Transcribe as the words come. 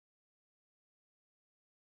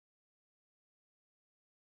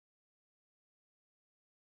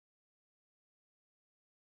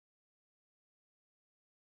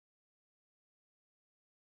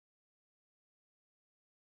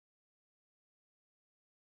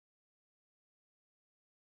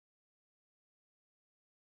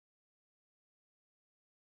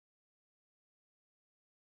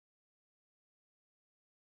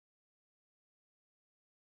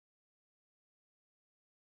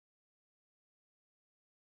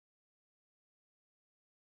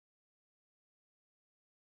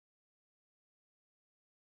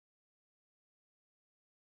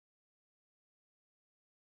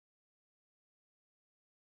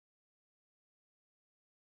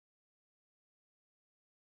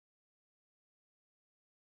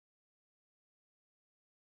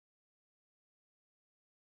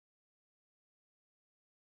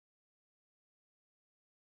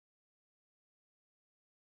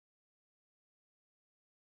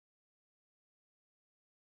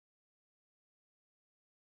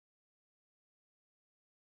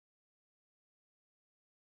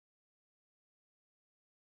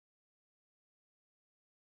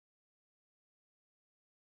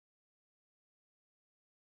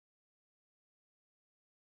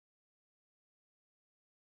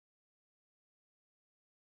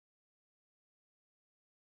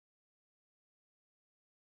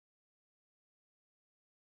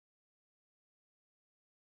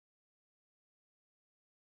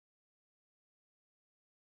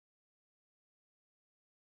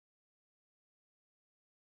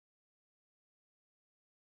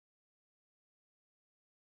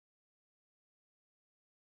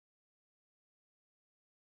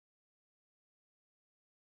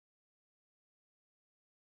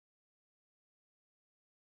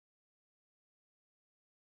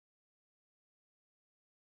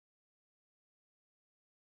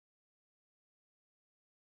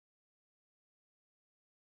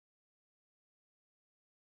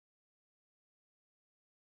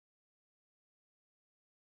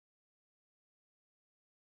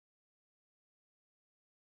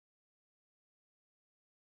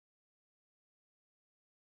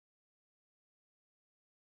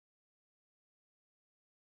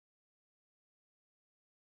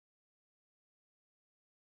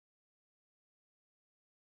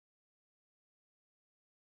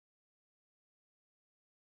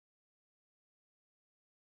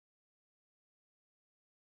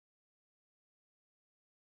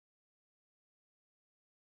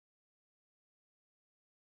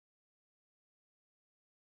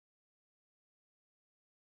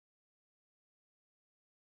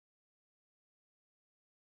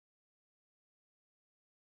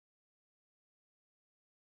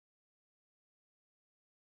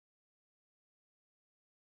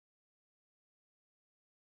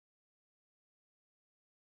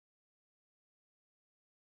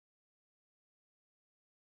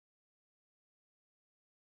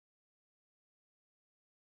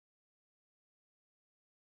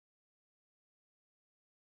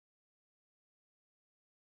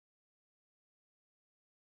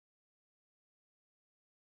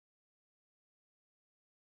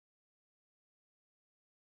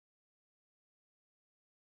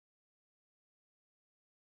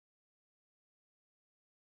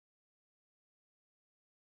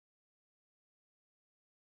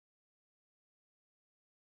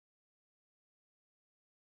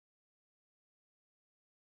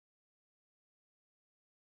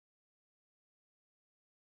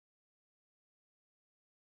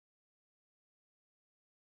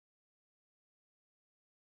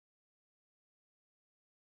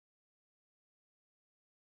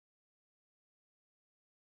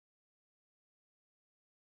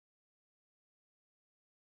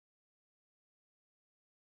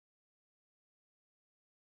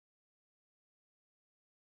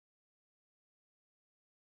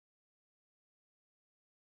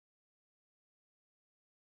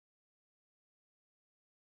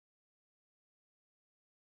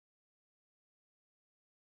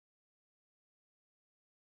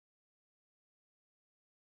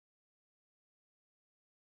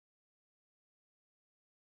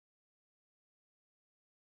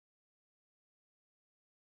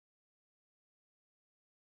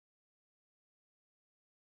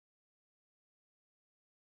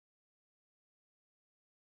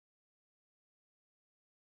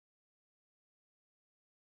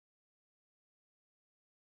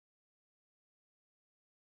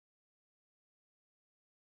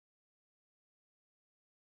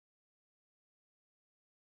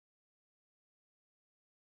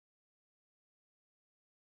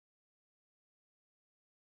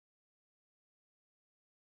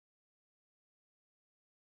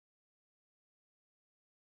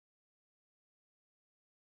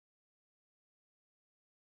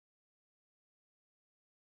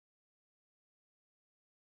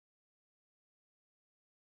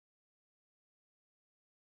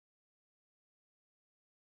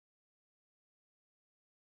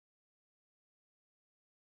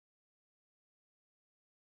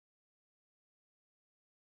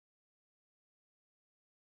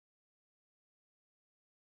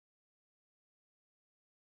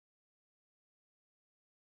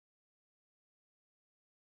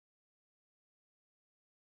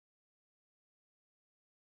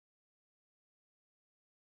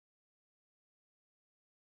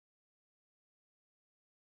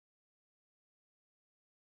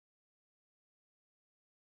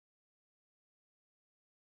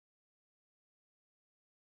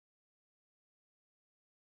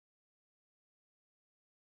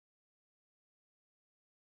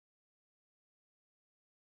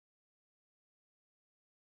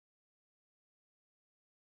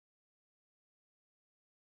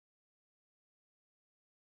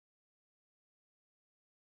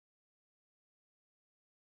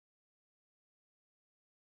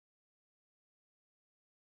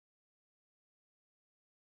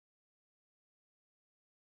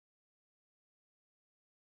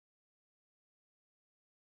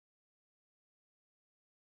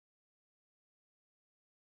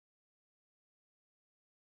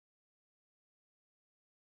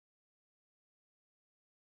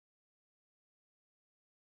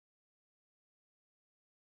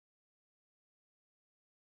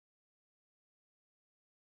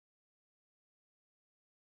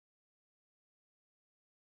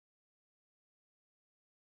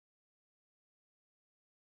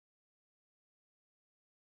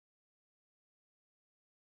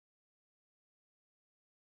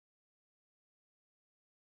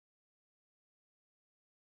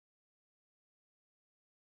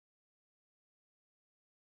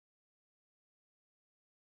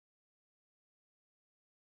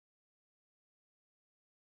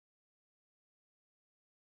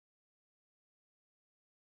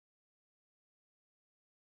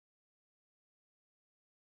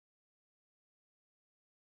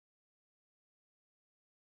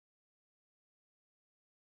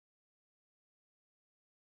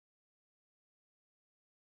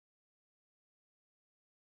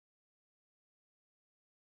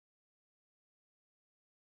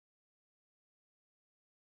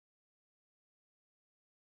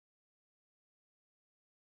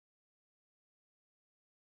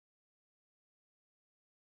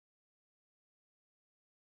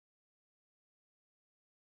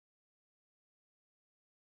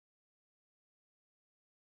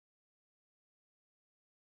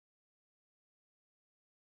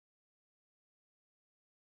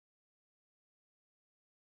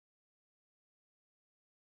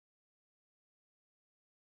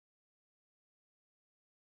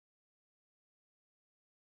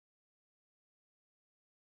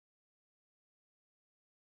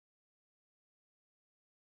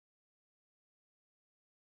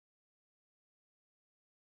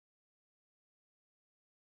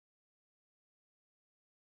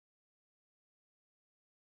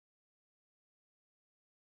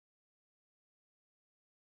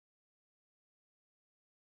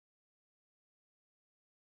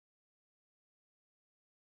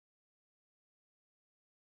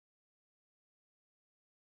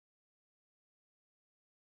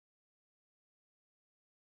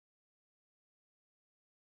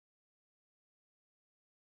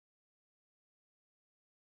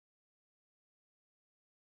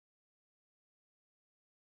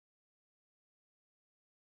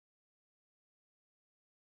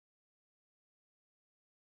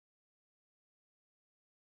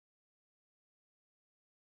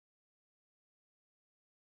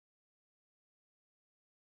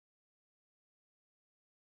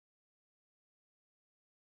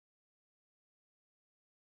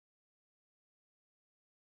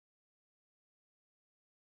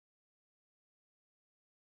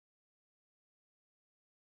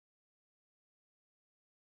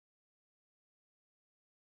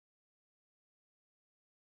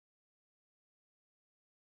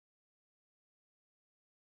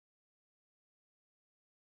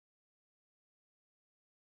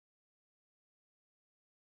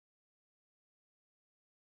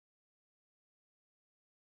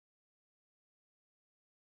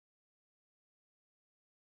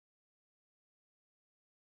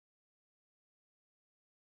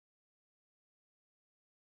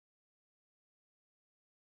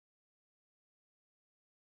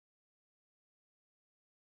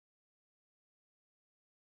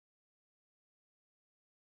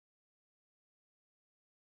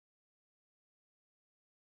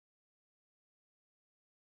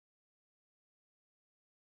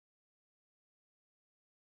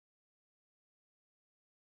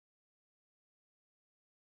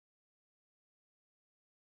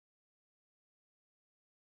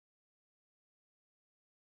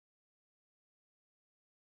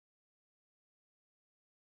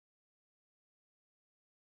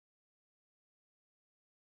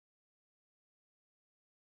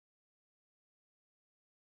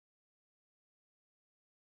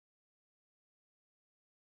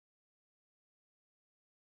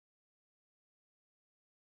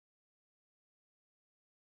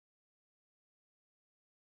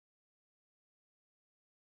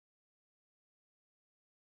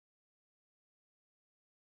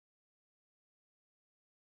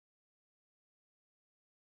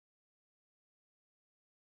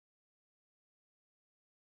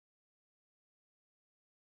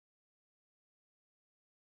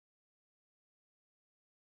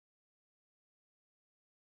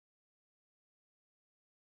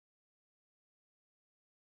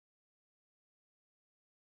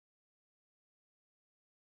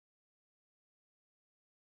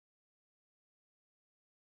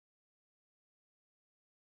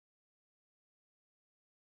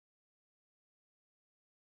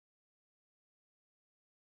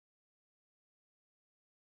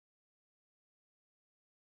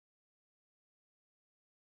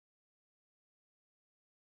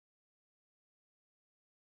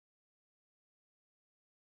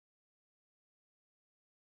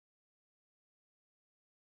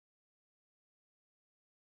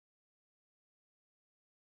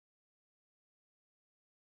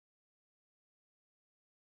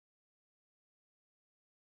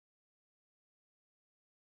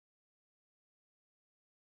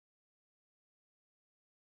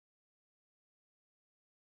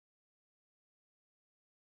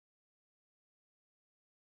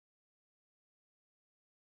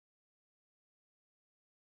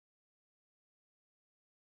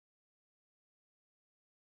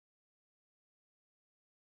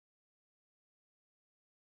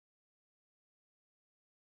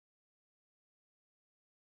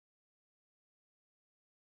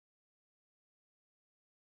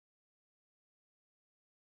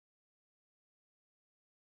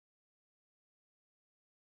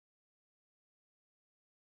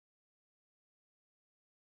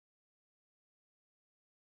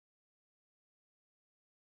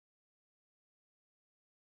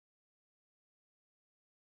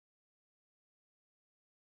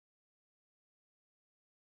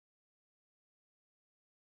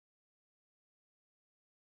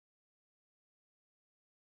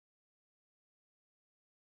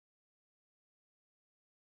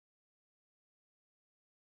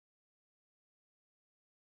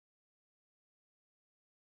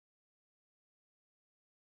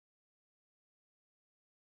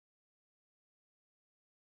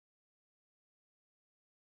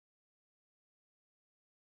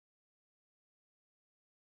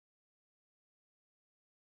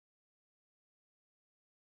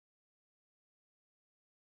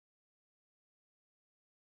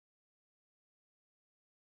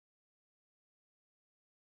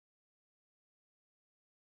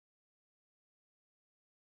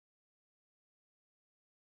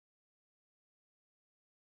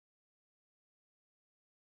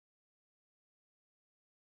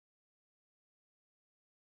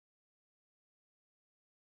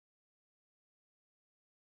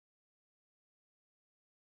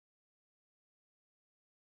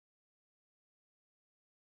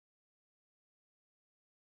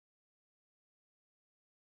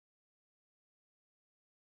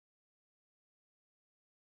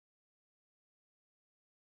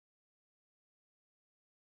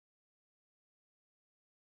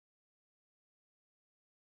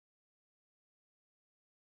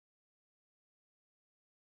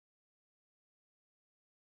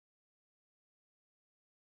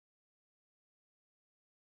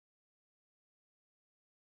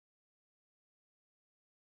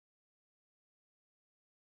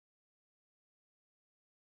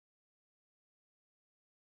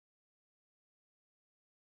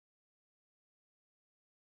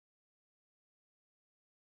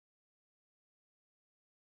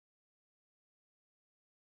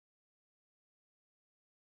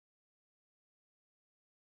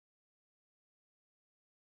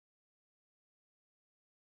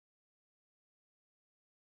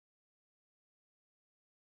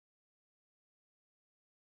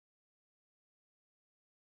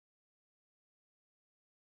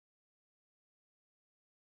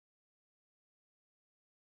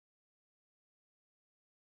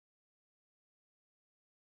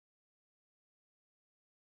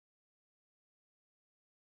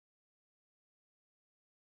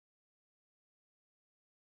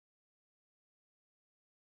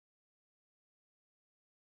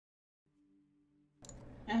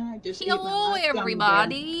I just ate my Hello, last gum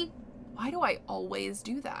everybody. Why do I always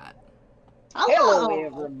do that? Hello,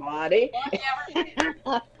 everybody.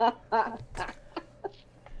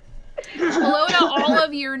 Hello to all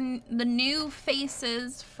of the new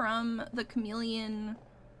faces from the Chameleon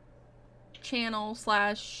channel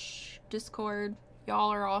 / Discord.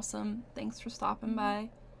 Y'all are awesome. Thanks for stopping by.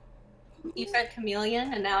 You said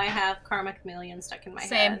chameleon, and now I have Karma Chameleon stuck in my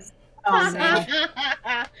Same. head. Oh, Same.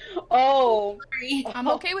 Oh, Sorry. I'm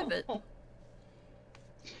okay with it.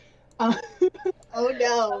 oh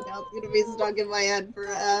no, now it's gonna be stuck in my head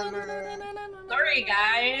forever. Sorry,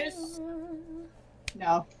 guys.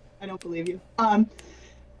 No, I don't believe you.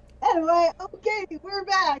 Anyway, okay, we're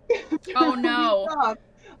back. Oh no.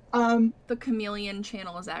 The The Chameleon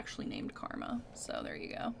channel is actually named Karma, so there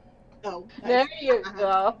you go. Oh, there you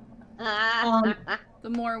go. The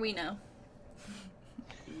more we know.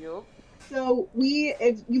 Yup. So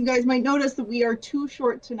you guys might notice that we are too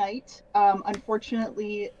short tonight.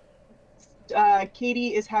 Unfortunately,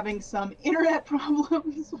 Katie is having some internet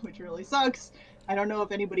problems, which really sucks. I don't know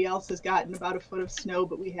if anybody else has gotten about a foot of snow,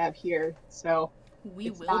 but we have here. So We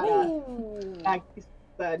it's will not, be.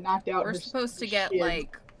 knocked out. We're supposed to get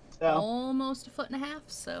like almost a 1.5 feet,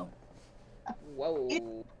 so. Whoa. It's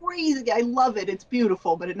crazy. I love it. It's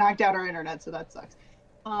beautiful, but it knocked out our internet, so that sucks.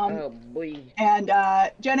 Oh boy. And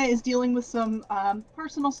Jenna is dealing with some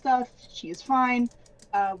personal stuff. She is fine.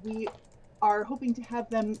 We are hoping to have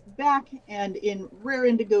them back and in rare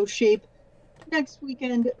indigo shape next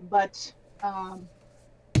weekend, but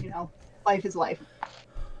you know, life is life.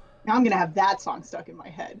 Now I'm gonna have that song stuck in my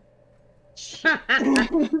head.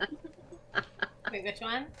 Wait, which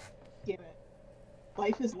one? Damn it.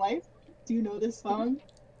 Life is life? Do you know this song?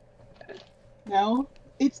 No?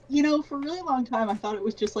 It's, for a really long time I thought it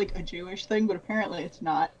was just like a Jewish thing, but apparently it's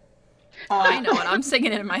not. I know it. I'm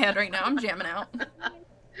singing it in my head right now. I'm jamming out.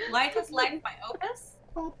 Life is Life by Opus?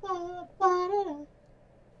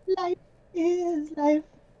 Life is life.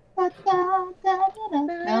 No?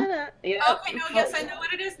 Yeah. Okay, no, yes, I know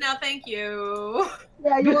what it is now. Thank you.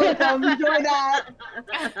 Yeah, you're welcome. Enjoy that.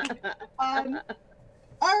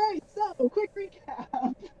 Alright, so quick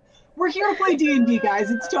recap. We're here to play D&D,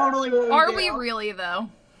 guys. It's totally what we Are do. we really, though?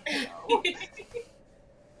 No.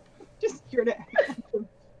 Just here to act like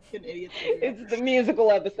an idiot. It's the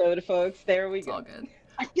musical episode, folks. There we It's go. all good.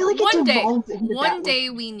 I feel like it's evolved into One that day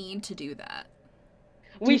we need to do that.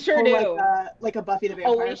 We sure do. Like a Buffy the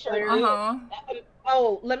Oh, Vampire we sure Slayer. do.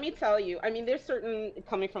 Oh, let me tell you. I mean, there's certain,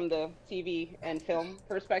 coming from the TV and film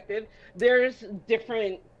perspective, there's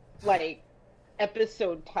different, like,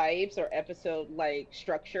 episode types or episode, like,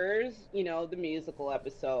 structures. You know, the musical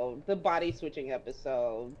episode, the body switching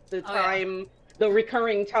episode, the time, the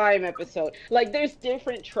recurring time episode. Like, there's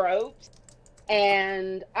different tropes.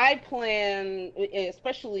 And I plan,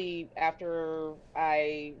 especially after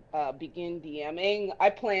I begin DMing, I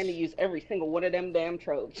plan to use every single one of them damn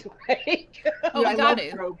tropes. Like, oh, we got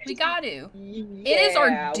to. We got to. Yeah, it is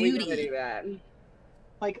our duty. We gotta do that.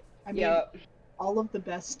 Like, I mean, all of the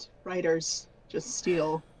best writers just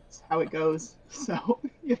steal. That's how it goes. So,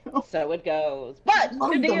 So it goes. But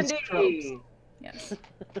love to those D&D. tropes. Yes.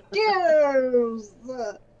 Cheers!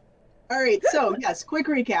 All right, so yes, quick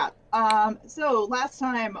recap. So last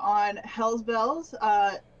time on Hell's Bells,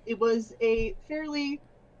 it was a fairly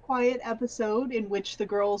quiet episode in which the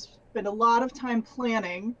girls spent a lot of time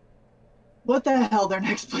planning what the hell their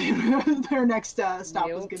next stop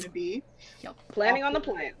was going to be. Yep. Planning on the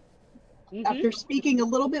plan. After speaking a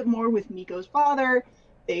little bit more with Miko's father,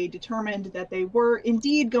 they determined that they were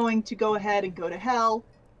indeed going to go ahead and go to hell,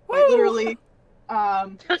 quite literally.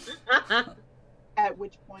 At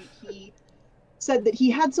which point he said that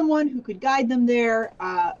he had someone who could guide them there,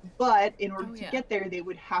 but in order to get there, they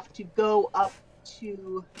would have to go up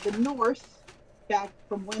to the north, back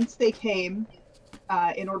from whence they came,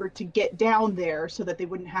 in order to get down there so that they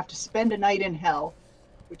wouldn't have to spend a night in hell,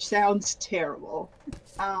 which sounds terrible.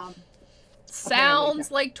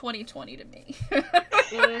 Sounds like 2020 to me.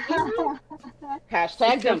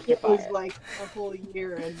 Hashtag dumpster It was fire. like a whole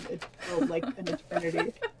year and it felt like an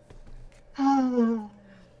eternity.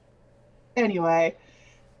 Anyway,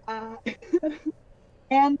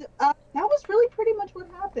 and that was really pretty much what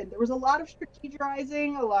happened. There was a lot of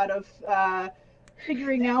strategizing, a lot of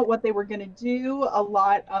figuring out what they were going to do, a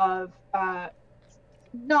lot of,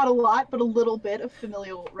 not a lot, but a little bit of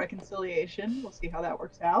familial reconciliation. We'll see how that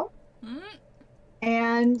works out.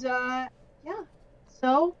 And yeah,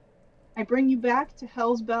 so I bring you back to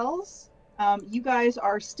Hell's Bells. You guys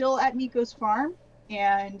are still at Miko's farm,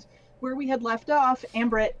 and where we had left off,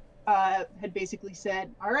 Ambrit had basically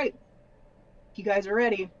said, all right, if you guys are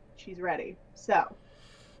ready, she's ready. So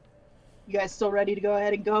You guys still ready to go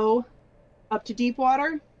ahead and go up to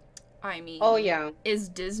Deepwater? I mean, Oh yeah. is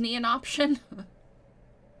Disney an option?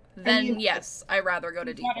 Then mean- yes, I'd rather go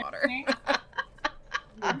to Deepwater.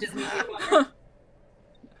 Disney Deepwater.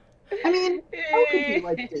 I mean, how could be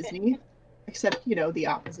like Disney? Except, you know, the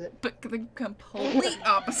opposite. But the complete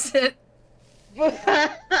opposite.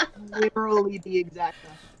 Literally the exact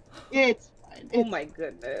opposite. It's fine. Oh my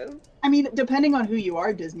goodness. I mean, depending on who you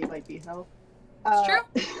are, Disney might be hell. It's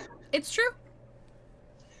true. It's true.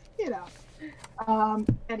 You know.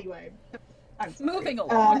 Anyway. I'm sorry. Moving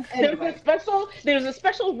along. Anyway. There's a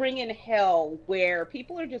special ring in hell where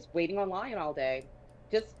people are just waiting online all day.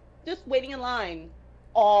 Just waiting in line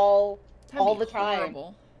all the time.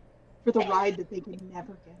 Horrible. For the ride that they can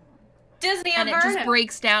never get on. Disney And and it Vernon. just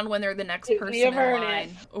breaks down when they're the next Disney person in Avernus.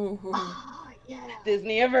 line. Ooh. Ah, yeah.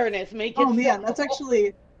 Disney Avernus, make it Oh man, so. that's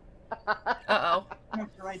actually. Uh-oh. I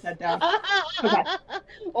have to write that down. Okay.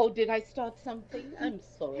 Oh, did I start something? I'm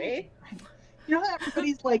sorry. You know how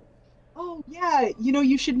everybody's like, oh yeah, you know,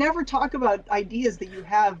 you should never talk about ideas that you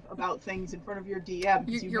have about things in front of your DM.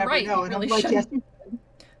 'Cause you You're never right, know. you And really I'm like, yes, shouldn't. you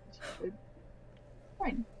should.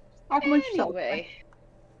 Fine. Talk amongst yourself. Anyway,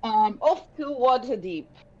 All off to Waterdeep.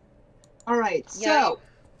 right. Yeah.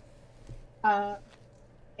 So,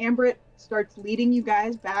 Ambrit starts leading you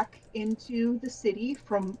guys back into the city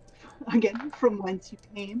from whence you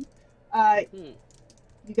came.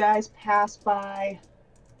 You guys pass by.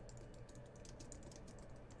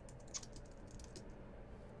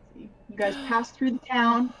 You guys pass through the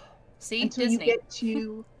town See? until Disney. you get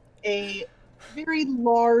to a very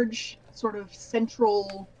large sort of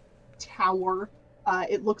central tower.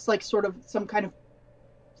 It looks like sort of some kind of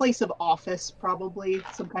place of office, probably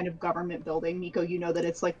some kind of government building. Nico, you know that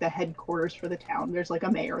it's like the headquarters for the town. There's like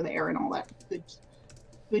a mayor there and all that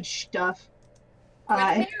good stuff. Where the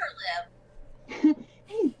And- mayor live.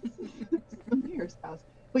 hey, this is the mayor's house.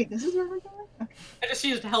 Wait, this is where we're going? Okay. I just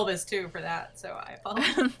used Helvis too for that, so I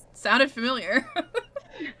apologize. Sounded familiar.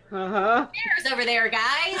 Uh-huh. Mayor's over there,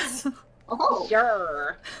 guys. Oh,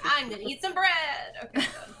 Sure. I'm gonna eat some bread. Okay.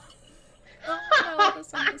 Oh, no,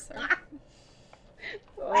 this one is sorry.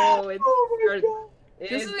 Oh, it's oh my starts- god.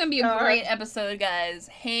 This is gonna be a great episode, guys.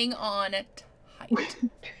 Hang on tight.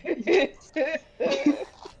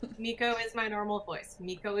 Miko is my normal voice.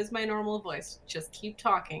 Miko is my normal voice. Just keep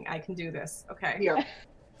talking. I can do this. Okay. We are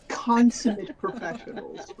consummate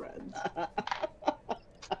professionals, friends.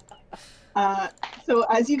 So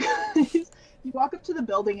as you guys, you walk up to the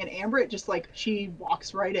building and Ambrit just like, she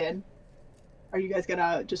walks right in. Are you guys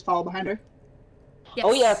gonna just follow behind her? Yes.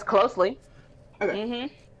 Oh yes, closely. Okay. Mm-hmm.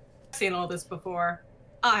 I've seen all this before.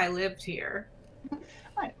 I lived here.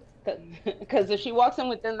 Because if she walks in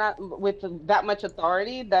with that much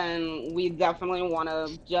authority, then we definitely want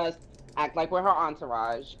to just act like we're her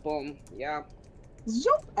entourage. Boom. Yeah.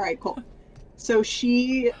 Zoop. All right, cool. So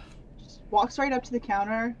she just walks right up to the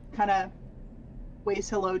counter, kind of waves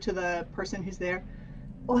hello to the person who's there.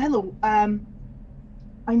 Oh, hello. I'm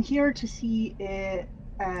here to see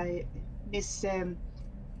Miss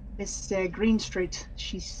Greenstreet.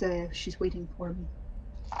 She's waiting for me.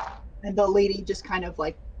 And the lady just kind of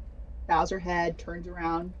like bows her head, turns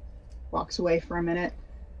around, walks away for a minute.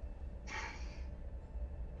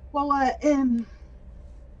 Well,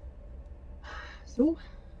 so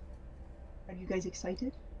are you guys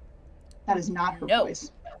excited? That is not her No.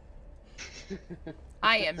 voice.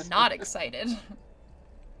 I am not excited.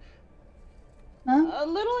 Huh? A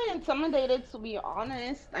little intimidated, to be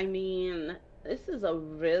honest. I mean, this is a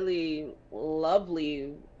really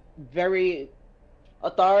lovely, very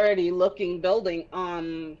authority-looking building.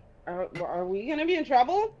 Are we gonna be in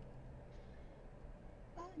trouble?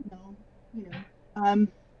 No, you know.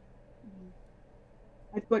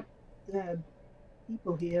 I've got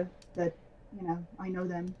people here that, you know, I know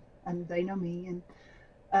them and they know me,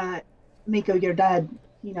 and Miko, your dad,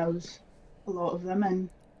 he knows a lot of them, and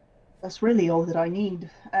that's really all that I need.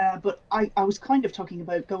 But I was kind of talking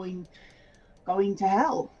about going to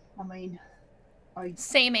hell. I mean,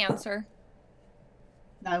 Same answer.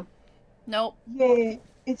 no. Nope. Yeah,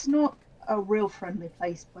 it's not a real friendly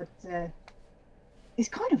place, but it's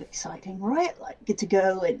kind of exciting, right? Like, get to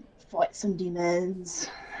go and fight some demons.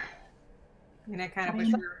 I mean, I kind of wish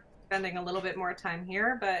we were spending a little bit more time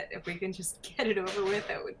here, but if we can just get it over with,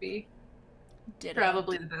 that would be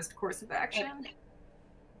probably the best course of action.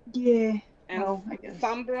 Yeah. And Well, I guess.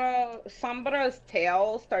 Sombra's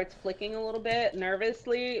tail starts flicking a little bit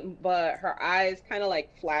nervously, but her eyes kind of like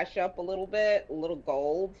flash up a little bit, a little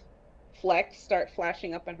gold flecks start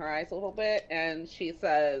flashing up in her eyes a little bit, and she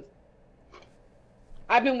says,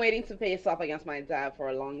 I've been waiting to face off against my dad for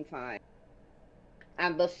a long time.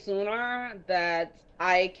 And the sooner that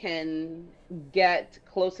I can get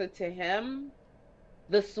closer to him,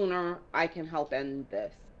 the sooner I can help end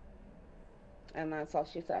this. And that's all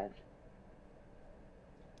she said.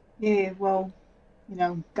 Yeah, well,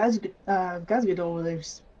 Gazgadol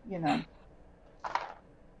is, well,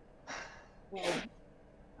 I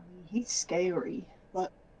mean, he's scary,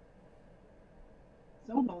 but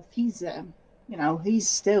Zolnoth, he's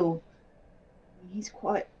still, he's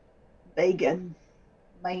quite big and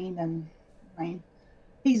mean, and I mean,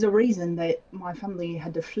 he's the reason that my family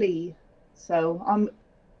had to flee. So I'm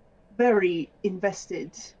very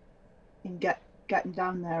invested in getting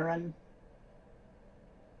down there, and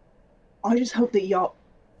I just hope that you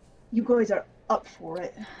guys are up for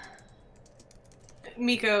it.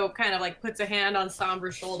 Miko kind of like puts a hand on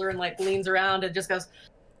Sombra's shoulder and like leans around and just goes,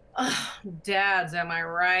 "Dads, am I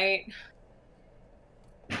right?"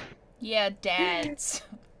 Yeah, dads.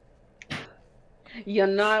 You're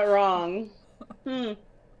not wrong. And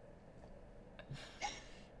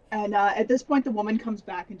at this point, the woman comes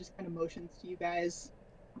back and just kind of motions to you guys.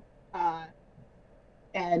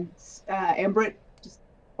 And Ambrit just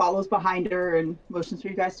follows behind her and motions for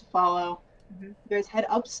you guys to follow. Mm-hmm. You guys head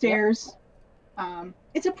upstairs. Yep.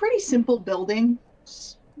 It's a pretty simple building,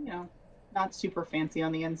 just, not super fancy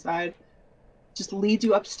on the inside. Just leads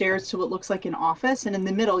you upstairs to what looks like an office, and in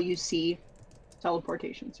the middle you see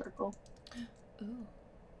teleportation circle. Ooh.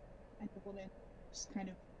 And the woman just kind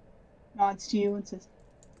of nods to you and says,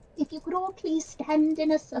 "If you could all please stand in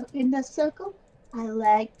the circle,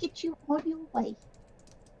 I'll get you on your way."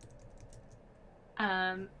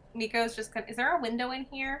 Miko's just is there a window in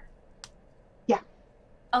here? Yeah.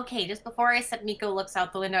 Okay, just before I said Miko looks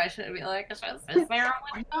out the window, I shouldn't be like, is there a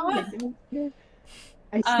window?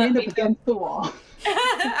 I stand up against the wall.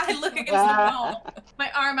 I look against the wall,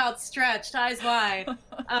 my arm outstretched, eyes wide.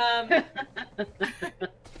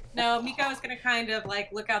 No, Miko is gonna kind of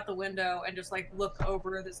like look out the window and just like look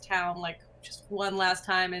over this town like just one last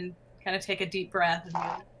time and kind of take a deep breath and be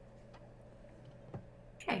like,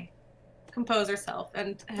 okay, compose herself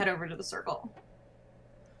and head over to the circle.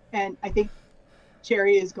 And I think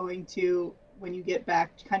Cherry is going to, when you get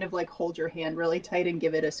back, kind of like hold your hand really tight and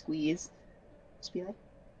give it a squeeze. Just be like,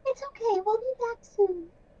 "It's okay, we'll be back soon."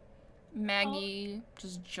 Maggie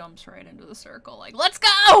just jumps right into the circle, like, "Let's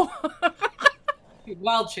go!"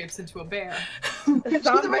 Wild shapes into a bear.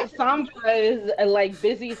 Sombra is like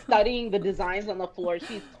busy studying the designs on the floor.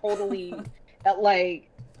 She's totally like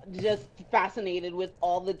just fascinated with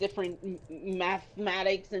all the different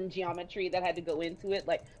mathematics and geometry that had to go into it.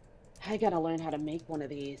 Like, I gotta learn how to make one of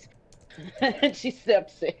these. And she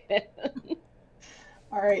steps in.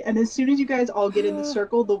 All right, and as soon as you guys all get in the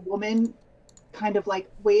circle, the woman kind of like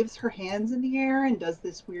waves her hands in the air and does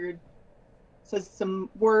this weird, says some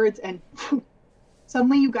words, and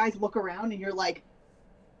suddenly you guys look around and you're like,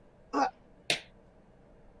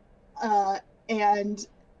 and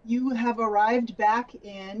you have arrived back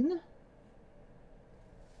in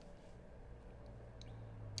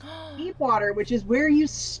Deepwater, which is where you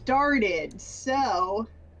started. So,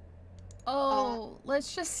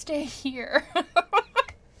 let's just stay here.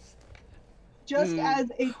 Just as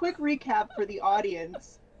a quick recap for the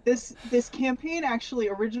audience, this campaign actually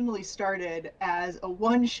originally started as a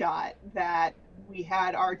one-shot that we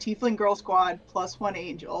had our Tiefling Girl Squad plus one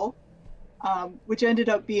Angel, which ended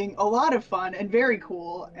up being a lot of fun and very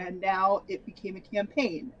cool, and now it became a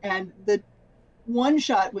campaign. And the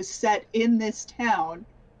one-shot was set in this town,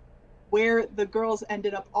 where the girls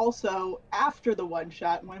ended up also, after the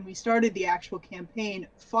one-shot, when we started the actual campaign,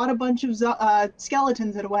 fought a bunch of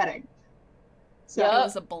skeletons at a wedding. So it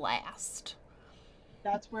was a blast.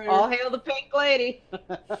 That's where all hail the Pink Lady.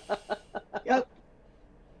 Yep.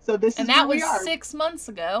 So this and is that where was we are. 6 months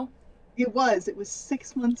ago. It was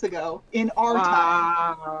 6 months ago in our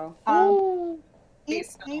time.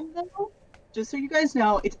 It's time though, just so you guys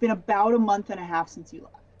know, it's been about a month and a half since you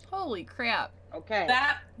left. Holy crap. Okay.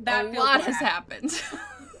 That a lot has happened.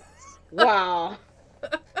 Wow.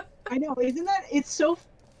 I know, isn't that, it's so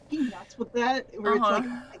nuts with that, where it's like, oh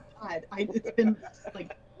my god, it's been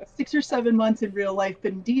like 6 or 7 months in real life,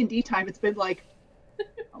 but in D&D time, it's been like,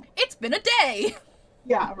 it's been a day.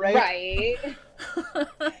 Yeah, right? Right.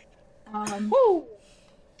 All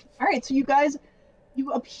right, so you guys,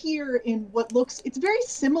 you appear in what looks, it's very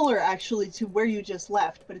similar actually to where you just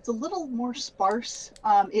left, but it's a little more sparse.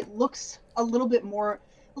 It looks a little bit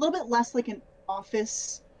less like an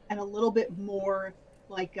office and a little bit more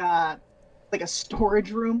like a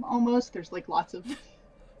storage room almost. There's like lots of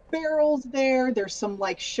barrels there. There's some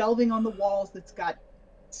like shelving on the walls that's got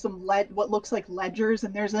some what looks like ledgers,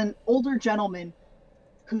 and there's an older gentleman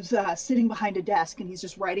who's sitting behind a desk, and he's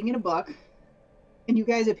just writing in a book. And you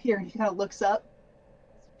guys appear, and he kind of looks up,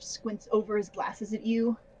 squints over his glasses at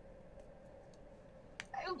you.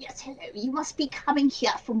 Oh, yes, hello. You must be coming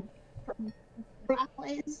here from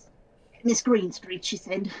Broadway's. Miss Greenstreet, she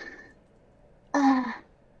said.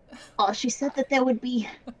 She said that there would be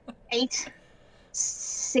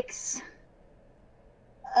 6.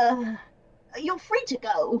 You're free to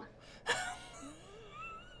go.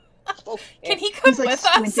 Okay. Can he come He's like with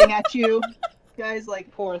squinting us? at you. Guys, like,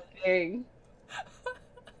 Poor thing.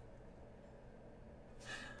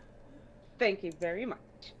 Thank you very much.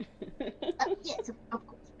 yes, of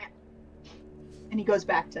course. And he goes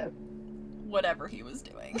back to whatever he was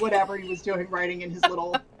doing. Writing in his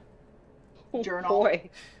little journal. Boy.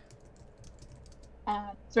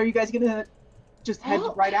 So are you guys gonna just head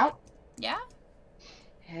right out? Yeah.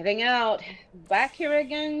 Heading out. Back here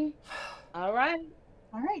again. All right.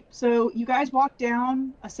 All right. So you guys walk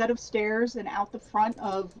down a set of stairs and out the front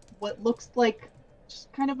of what looks like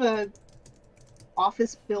just kind of a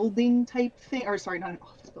office building type thing. Or sorry, not an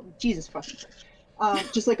office building. Jesus fucking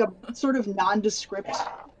Christ. Just like a sort of nondescript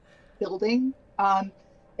building. And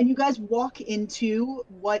you guys walk into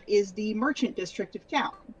what is the merchant district of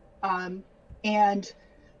town. And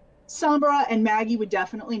Sombra and Maggie would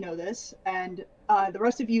definitely know this, and the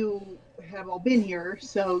rest of you have all been here,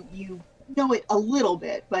 so you know it a little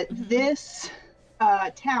bit, but this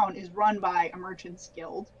town is run by a merchants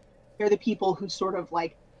guild. They're the people who sort of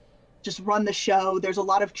like just run the show. There's a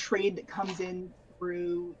lot of trade that comes in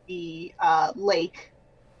through the lake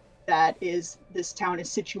that this town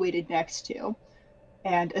is situated next to.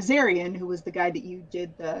 And Azarian, who was the guy that you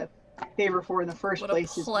did the favor for in the first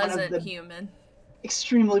place, is one of the human.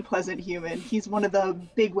 Extremely pleasant human. He's one of the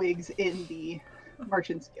bigwigs in the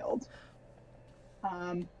Merchants Guild.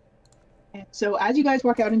 And so as you guys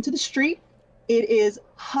walk out into the street, it is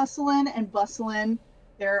hustling and bustling.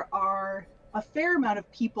 There are a fair amount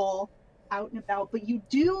of people out and about, but you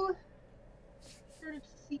do sort of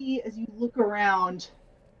see as you look around,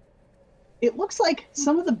 it looks like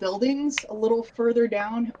some of the buildings a little further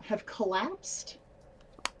down have collapsed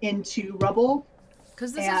into rubble.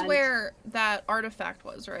 Because this is where that artifact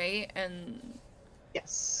was, right? And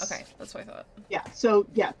yes. Okay, that's what I thought. Yeah, so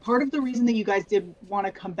yeah, part of the reason that you guys did want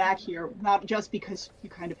to come back here, not just because you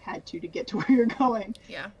kind of had to get to where you're going,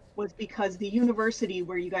 was because the university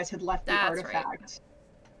where you guys had left the artifact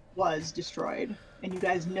was destroyed. And you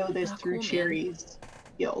guys know this through Cherry's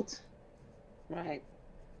guild. Right.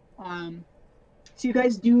 So you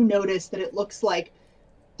guys do notice that it looks like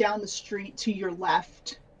down the street to your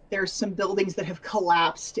left, there's some buildings that have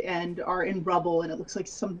collapsed and are in rubble, and it looks like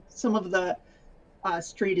some of the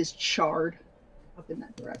street is charred up in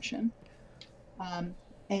that direction.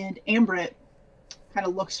 And Ambrit kind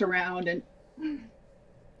of looks around and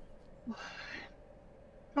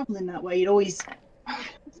traveling that way, it always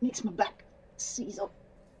makes my back seize up.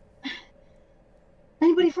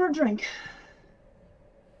 Anybody for a drink?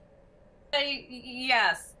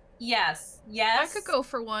 Yes. I could go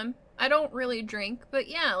for one. I don't really drink, but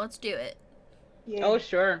yeah, let's do it. Yeah. Oh,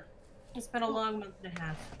 sure. It's been a long month and a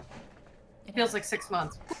half. It feels like 6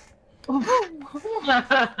 months.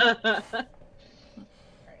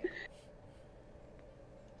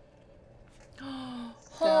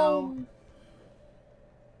 So,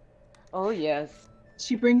 oh, yes.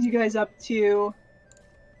 she brings you guys up to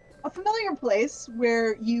a familiar place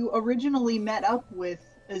where you originally met up with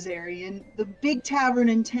Azarian, the big tavern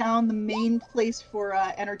in town, the main place for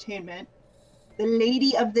entertainment, the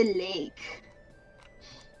Lady of the Lake.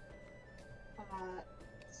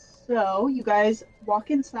 So you guys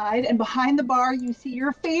walk inside, and behind the bar you see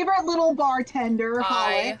your favorite little bartender,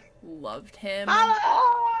 Hollick. I loved him.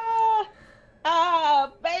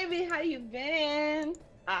 Baby, how you been?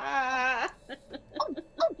 Hello.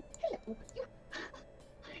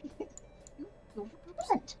 You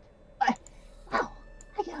present. Wow.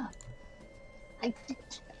 I didn't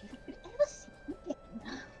expect you could ever see him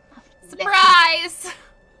again. Surprise!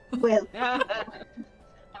 Well,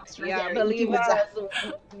 yeah, believe us,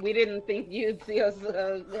 we didn't think you'd see us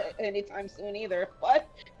anytime soon either, but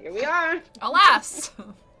here we are. Alas!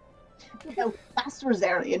 You know, Master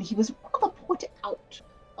Azarian, he was rather put out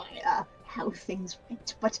by how things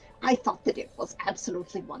went, but I thought that it was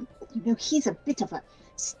absolutely wonderful. You know, he's a bit of a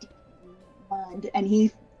sticky mud, and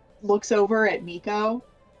he looks over at Miko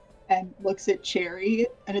and looks at Cherry,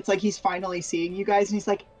 and it's like he's finally seeing you guys, and he's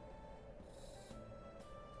like,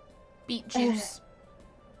 beet juice.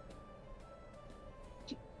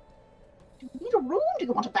 Do you need a room? Do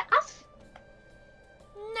you want a bath?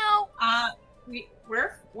 No. We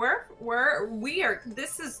are.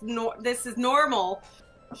 This is normal.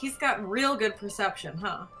 He's got real good perception,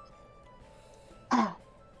 huh?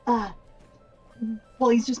 Well,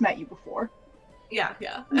 he's just met you before. Yeah.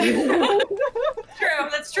 True,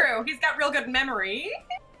 that's true. He's got real good memory.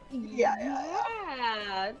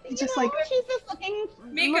 Yeah. It's just like she's just looking.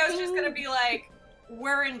 Miko's just gonna be like,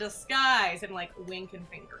 "We're in disguise," and like wink and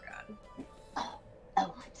finger gun.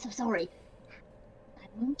 Oh, I'm so sorry. I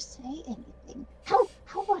won't say anything. How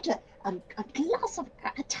about a glass of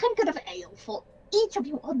a tankard of ale for each of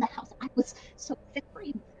you on the house? I was so very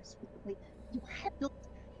impressed with the way you handled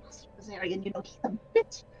Master Rosarian. You know, he's a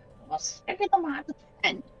bit more steady than my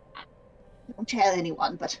friend. Don't tell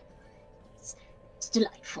anyone, but it's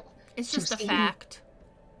delightful. It's just a fact.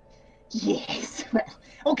 Yes, well,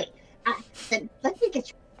 okay. Then let me get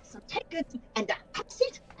you some tankards and a hot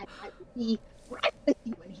seat, and I will be right with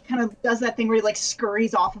you. and he kind of does that thing where he like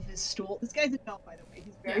scurries off of his stool. This guy's a gnome, by the way.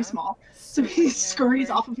 He's very small, so he scurries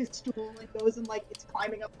off of his stool and goes and like it's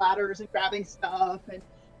climbing up ladders and grabbing stuff and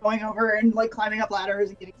going over and like climbing up ladders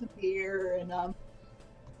and getting some beer. And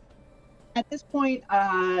at this point,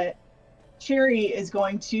 Cherry is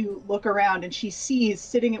going to look around and she sees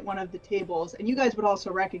sitting at one of the tables, and you guys would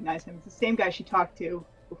also recognize him. It's the same guy she talked to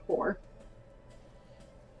before.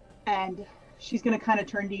 And she's going to kind of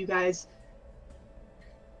turn to you guys.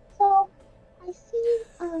 So, I see,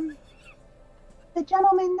 the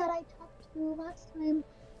gentleman that I talked to last time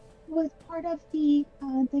was part of the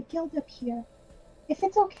guild up here. If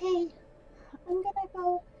it's okay, I'm gonna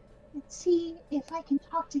go and see if I can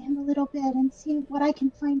talk to him a little bit and see what I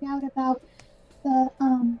can find out about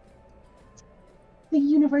the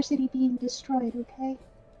university being destroyed, okay?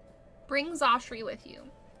 Bring Zashri with you.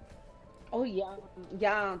 Oh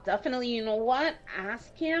yeah, definitely. You know what?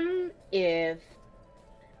 Ask him if,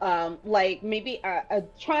 like maybe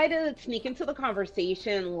try to sneak into the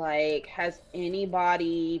conversation. Like, has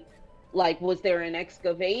anybody, like, was there an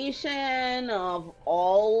excavation of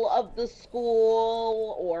all of the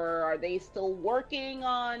school, or are they still working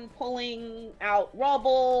on pulling out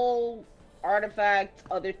rubble, artifacts,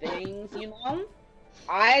 other things? You know.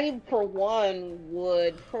 I, for one,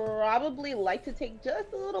 would probably like to take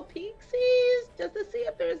just a little peeksies just to see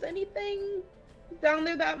if there's anything down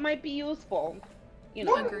there that might be useful. You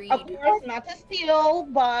know, Agreed. Of course, not to steal,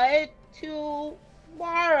 but to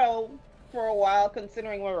borrow for a while,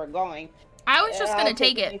 considering where we're going. I was just gonna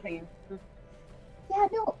take it. Anything. Yeah,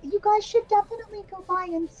 no, you guys should definitely go by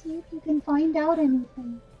and see if you can find out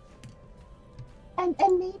anything. And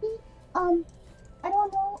maybe, I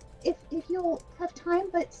don't know if you'll have time,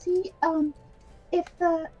 but see if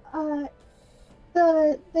the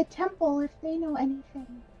temple, if they know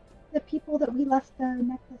anything, the people that we left the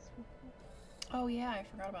necklace with. Oh yeah, I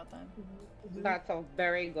forgot about that. That's a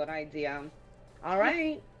very good idea. All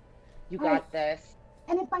right, you got this.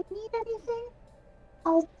 And if I need anything,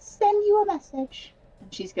 I'll send you a message.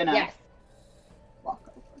 And she's gonna walk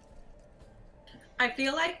over. I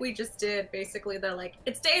feel like we just did basically the like,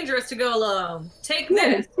 it's dangerous to go alone. Take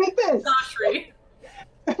this. Take this. Zashri.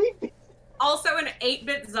 Also, an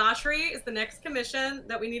 8-bit Zashri is the next commission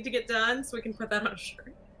that we need to get done, so we can put that on a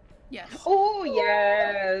shirt. Yes. Oh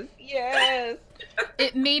yes, yes.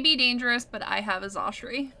 It may be dangerous, but I have a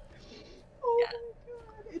Zashri. Oh my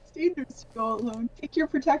god, it's dangerous to go alone. Take your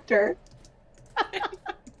protector.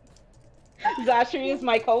 Zashri is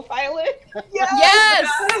my co-pilot. Yes!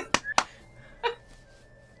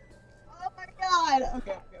 Oh my god.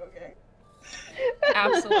 Okay.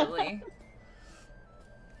 Absolutely.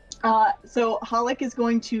 So Halik is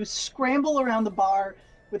going to scramble around the bar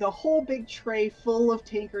with a whole big tray full of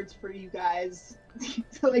tankards for you guys.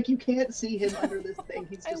 So, like, you can't see him under this thing.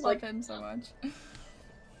 He's just I love him so much.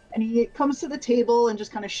 And he comes to the table and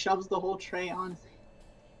just kind of shoves the whole tray on.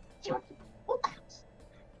 You're on the house.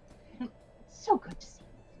 It's so good to see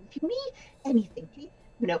you. If you need anything,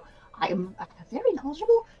 you know, I'm very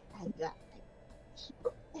knowledgeable and I keep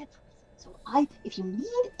everything. So if you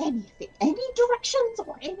need anything, any directions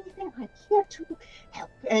or anything, I'm here to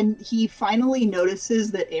help. And he finally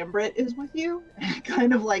notices that Ambrit is with you.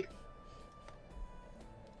 Kind of like,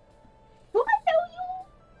 do I know you?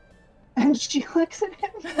 and she looks at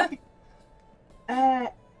him like,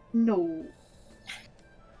 no.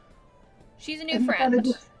 She's a new And he friend. kinda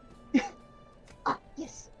just-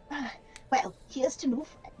 Yes. Well, here's to new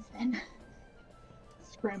friends then.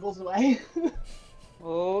 scrambles away.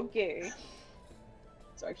 Okay.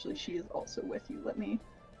 So actually, she is also with you. Let me.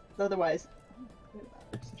 Otherwise, forget about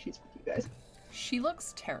her, so she's with you guys. She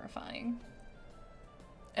looks terrifying.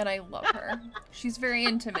 And I love her. She's very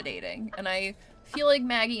intimidating. And I feel like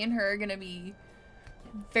Maggie and her are gonna be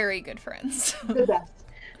very good friends. The best.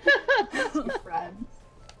 Best of friends.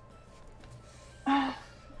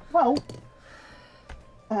 Well,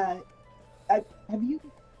 have you?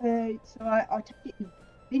 So I take it you've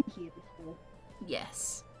been here before.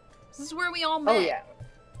 Yes. This is where we all met. Oh yeah.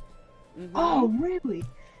 Oh, really?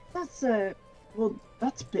 That's well,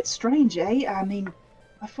 that's a bit strange, eh? I mean,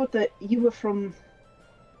 I thought that you were from.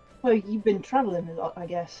 Well, you've been traveling a lot, I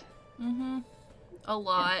guess. Mm-hmm. A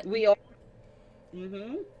lot. We all.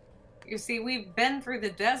 Mm-hmm. You see, we've been through the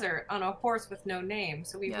desert on a horse with no name,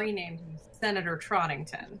 so we renamed him Senator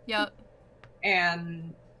Trottington. Yep.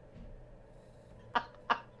 And I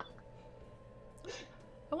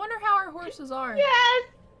wonder how our horses are. Yes.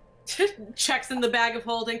 checks in the bag of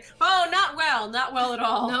holding. Oh, not well at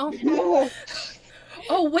all. No.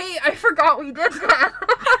 Oh wait, I forgot we did that.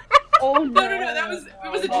 Oh no! No, that was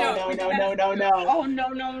it was a joke. No. Oh no!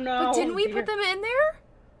 But didn't we put them in there?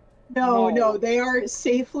 No, they are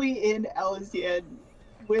safely in Elysian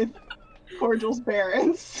with Cordial's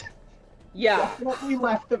parents. Yeah. We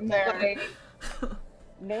left them there. Like,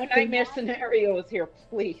 no nightmare scenarios here,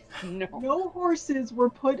 please. No. No horses were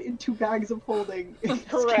put into bags of holding.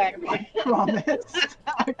 Correct. I promise.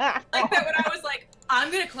 Like that when I was like,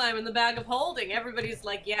 I'm gonna climb in the bag of holding. Everybody's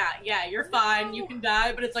like, yeah, you're fine, you can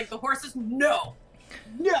die. But it's like the horses, no.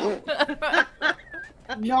 No.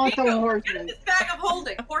 Not the horses. Get in this bag of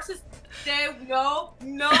holding. Horses, stay. No,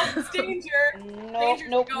 it's danger. No.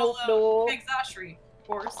 Exoshri,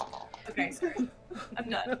 horse. Okay, sorry. I'm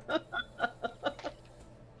done.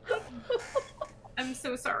 I'm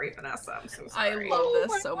so sorry, Vanessa. I'm so sorry. I love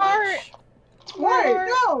this so much. Right,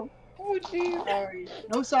 no. Oh, jeez. Sorry.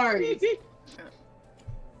 No sorry.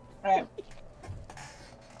 Alright.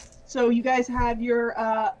 So you guys have your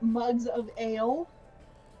mugs of ale,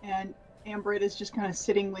 and Ambrit is just kind of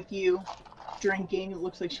sitting with you, drinking. It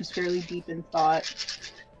looks like she's fairly deep in thought.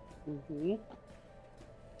 Mm-hmm.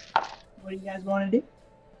 What do you guys want to do?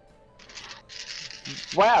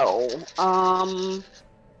 Well, I'm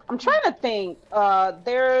trying to think. When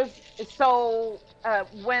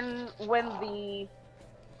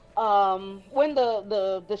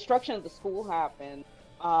the destruction of the school happened,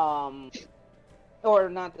 or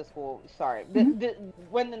not the school, sorry,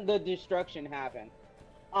 when the destruction happened,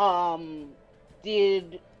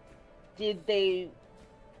 did they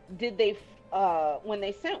when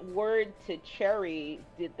they sent word to Cherry,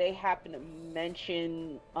 did they happen to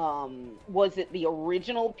mention, was it the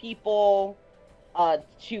original people,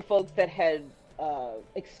 two folks that had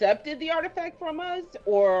accepted the artifact from us,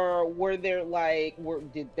 or were there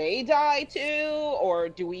did they die too, or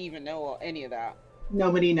do we even know any of that?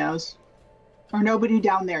 Nobody knows. Or nobody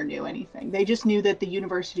down there knew anything. They just knew that the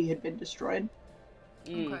university had been destroyed.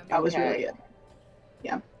 Okay. That was really it.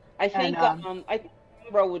 Yeah. I think And, I think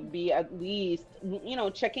Umbra would be at least,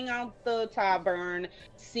 checking out the tavern,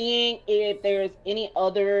 seeing if there's any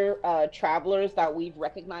other travelers that we've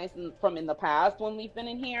recognized from in the past when we've been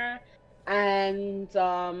in here, and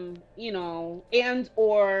and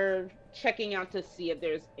or checking out to see if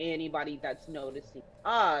there's anybody that's noticing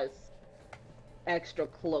us extra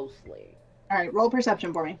closely. All right, roll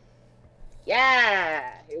perception for me.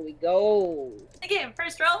 Yeah, here we go. Again,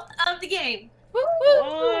 first roll of the game.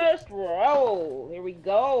 First roll. Here we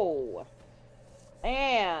go.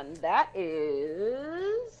 And that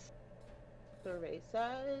is survey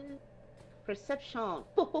says perception.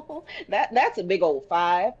 That's a big old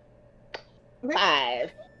 5. Okay.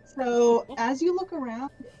 5. So as you look around,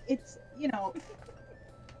 it's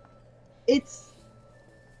it's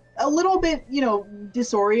a little bit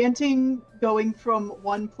disorienting going from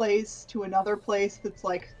one place to another place that's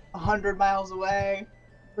like 100 miles away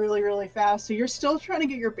really, really fast. So you're still trying to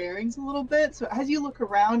get your bearings a little bit. So as you look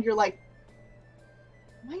around, you're like,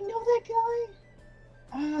 do I know that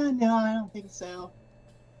guy? No, I don't think so.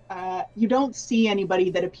 You don't see anybody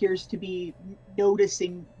that appears to be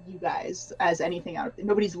noticing you guys as anything out of it.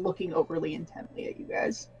 Nobody's looking overly intently at you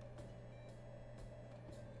guys.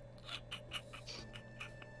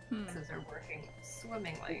 Those are working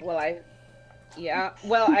swimmingly. Well,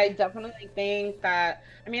 I definitely think that,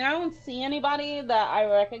 I don't see anybody that I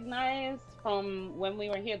recognize from when we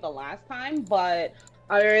were here the last time, but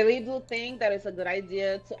I really do think that it's a good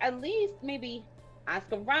idea to at least maybe ask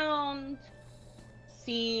around,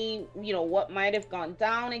 see, what might have gone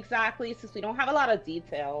down exactly, since we don't have a lot of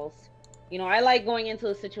details. I like going into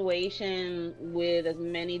a situation with as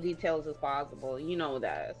many details as possible. You know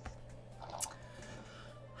this.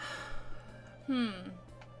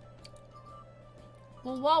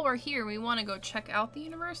 Well, while we're here, we want to go check out the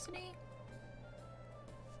university.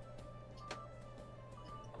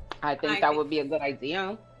 I think that would be a good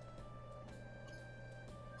idea.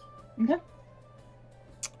 Okay.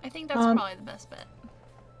 I think that's probably the best bet.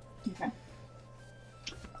 Okay.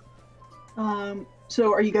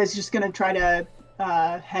 So are you guys just gonna try to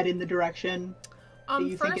head in the direction that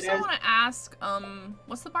you think it First I is? want to ask,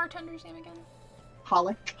 what's the bartender's name again?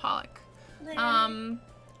 Hollick? Hollick.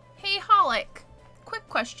 Hey Hollick, quick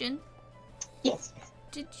question. Yes.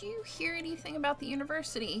 Did you hear anything about the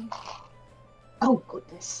university? Oh,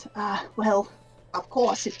 goodness. Well, of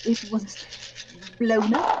course, it was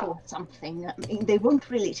blown up or something. I mean, they won't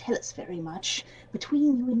really tell us very much.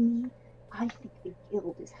 Between you and me, I think the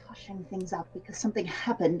guild is hushing things up because something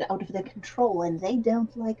happened out of their control, and they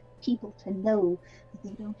don't like people to know that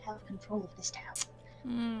they don't have control of this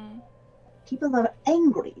town. People are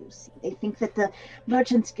angry, you see. They think that the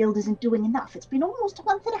Merchants Guild isn't doing enough. It's been almost a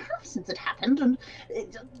month and a half since it happened, and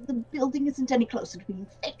the building isn't any closer to being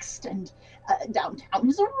fixed, and downtown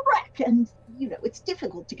is a wreck, and, you know, it's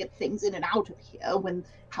difficult to get things in and out of here when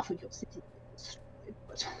half of your city is destroyed,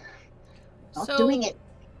 but not doing it.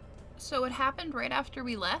 So it happened right after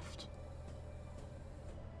we left?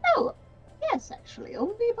 Oh, yes, actually,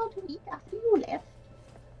 only about a week after you left.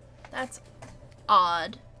 That's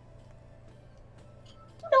odd.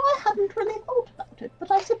 No, I hadn't really thought about it, but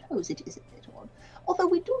I suppose it is a bit odd. Although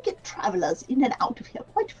we do get travelers in and out of here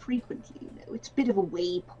quite frequently, you know. It's a bit of a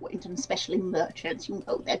waypoint, and especially merchants, you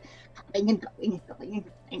know, they're coming and going and going and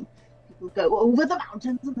going. People go over the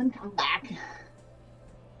mountains and then come back.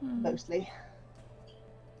 Mostly.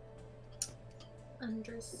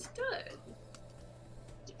 Understood.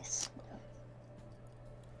 Yes.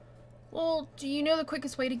 Well, do you know the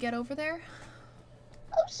quickest way to get over there?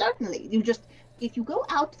 Oh, certainly. If you go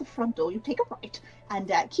out the front door, you take a right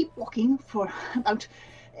and keep walking for about,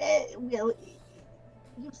 well,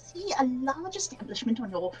 you'll see a large establishment on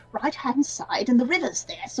your right-hand side, and the river's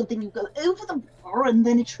there. So then you go over the river, and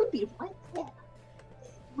then it should be right there.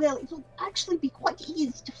 Well, it'll actually be quite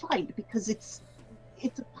easy to find because it's a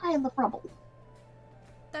pile of rubble.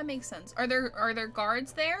 That makes sense. Are there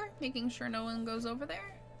guards there, making sure no one goes over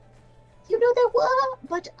there? You know, there were,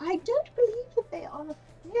 but I don't believe that they are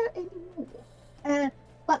there anymore.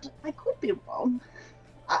 But I could be wrong.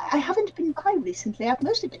 I haven't been by recently. I've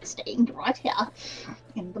mostly been staying right here.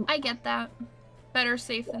 I get that. Better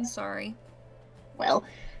safe than sorry. Well,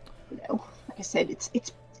 you know, like I said, it's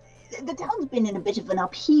the town's been in a bit of an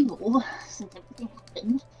upheaval since everything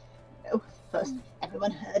happened. You know, first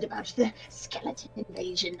everyone heard about the skeleton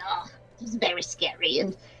invasion. It was very scary,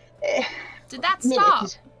 and did that stop?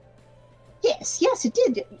 Yes, it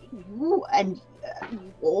did. You and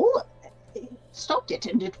you all stopped it,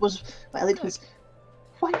 and it was, well, it was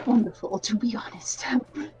quite wonderful, to be honest.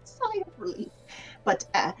 Sigh of relief. But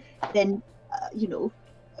then, you know,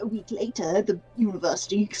 a week later, the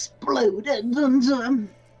university exploded, and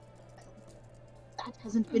that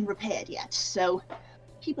hasn't been repaired yet. So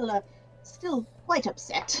people are still quite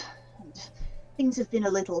upset, and things have been a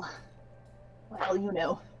little, well, you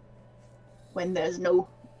know, when there's no,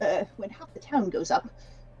 when half the town goes up,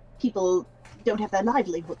 people don't have their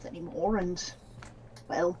livelihoods anymore, and,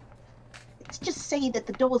 well, let's just say that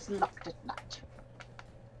the door's locked at night.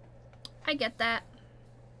 I get that.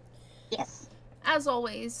 Yes. As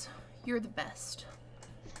always, you're the best.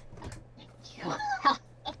 Thank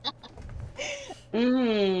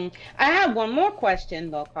you. I have one more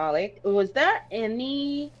question though, Kalik. Was there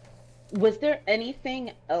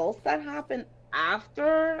anything else that happened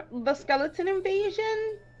after the skeleton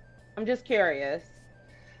invasion? I'm just curious.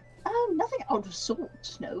 Nothing out of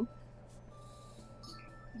sorts, no.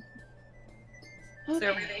 So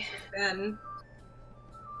everything's just been...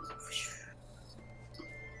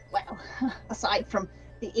 Well, aside from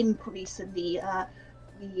the increase in the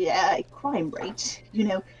crime rate, you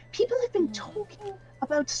know, people have been talking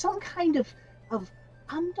about some kind of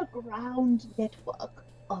underground network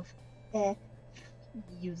of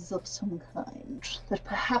thieves of some kind that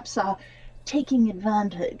perhaps are taking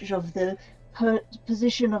advantage of the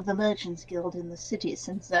position of the Merchants Guild in the city,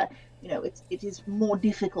 since you know, it is more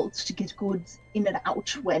difficult to get goods in and out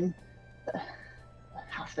when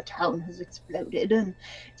half the town has exploded, and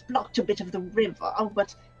it's blocked a bit of the river,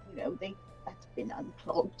 but you know, that's been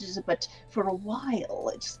unclogged. But for a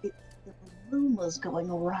while, it's the rumors going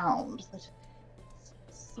around that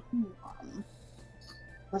someone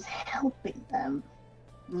was helping them.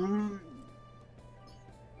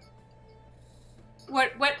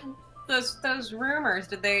 What those rumors,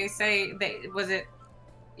 did they say was it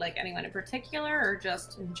like anyone in particular or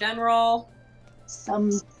just in general?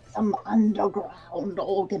 Some underground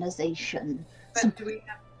organization. But do we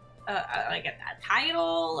have like a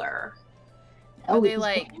title, or are they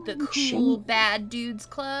like the cool bad dudes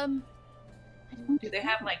club? Do they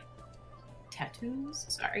have like tattoos?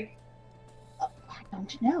 Sorry. I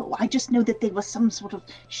don't know. I just know that they were some sort of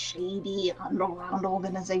shady underground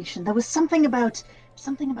organization. There was something about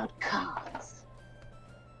cards.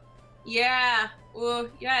 Yeah. Oh,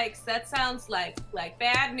 yikes. That sounds like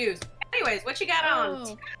bad news. Anyways, what you got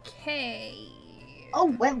on? Okay.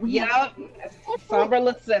 Oh, well, we Yep. Sombra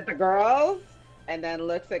looks at the girls and then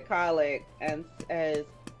looks at Kalik and says,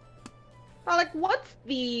 Kalik, what's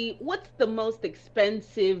the most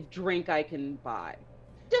expensive drink I can buy?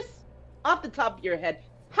 Just off the top of your head,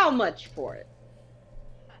 how much for it?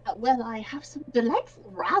 well, I have some delightful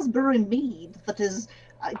raspberry mead that is,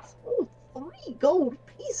 it's 3 gold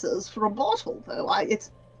pieces for a bottle, though.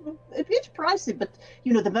 It's a bit pricey, but,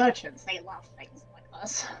 you know, the merchants, they love things like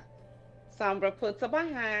this. Sombra puts up a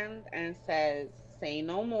hand and says, say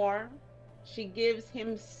no more. She gives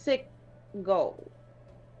him 6 gold,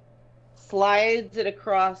 slides it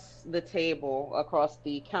across the table, across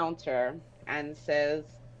the counter, and says,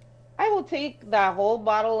 I will take that whole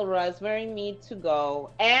bottle of raspberry mead to go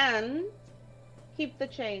and keep the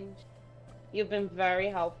change. You've been very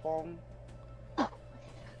helpful. Oh,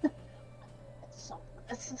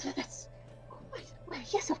 that's quite, well,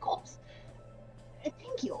 yes, of course.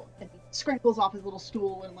 Thank you. And he scraples off his little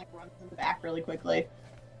stool and, like, runs in the back really quickly.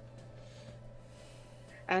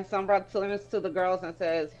 And Sombra turns to the girls and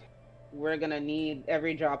says, we're gonna need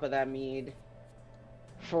every drop of that mead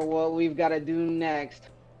for what we've got to do next.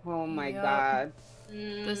 Oh my Yep. god.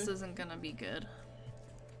 This isn't gonna be good.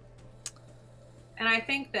 And I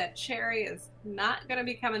think that Cherry is not going to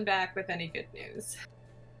be coming back with any good news.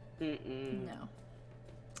 No.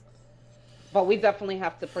 But we definitely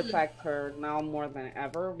have to protect her now more than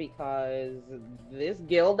ever, because this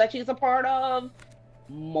guild that she's a part of,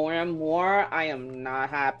 more and more, I am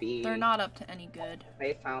not happy. They're not up to any good.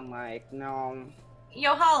 They sound like, no.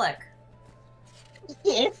 Yoholic.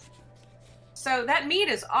 Yes. So that meat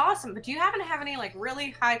is awesome, but do you happen to have any like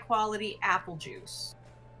really high quality apple juice?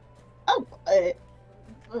 Oh,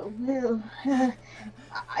 well,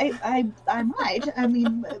 I might. I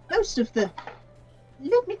mean, most of the.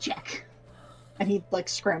 Let me check. And he, like,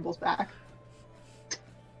 scrambles back.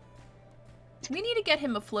 We need to get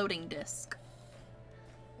him a floating disc.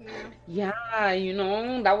 Yeah, you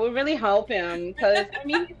know, that would really help him, because, I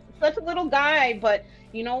mean, he's such a little guy, but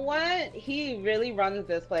you know what? He really runs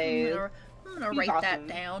this place. I'm gonna write awesome. that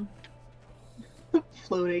down.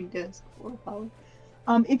 Floating disc.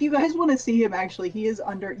 If you guys want to see him, actually, he is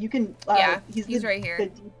under. You can. Yeah, he's the, right here. The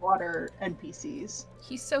deep water NPCs.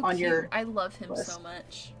 He's so on cute. your I love him list. so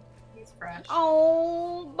much. He's fresh.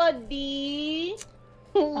 Oh, buddy.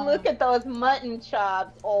 Look at those mutton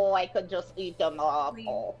chops. Oh, I could just eat them up.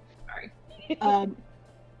 Oh. Sorry.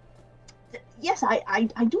 Yes,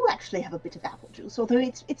 I do actually have a bit of apple juice, although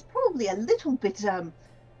it's probably a little bit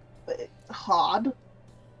hard.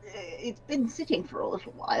 It's been sitting for a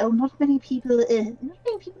little while. Not many people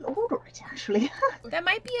order it, actually. That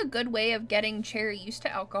might be a good way of getting Cherry used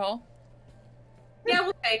to alcohol. Yeah,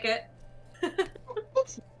 we'll take it.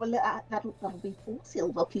 Well, that'll be 4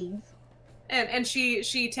 silver, please. And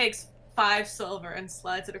she takes 5 silver and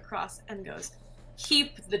slides it across and goes,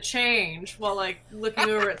 keep the change, while like looking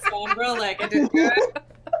over at Sombra like I did good.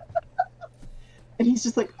 And he's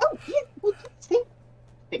just like, oh yeah, well, thank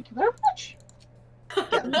you very much.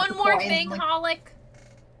 One more thing, Holic.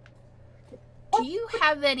 Do you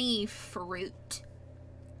have any fruit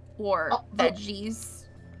or veggies?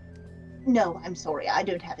 No, I'm sorry, I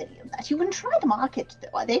don't have any of that. You can try the market,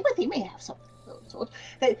 though. They may have something of those sort.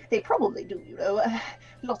 They probably do, you know.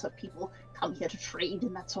 Lots of people come here to trade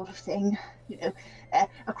and that sort of thing. You know,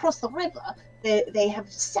 across the river, they have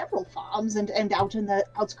several farms, and out in the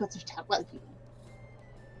outskirts of town. Well, you know.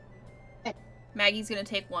 Maggie's gonna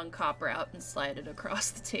take one copper out and slide it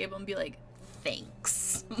across the table and be like,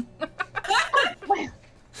 thanks. Well,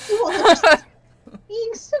 you are just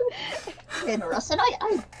being so generous, and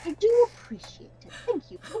I do appreciate it.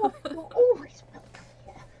 Thank you. You're always welcome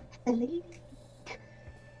here. The lady.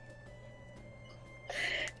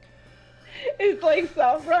 It's like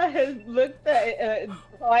Sombra has looked at,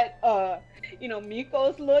 you know,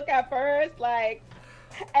 Miko's look at first, like,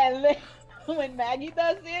 and then when Maggie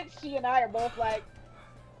does it, she and I are both like,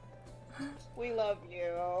 we love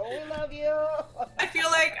you. We love you. I feel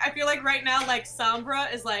like right now, like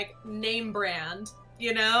Sombra is like name brand,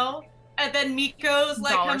 you know? And then Miko's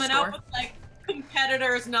like Dollar coming store. up with like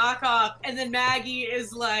competitors knockoff, and then Maggie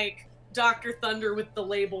is like Dr. Thunder with the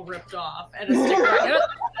label ripped off and a sticker on it.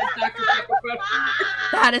 That's Dr. Pepper.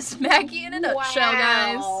 That is Maggie in a nutshell,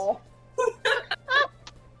 guys. Wow.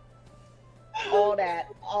 All that.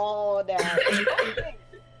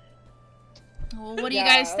 Well, what do you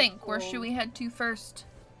guys think? Where should we head to first?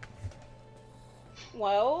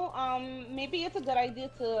 Well, maybe it's a good idea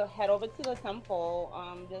to head over to the temple,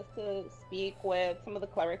 just to speak with some of the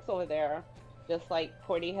clerics over there, just like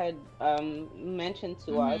Cordy had mentioned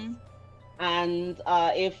to us. Mm-hmm. And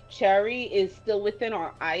if Cherry is still within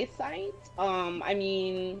our eyesight, I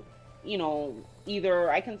mean, you know, either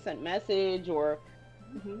I can send message or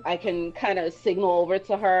I can kind of signal over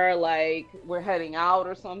to her like we're heading out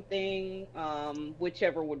or something,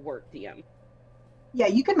 whichever would work, DM. Yeah,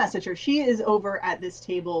 you can message her. She is over at this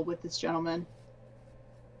table with this gentleman,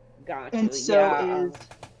 Got and you. so Yeah. is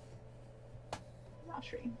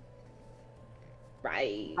Ashri.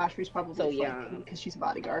 Right. Ashri's probably So flanking because she's a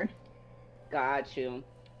bodyguard. got you.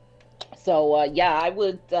 So yeah, I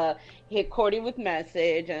would hit Cordy with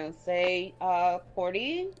message and say,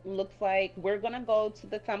 Cordy, looks like we're gonna go to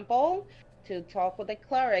the temple to talk with the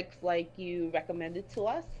clerics like you recommended to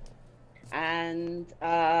us. And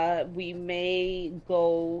we may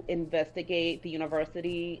go investigate the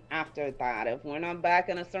university after that. If we're not back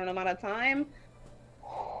in a certain amount of time,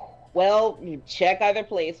 well, you check either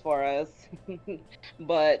place for us.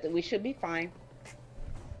 But we should be fine.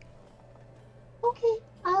 Okay,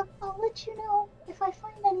 I'll let you know if I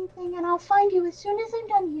find anything, and I'll find you as soon as I'm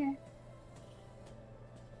done here.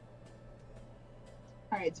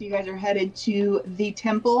 All right, so you guys are headed to the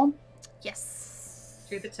temple. Yes.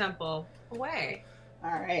 To the temple. Away.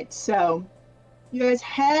 All right, so you guys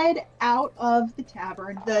head out of the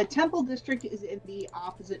tavern. The temple district is in the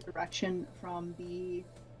opposite direction from the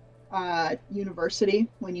university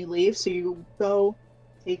when you leave. So you go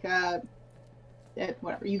take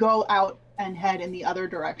whatever. You go out and head in the other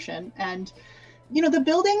direction. And you know, the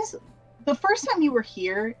buildings, the first time you were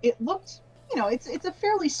here, it looked, you know, it's a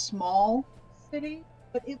fairly small city,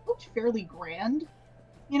 but it looked fairly grand,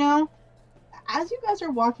 you know. As you guys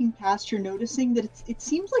are walking past, you're noticing that it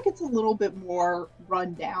seems like it's a little bit more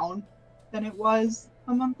run down than it was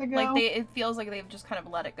a month ago. Like it feels like they've just kind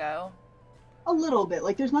of let it go. A little bit.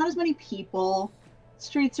 Like there's not as many people.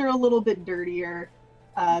 Streets are a little bit dirtier.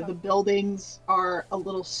 The buildings are a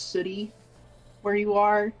little sooty where you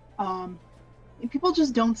are. People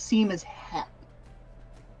just don't seem as happy.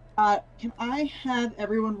 Can I have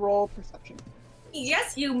everyone roll perception?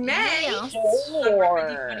 Yes, you may. Yeah. Sure.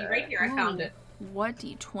 D20 right here. I found it. What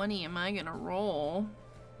D20 am I gonna roll?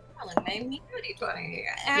 Alan, name me a D20.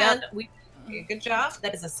 And we did a good job.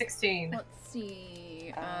 That is a 16. Let's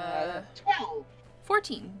see. 12.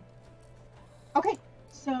 14. Okay,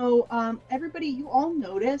 so everybody, you all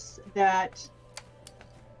notice that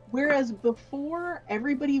whereas before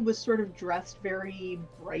everybody was sort of dressed very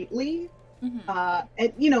brightly,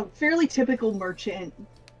 and you know, fairly typical merchant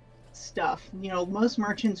stuff. You know, most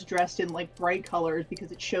merchants dressed in like bright colors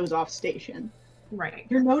because it shows off station. Right.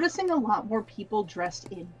 You're noticing a lot more people dressed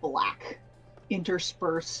in black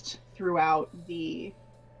interspersed throughout the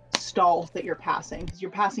stalls that you're passing, because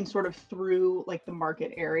you're passing sort of through like the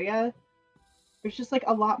market area. There's just like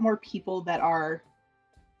a lot more people that are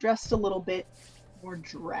dressed a little bit more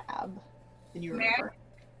drab than you remember.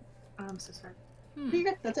 I'm so sorry. You're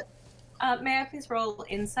good. That's it. May I please roll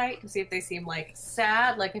insight to see if they seem like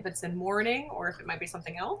sad, like if it's in mourning, or if it might be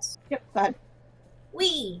something else? Yep, go ahead.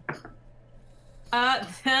 Wee.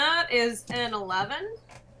 That is an 11.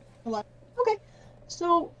 Okay,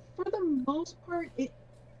 so for the most part,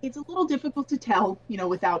 it's a little difficult to tell, you know,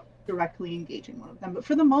 without directly engaging one of them. But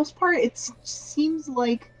for the most part, it seems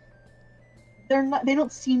like they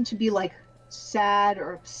don't seem to be like sad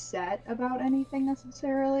or upset about anything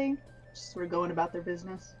necessarily. Just sort of going about their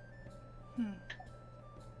business.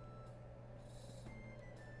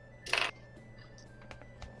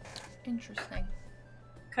 Interesting.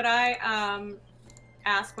 Could I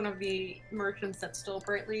ask one of the merchants that's still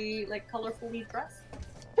brightly, like, colorfully dressed?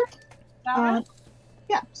 Sure.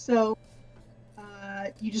 Yeah, so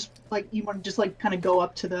you just like, you want to just like kind of go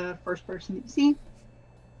up to the first person that you see?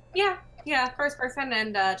 Yeah, first person,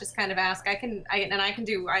 and just kind of ask. I can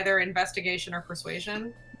do either investigation or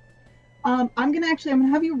persuasion. I'm gonna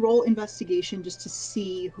have you roll investigation just to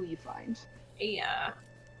see who you find. Yeah.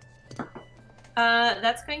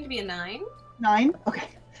 That's going to be a 9. 9? Okay.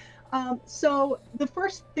 So the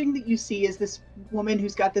first thing that you see is this woman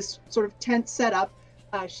who's got this sort of tent set up.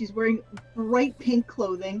 She's wearing bright pink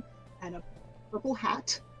clothing and a purple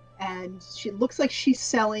hat, and she looks like she's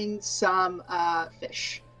selling some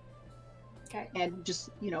fish. Okay. And just,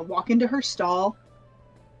 you know, walk into her stall.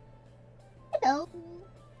 Hello.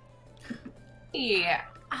 Yeah.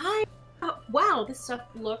 Wow, this stuff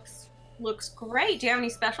looks great. Do you have any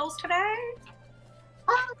specials today?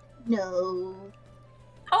 No.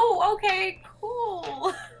 Oh, okay,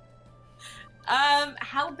 cool.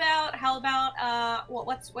 How about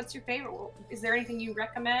what's your favorite? Is there anything you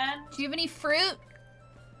recommend? Do you have any fruit?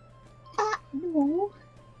 No.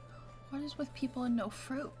 What is with people and no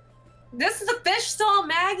fruit? This is a fish stall,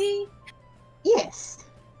 Maggie. Yes.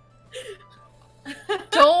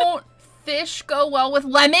 Don't fish go well with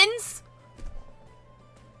lemons?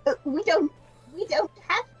 We don't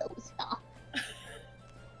have those now.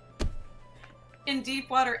 In deep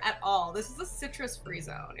water at all. This is a citrus-free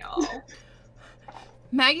zone, y'all.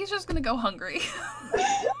 Maggie's just gonna go hungry.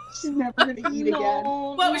 She's never gonna eat again.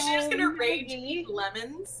 What, was she just gonna rage eat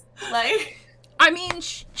lemons? Like, I mean,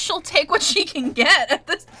 she'll take what she can get at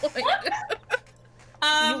this point.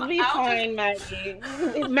 You'll be fine, Maggie.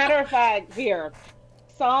 Matter of fact, here,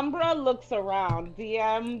 Sombra looks around.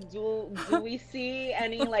 DM, do we see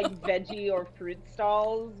any like veggie or fruit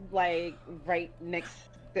stalls like right next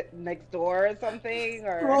door or something?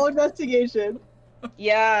 Or Roll investigation.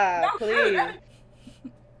 yeah, please.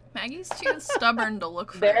 Maggie's too stubborn to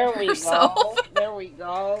look for There we herself. go. There we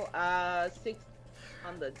go. 6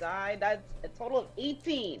 on the die. That's a total of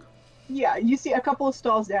 18. Yeah, you see a couple of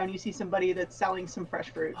stalls down. You see somebody that's selling some fresh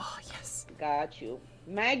fruit. Oh yes. Got you,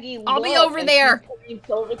 Maggie. I'll be look, over and there. she points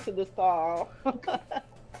over to the stall.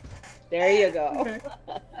 There you go. Okay.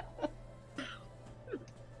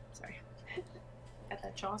 sorry. Got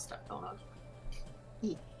that jaw stuff going on.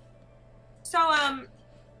 Yeah. So,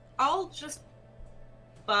 I'll just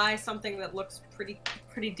buy something that looks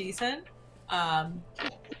pretty decent.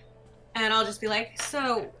 And I'll just be like,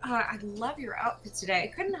 so, I love your outfit today. I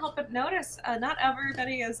couldn't help but notice not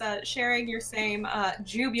everybody is sharing your same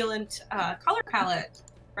jubilant color palette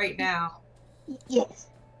right now. Yes.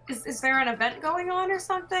 Is there an event going on or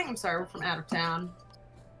something? I'm sorry, we're from out of town.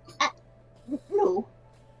 No.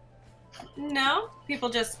 No? People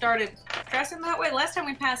just started dressing that way? Last time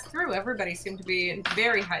we passed through, everybody seemed to be in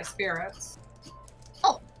very high spirits.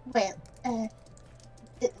 Oh, well,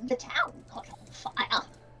 the town caught on fire.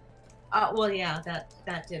 Well, yeah,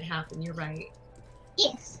 that did happen. You're right.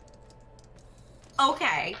 Yes.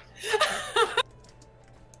 Okay.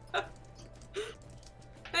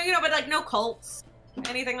 You know, but like no cults,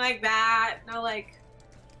 anything like that. No, like.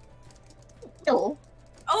 No.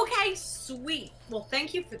 Okay, sweet. Well,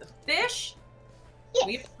 thank you for the fish. Yes.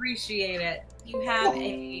 We appreciate it. You have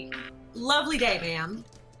a lovely day, ma'am.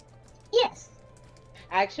 Yes.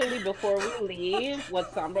 Actually, before we leave,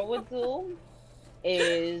 what Sombra would do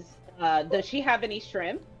is, does she have any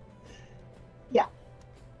shrimp? Yeah.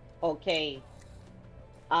 Okay.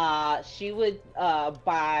 She would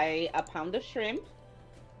buy a pound of shrimp.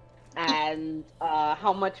 And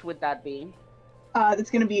how much would that be? It's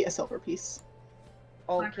gonna be a silver piece.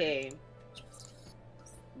 Okay.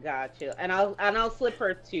 Gotcha. And I'll slip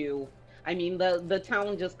her too. I mean, the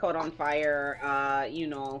town just caught on fire. You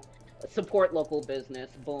know, support local business.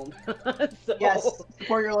 Boom. So, Yes,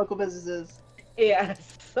 support your local businesses.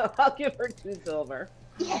 yes. So I'll give her 2 silver.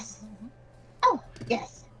 Yes. Oh,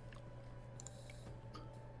 yes.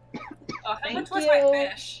 How Thank much was you. my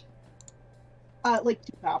fish? Like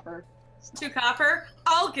 2 copper. 2 copper?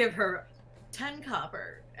 I'll give her 10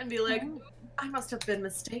 copper and be like, I must have been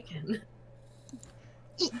mistaken.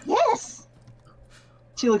 Yes.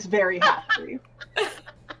 She looks very happy.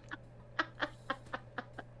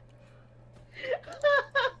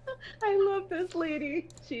 I love this lady.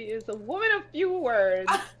 She is a woman of few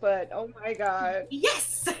words, but oh my god.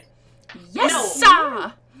 Yes! Yes,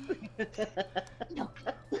 No. No.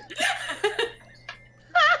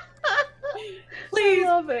 Please, I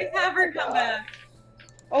love it. have her Oh my come God. back.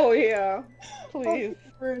 Oh yeah, please.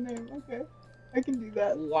 Oh, for a name. Okay, I can do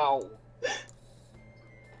that. Wow.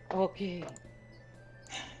 Okay.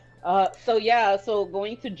 So yeah, so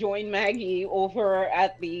going to join Maggie over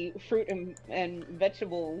at the fruit and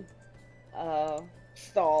vegetable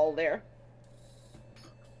stall there.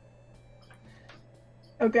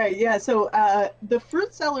 Okay, yeah. So the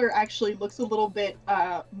fruit seller actually looks a little bit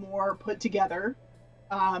more put together.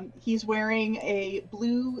 He's wearing a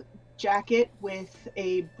blue jacket with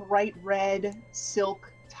a bright red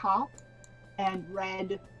silk top and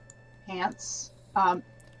red pants.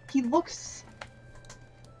 He looks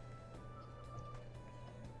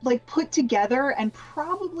like put together and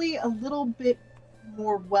probably a little bit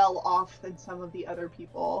more well off than some of the other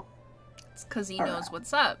people. It's because he All knows right.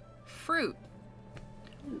 what's up. Fruit.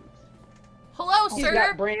 Hello, He's sir.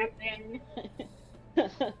 got branding.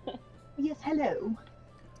 Yes, hello.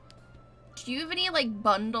 Do you have any like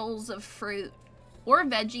bundles of fruit or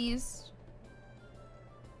veggies?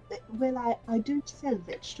 Well, I don't sell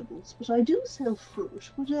vegetables, but I do sell fruit.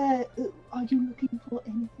 What, are you looking for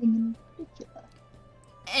anything in particular?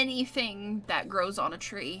 Anything that grows on a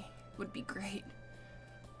tree would be great.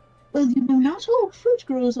 Well, you know, not all fruit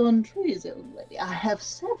grows on trees, old lady. I have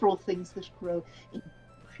several things that grow in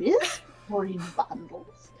bushes or in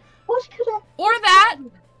bundles. What could I... Or that!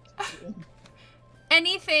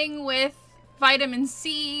 Anything with vitamin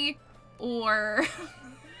C or...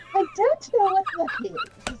 I don't know what that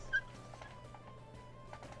is.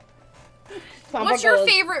 What's your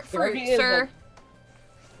favorite fruit, sir?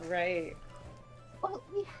 Right. Well,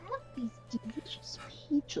 we have these delicious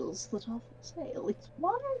peaches that are for sale. It's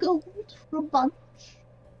 1 gold for a bunch.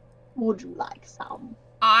 Would you like some?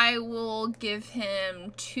 I will give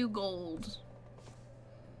him 2 gold.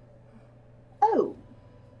 Oh,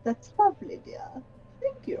 that's lovely, dear.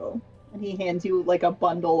 Thank you. And he hands you like a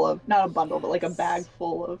bundle of, not a bundle, but like a bag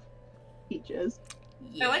full of peaches.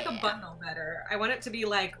 Yeah. I like a bundle better. I want it to be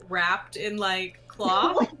like wrapped in like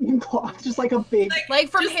cloth. Like in cloth, just like a big. Like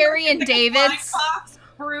from just Harry and like David's. box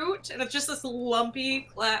fruit, and it's just this lumpy,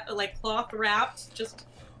 like cloth wrapped, just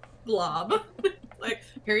blob. Like,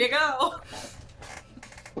 here you go.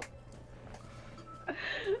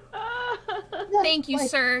 Thank you,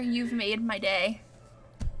 sir. You've made my day.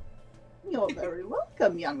 You're very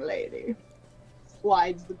welcome, young lady.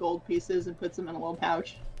 Slides the gold pieces and puts them in a little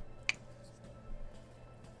pouch.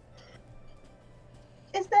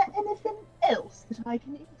 Is there anything else that I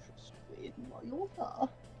can interest you in while you're there?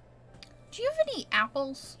 Do you have any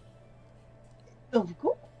apples? Of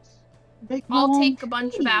course. They I'll grow take on a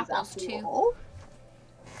bunch of trees, apples, after too. all.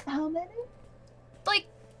 How many? Like,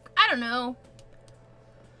 I don't know.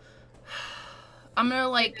 I'm gonna,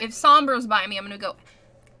 like, if Sombra's by me, I'm gonna go,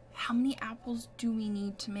 how many apples do we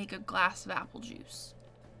need to make a glass of apple juice?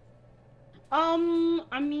 I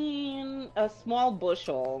mean, a small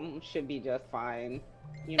bushel should be just fine.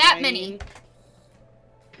 You know That what I many. mean?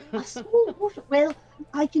 A small bushel. Well,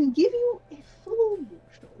 I can give you a full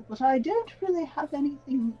bushel, but I don't really have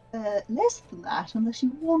anything less than that unless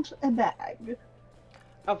you want a bag.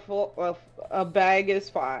 A bag is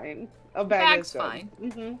fine. A bag Bag's is good. fine.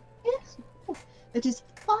 Mm-hmm. Yes, of course. It is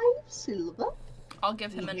 5 silver. I'll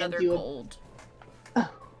give him He another hands you a- gold. Oh,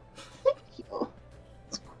 thank you.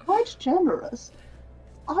 It's quite generous.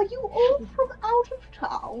 Are you all from out of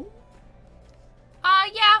town?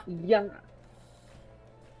 Yeah. Yeah.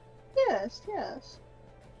 Yes, yes.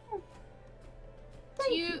 Thank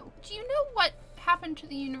Do you know what happened to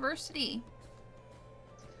the university?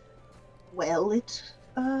 Well, it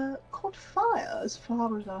caught fire as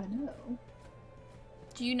far as I know.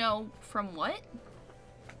 Do you know from what?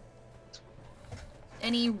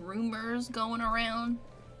 Any rumors going around?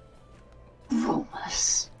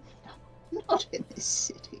 Rumors? No, not in this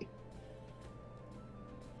city.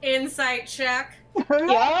 Insight check.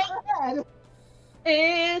 Yeah.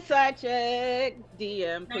 Inside check.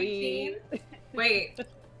 DM, 19. please. Wait.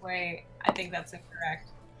 I think that's incorrect.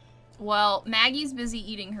 Well, Maggie's busy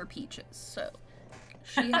eating her peaches, so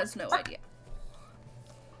she has no idea.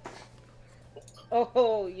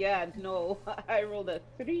 Oh, yeah, no. I rolled a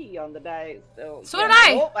 3 on the dice, so. So yeah. did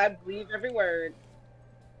I. Nope, I believe every word.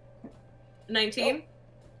 19.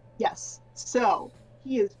 Yes. So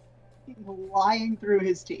he is lying through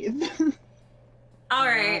his teeth. All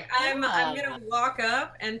right, I'm gonna walk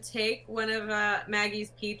up and take one of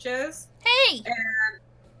Maggie's peaches. Hey! And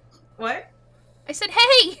what? I said,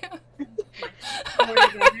 hey!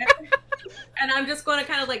 And I'm just going to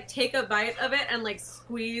kind of like take a bite of it and like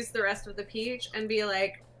squeeze the rest of the peach and be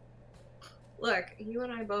like, look, you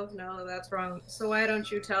and I both know that's wrong, so why don't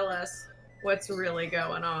you tell us what's really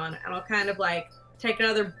going on? And I'll kind of like take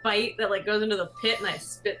another bite that like goes into the pit and I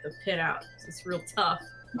spit the pit out. It's real tough.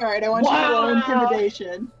 All right, I want you to roll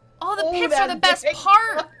intimidation. Oh, the Ooh, pits are the that's best big.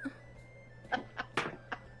 part!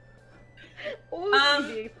 Ooh,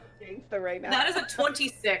 being so gangster right now. That is a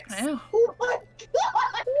 26. I know. Oh my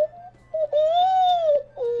god!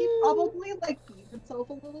 He probably like beat himself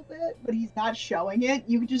a little bit, but he's not showing it.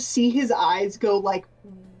 You can just see his eyes go like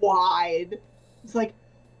wide. He's like,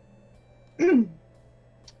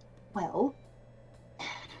 Well,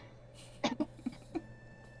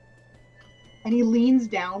 and he leans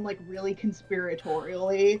down like really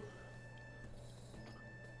conspiratorially.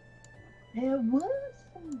 there were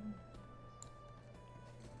some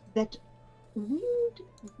that winged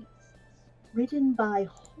beasts ridden by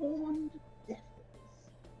horned devils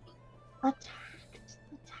attacked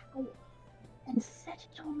the tower and set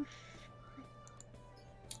it on fire.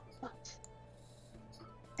 But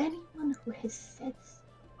anyone who has said so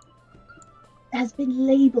has been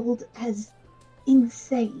labeled as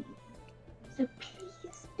insane. So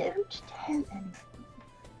please don't tell anyone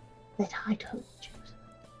that I told you.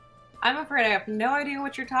 I'm afraid I have no idea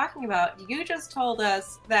what you're talking about. You just told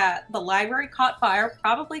us that the library caught fire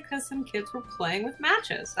probably because some kids were playing with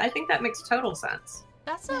matches. I think that makes total sense.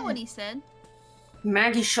 That's not what he said.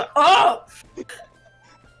 Maggie, shut up!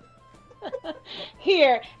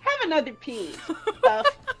 Here, have another peach.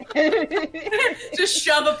 Just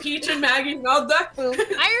shove a peach in Maggie's mouth. I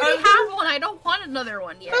already have one. I don't want another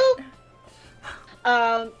one yet.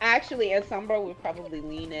 Actually, as Sombra would probably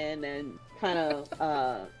lean in and kind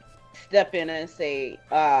of step in and say,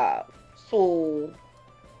 so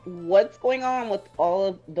what's going on with all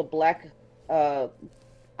of the black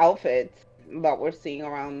outfits that we're seeing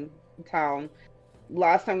around town?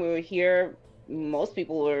 Last time we were here, most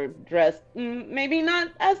people were dressed maybe not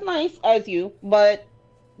as nice as you, but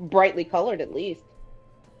brightly colored at least.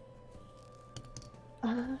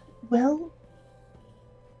 Well,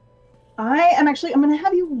 I'm going to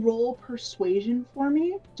have you roll persuasion for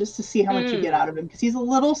me, just to see how much you get out of him, because he's a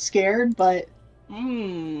little scared, but...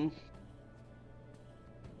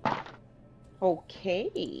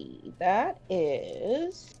 Okay, that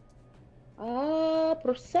is...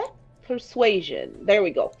 persuasion. There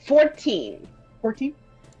we go. 14. 14?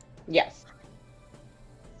 Yes.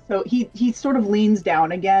 So he sort of leans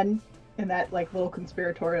down again in that like little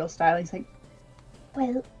conspiratorial style. He's like,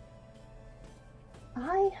 Well,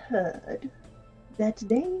 I heard that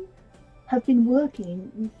they have been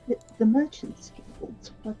working with the Merchants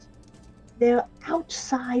Guild, but they're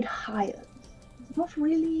outside hires. There's not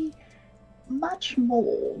really much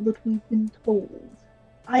more that we've been told.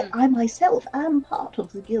 I myself am part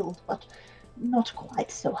of the guild, but not quite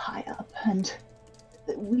so high up, and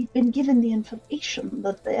we've been given the information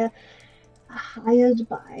that they're hired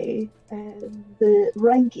by the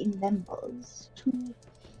ranking members to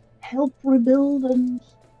help rebuild and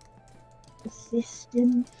assist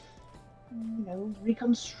in,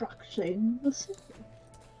 reconstructing the city.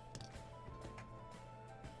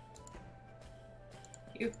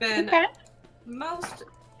 You've been most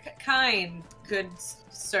kind, good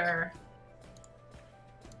sir.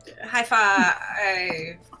 High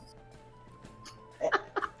five.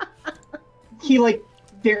 he like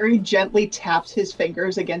very gently taps his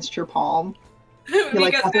fingers against your palm.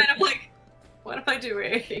 Mika's kind of like, what am I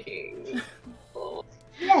doing?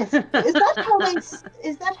 Yes, is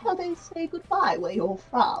that how they say goodbye where you're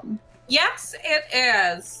from? Yes, it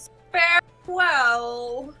is.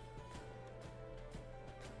 Farewell.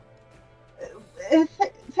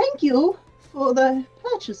 Thank you for the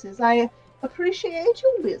purchases. I appreciate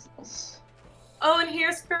your business. Oh, and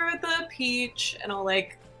here's for the peach, and I'll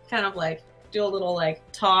like kind of like do a little like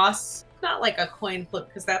toss, not like a coin flip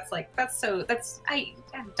because that's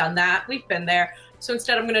I've done that. We've been there. So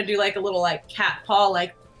instead, I'm gonna do like a little like cat paw,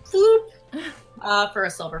 like floop, for a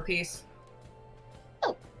silver piece.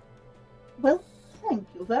 Oh, well, thank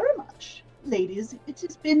you very much, ladies. It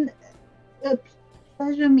has been a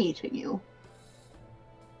pleasure meeting you.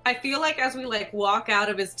 I feel like as we like walk out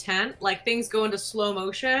of his tent, like things go into slow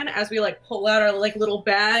motion as we like pull out our like little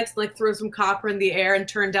bags, like throw some copper in the air and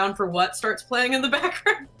turn down for what starts playing in the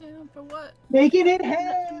background. Down for what? Making it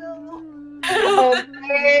hell.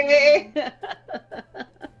 Okay.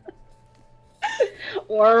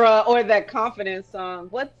 Or that confidence song.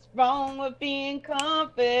 What's wrong with being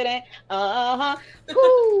confident?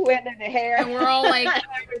 Woo, and then the hair. And we're all like,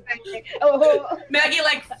 Maggie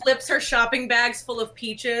like flips her shopping bags full of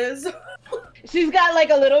peaches. She's got like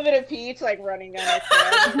a little bit of peach like running down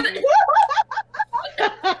her tail.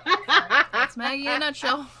 that's Maggie in a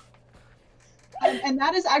nutshell. And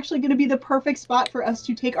that is actually going to be the perfect spot for us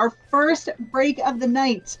to take our first break of the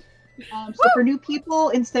night. So for new people,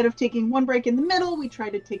 instead of taking one break in the middle, we try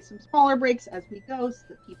to take some smaller breaks as we go so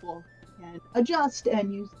that people can adjust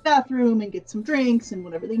and use the bathroom and get some drinks and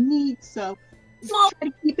whatever they need. So we try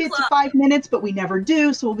to keep it to 5 minutes, but we never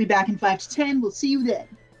do. So we'll be back in 5 to 10. We'll see you then.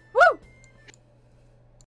 Woo!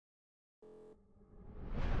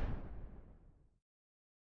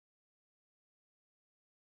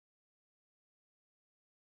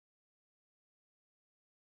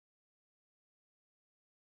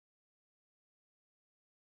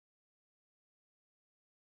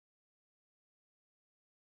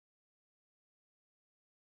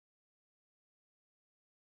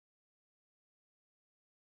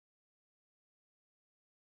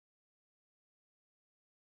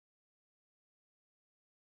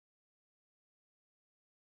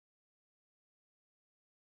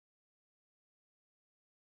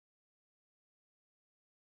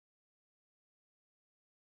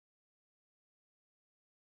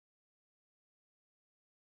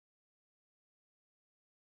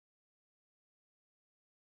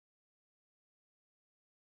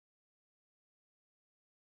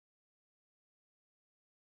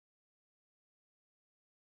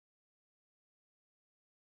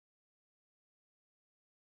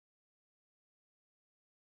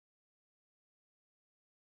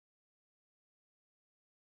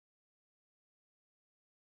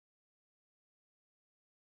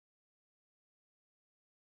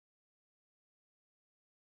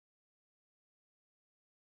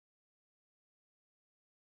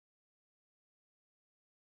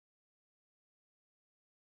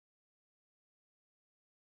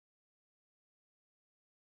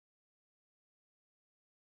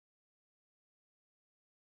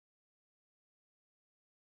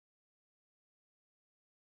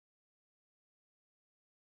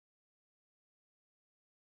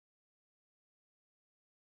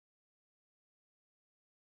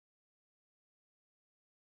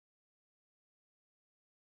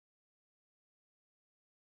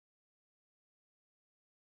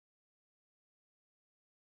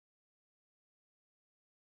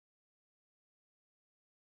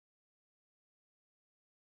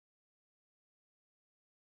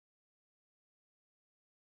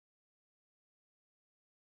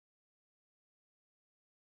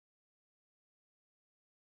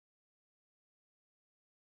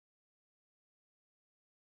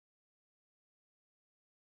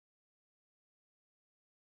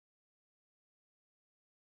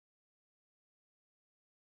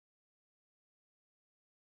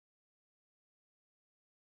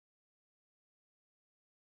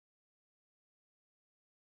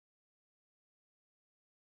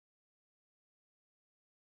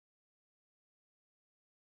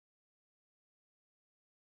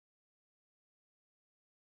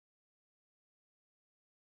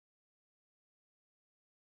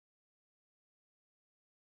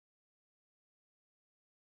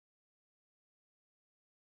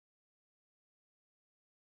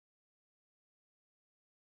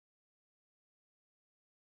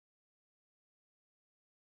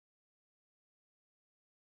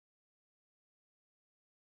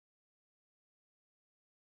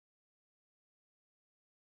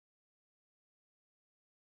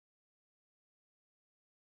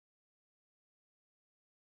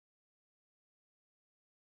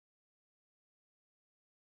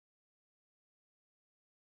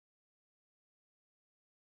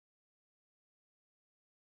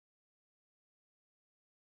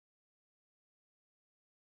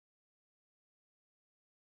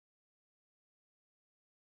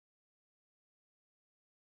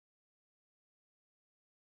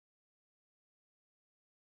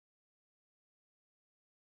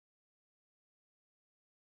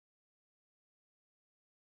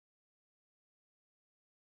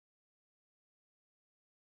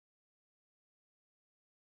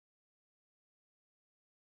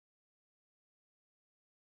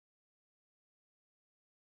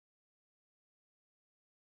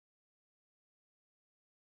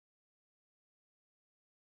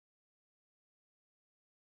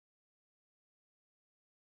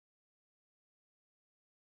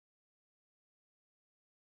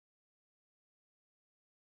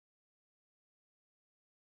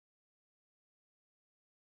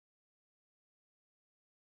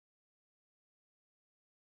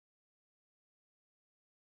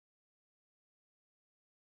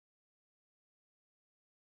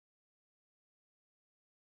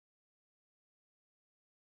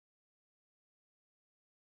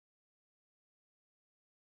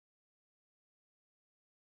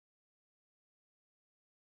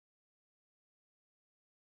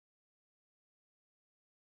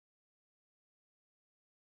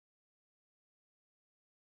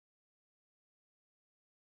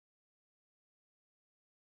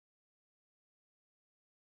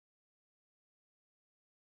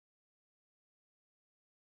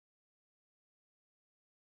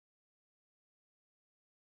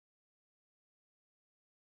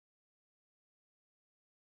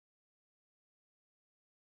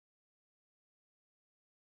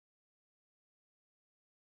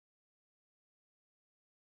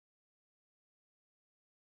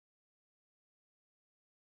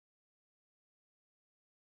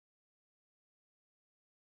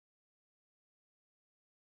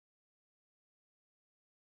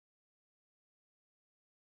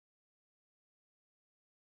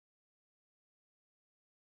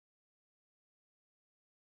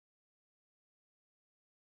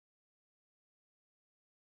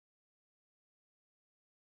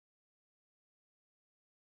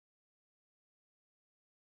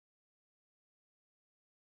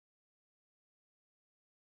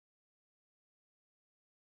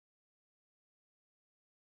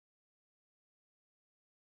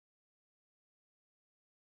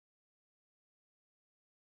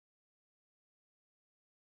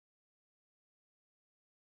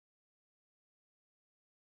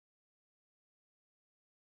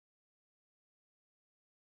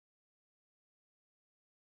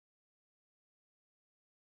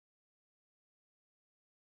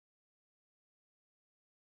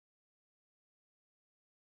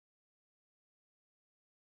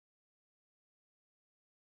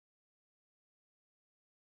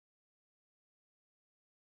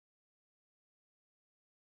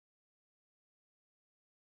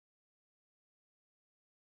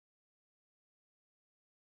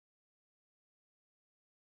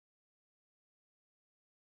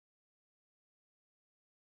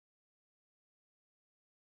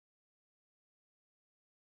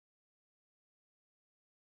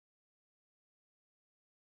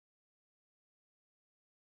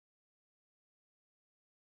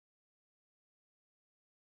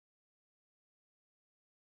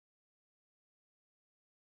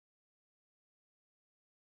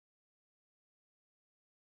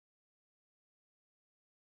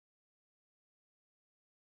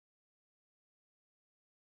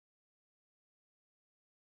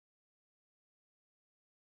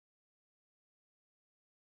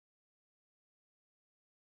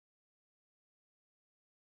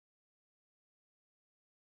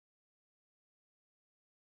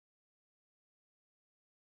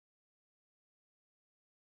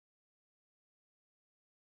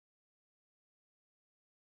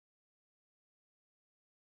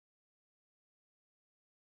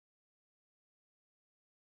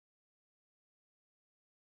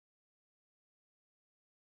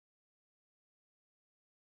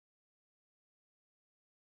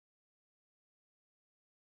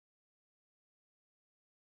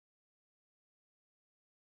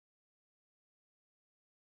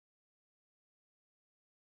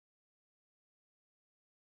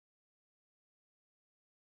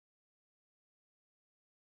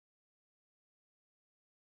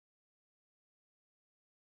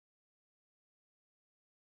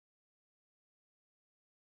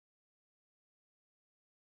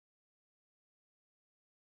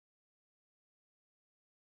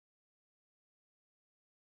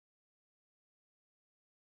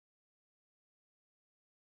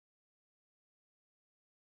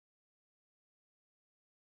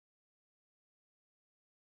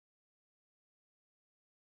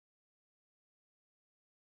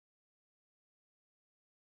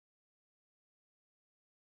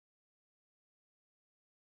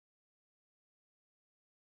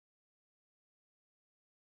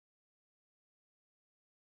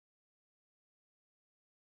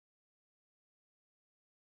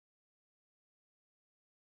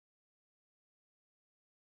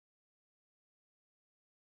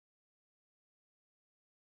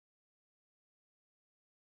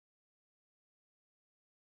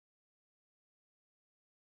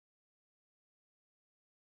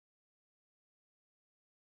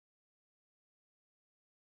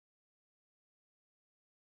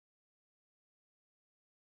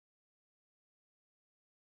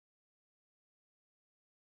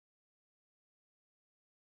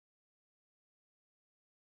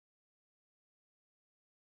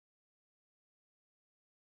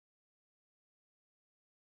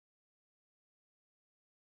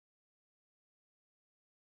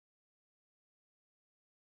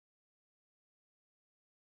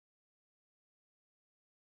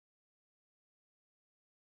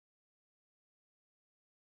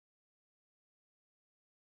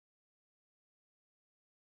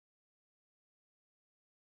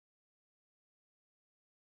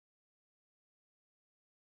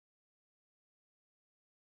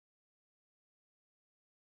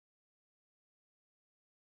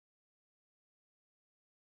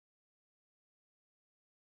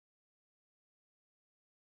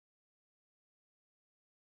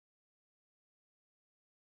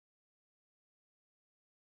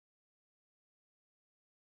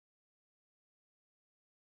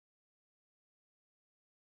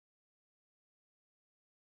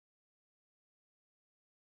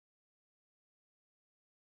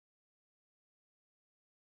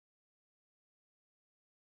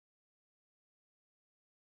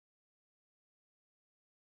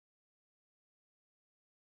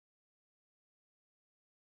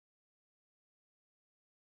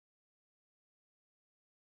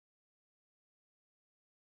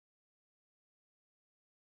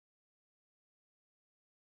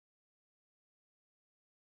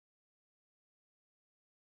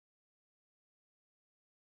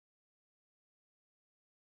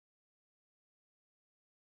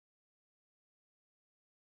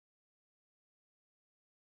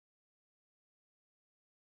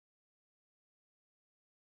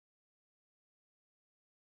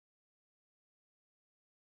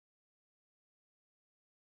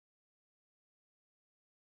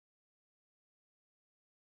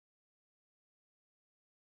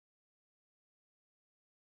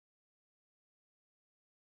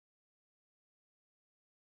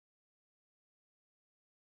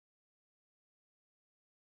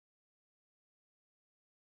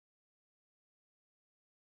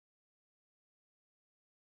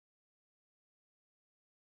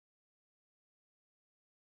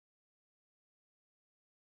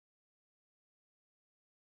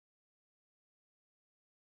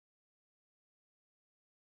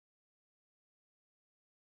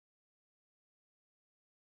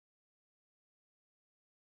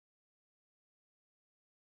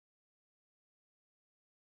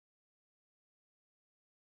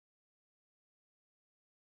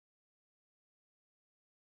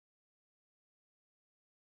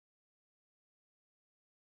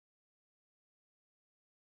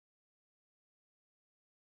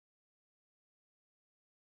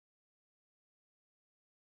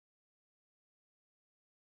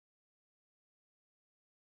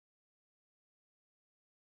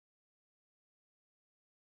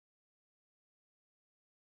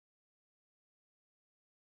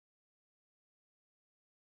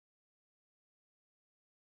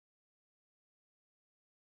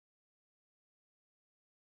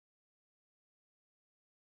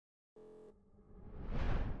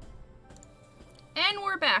 And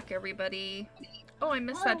we're back, everybody. Oh, I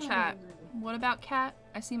missed that chat. What about Kat?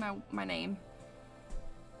 I see my name.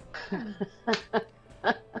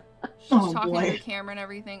 She's talking to the camera and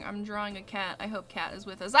everything. I'm drawing a cat. I hope Kat is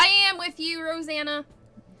with us. I am with you, Rosanna.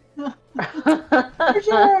 For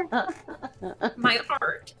sure. My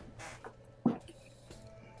heart.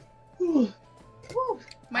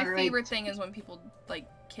 My favorite thing is when people, like,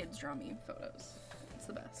 kids draw me photos. It's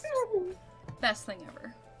the best. Best thing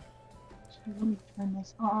ever. Let me turn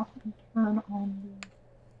this off and turn on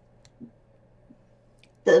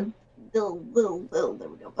the little, there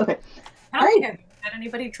we go. Okay. I don't think I've had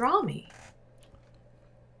anybody draw me.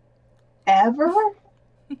 Ever?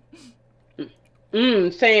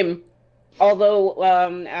 Same.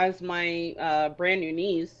 Although, as my brand new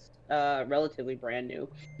niece, relatively brand new,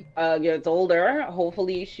 gets older,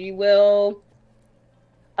 hopefully she will,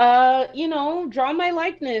 draw my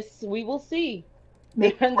likeness. We will see.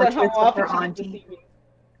 Make Depends on how portraits of her often she gets to auntie. see me.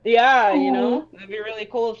 Yeah, Oh. that'd be really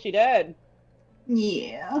cool if she did.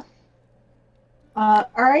 Yeah.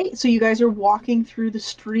 Alright, so you guys are walking through the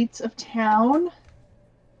streets of town,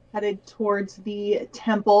 headed towards the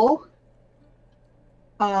temple.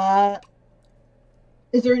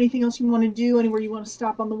 Is there anything else you want to do? Anywhere you want to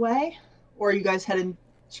stop on the way? Or are you guys heading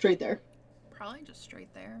straight there? Probably just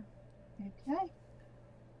straight there. Okay.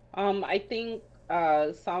 I think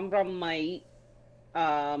Sambra might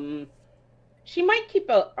she might keep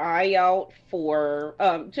an eye out for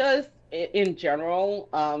just in general,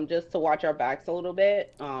 just to watch our backs a little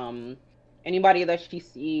bit. Anybody that she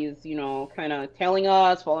sees, kind of tailing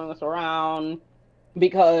us, following us around,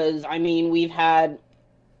 because I mean we've had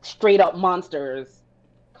straight up monsters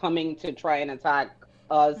coming to try and attack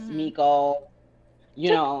us, Miko,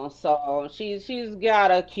 so she's got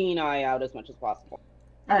a keen eye out as much as possible.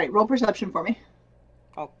 All right, roll perception for me.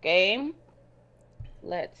 Okay.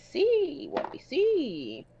 Let's see what we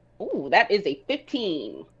see. Ooh, that is a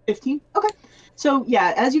 15. 15? Okay. So,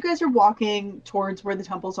 yeah, as you guys are walking towards where the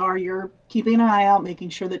temples are, you're keeping an eye out, making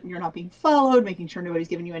sure that you're not being followed, making sure nobody's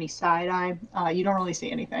giving you any side eye. You don't really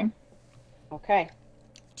see anything. Okay.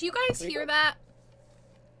 Do you guys hear that?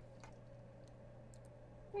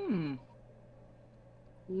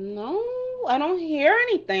 No, I don't hear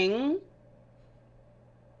anything.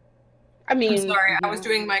 I mean, I'm sorry, I was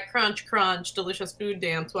doing my crunch crunch delicious food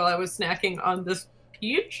dance while I was snacking on this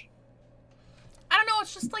peach. I don't know,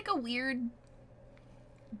 it's just like a weird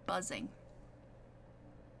buzzing.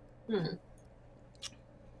 And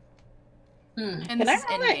Can this is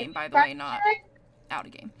I roll in-game, by the way, not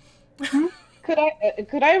out-of-game. Could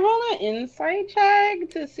I roll an insight check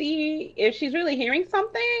to see if she's really hearing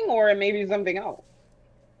something or maybe something else?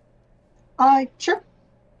 Sure.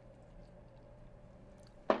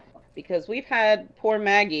 Because we've had poor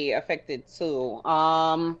Maggie affected too.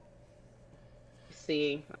 Let's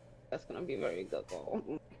see, that's gonna be very good though.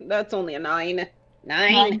 That's only a 9.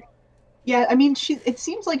 9. Yeah, I mean, it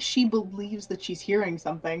seems like she believes that she's hearing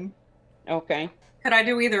something. Okay. Could I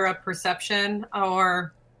do either a perception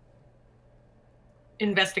or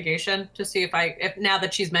investigation to see if now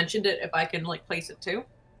that she's mentioned it, if I can like place it too?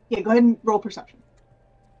 Yeah, go ahead and roll perception.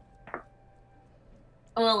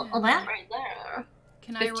 Well, that right there.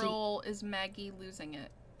 Can 15. I roll is Maggie losing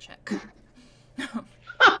it? Check. You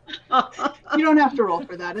don't have to roll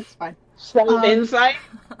for that. It's fine. Insight?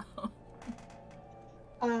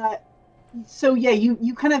 So yeah,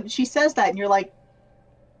 you kind of, she says that and you're like,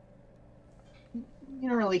 you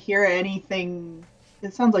don't really hear anything.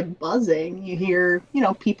 It sounds like buzzing. You hear,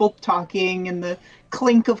 people talking and the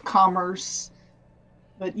clink of commerce,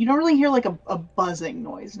 but you don't really hear like a buzzing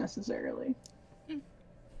noise necessarily.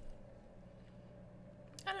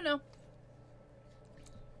 I don't know.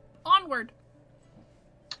 Onward.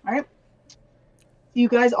 All right. You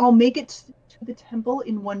guys all make it to the temple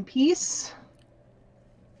in one piece.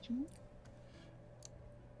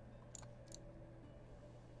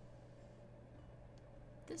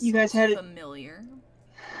 This You guys looks had familiar.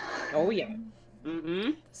 Oh yeah.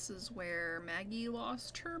 Mm-hmm. This is where Maggie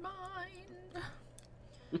lost her mind.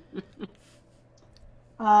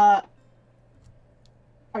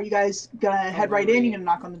 Are you guys gonna head right in? You gonna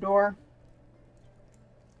knock on the door?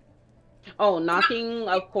 Oh, knocking,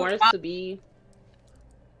 of course, to be.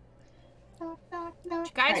 Knock, knock, knock.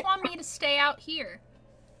 You guys Right. want me to stay out here?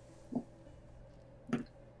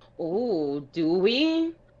 Oh, do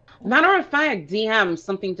we? Matter of fact, DM,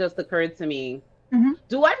 something just occurred to me. Mhm.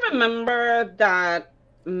 Do I remember that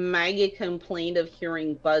Maggie complained of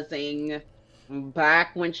hearing buzzing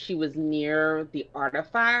back when she was near the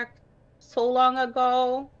artifact so long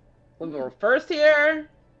ago? When we were first here?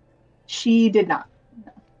 She did not.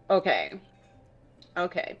 Okay.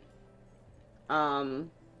 Okay.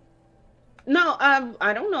 No,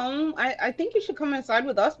 I don't know. I think you should come inside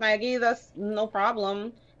with us, Maggie. That's no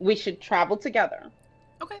problem. We should travel together.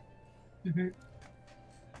 Okay. Mm-hmm.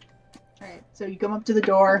 All right, so you come up to the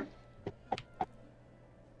door,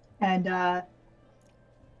 and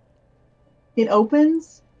it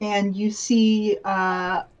opens, and you see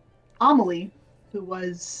Amelie, who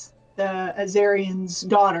was the Azarian's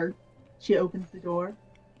daughter. She opens the door.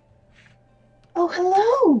 Oh,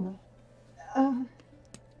 hello. Uh,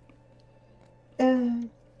 uh,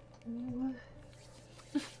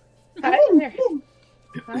 Hi come there. in.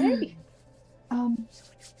 Hi. Um,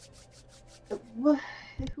 what,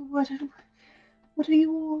 what are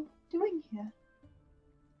you all doing here?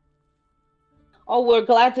 Oh, we're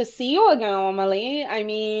glad to see you again, Emily. I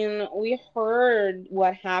mean, we heard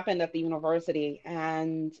what happened at the university,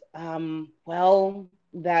 and well,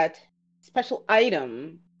 that special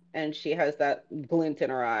item, and she has that glint in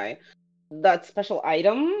her eye. That special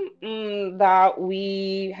item that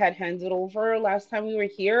we had handed over last time we were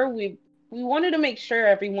here, we wanted to make sure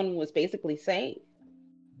everyone was basically safe.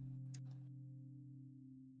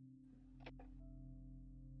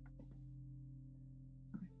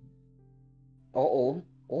 Uh-oh.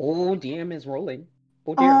 Oh, DM is rolling.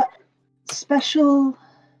 Oh dear. Special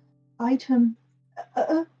item,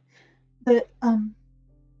 the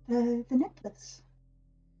the necklace.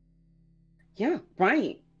 Yeah,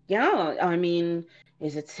 right. Yeah, I mean,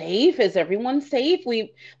 is it safe? Is everyone safe?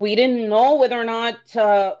 We didn't know whether or not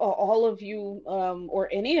all of you or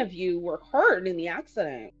any of you were hurt in the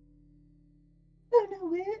accident. No,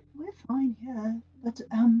 we're fine here. But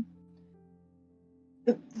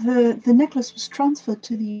the necklace was transferred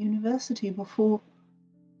to the university before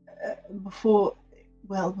before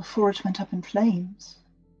it went up in flames.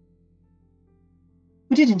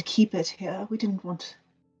 We didn't keep it here. We didn't want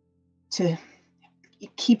to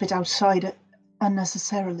keep it outside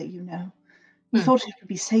unnecessarily, you know. We thought it would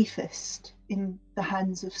be safest in the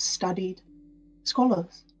hands of studied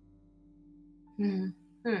scholars.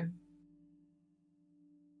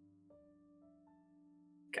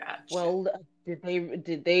 Gotcha. Well,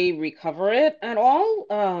 did they recover it at all?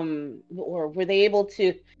 Or were they able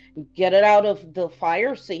to get it out of the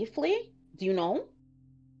fire safely? Do you know?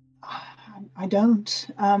 I don't.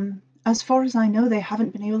 As far as I know, they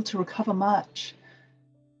haven't been able to recover much.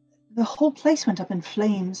 The whole place went up in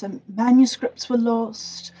flames, and manuscripts were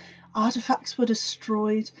lost, artifacts were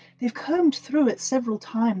destroyed. They've combed through it several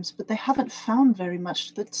times, but they haven't found very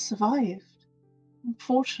much that survived,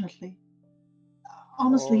 unfortunately.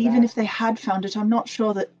 Honestly, Oh, even if that's they had found it, I'm not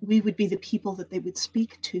sure that we would be the people that they would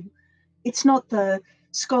speak to. It's not the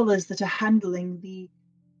scholars that are handling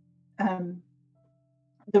um,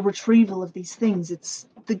 the retrieval of these things. It's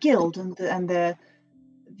the guild and their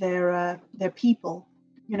people,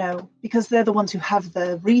 you know, because they're the ones who have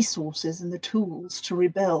the resources and the tools to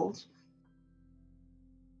rebuild.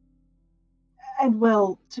 And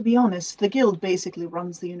well, to be honest, the guild basically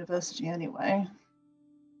runs the university anyway.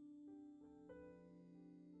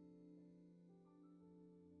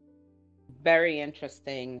 very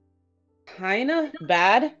interesting. Kinda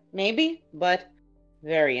bad, maybe, but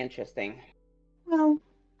very interesting. Well,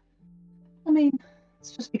 I mean,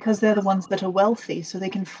 it's just because they're the ones that are wealthy, so they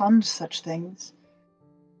can fund such things.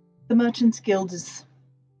 The Merchants Guild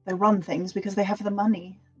they run things because they have the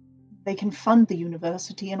money. They can fund the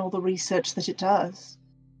university and all the research that it does.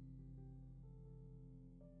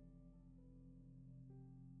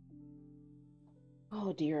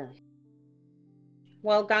 Oh dear.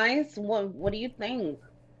 Well, guys, what do you think?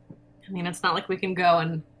 I mean, it's not like we can go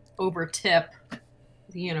and over tip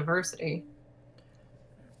the university.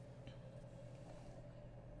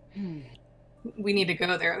 We need to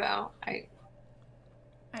go there, though. I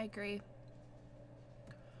agree.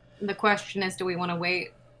 The question is, do we want to wait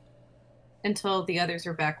until the others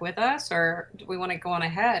are back with us, or do we want to go on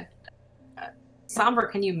ahead? Sombra,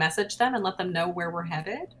 can you message them and let them know where we're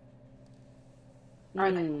headed?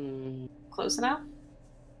 Are they close enough?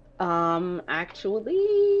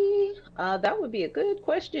 Actually, that would be a good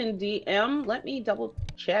question, DM. Let me double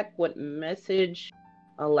check what message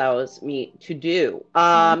allows me to do.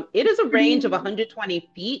 It is a range of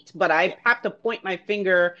 120 feet, but I have to point my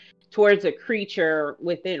finger towards a creature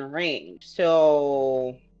within range.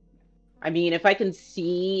 So, I mean, if I can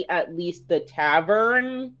see at least the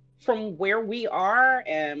tavern from where we are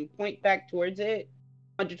and point back towards it,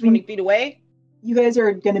 120 feet away. You guys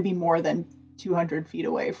are going to be more than 200 feet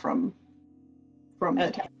away from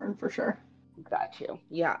the tavern for sure. Got you.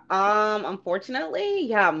 Yeah. Unfortunately,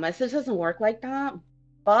 yeah, message doesn't work like that.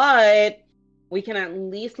 But we can at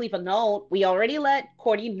least leave a note. We already let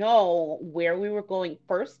Cordy know where we were going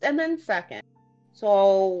first and then second.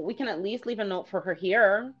 so we can at least leave a note for her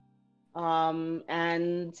here,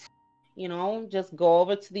 and just go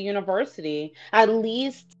over to the university, at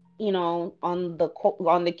least on the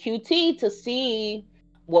QT to see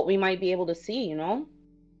what we might be able to see. It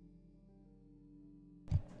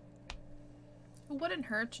wouldn't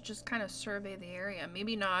hurt to just kind of survey the area.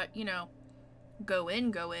 Maybe not, go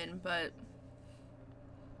in, but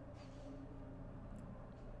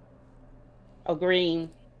Agreeing.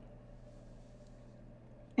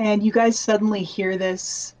 And you guys suddenly hear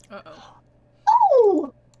this. uh-oh.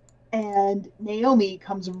 Oh! And Naomi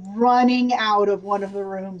comes running out of one of the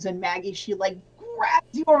rooms, and Maggie, she like grabs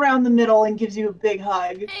you around the middle and gives you a big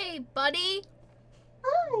hug. Hey, buddy.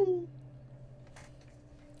 Hi.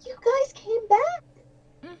 You guys came back.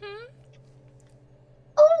 Mm-hmm.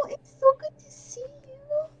 Oh, it's so good to see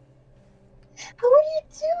you. How are you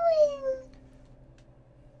doing?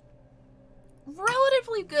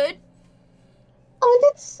 Relatively good. Oh,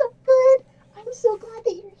 that's so good. I'm so glad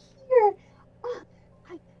that you're here.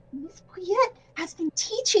 Miss Poyette has been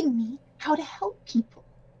teaching me how to help people.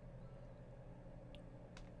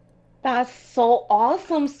 That's so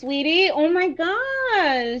awesome, sweetie. Oh my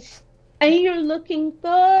gosh. And you're looking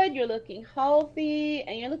good, you're looking healthy,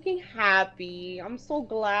 and you're looking happy. I'm so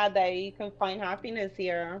glad that you can find happiness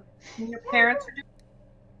here. And your parents are doing.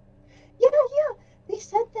 Yeah. They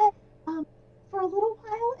said that for a little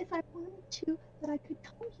while, if I wanted to, that I could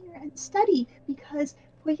come here and study because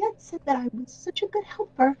Poyette said that I was such a good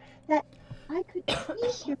helper that I could be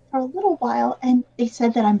here for a little while, and they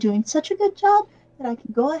said that I'm doing such a good job that I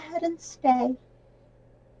can go ahead and stay.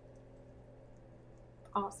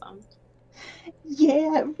 Awesome.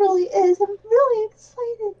 Yeah, it really is. I'm really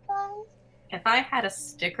excited, guys. If I had a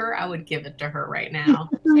sticker, I would give it to her right now.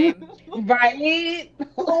 Same. Right?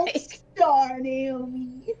 Gold star,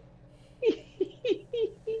 Naomi.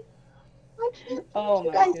 I can't Oh thank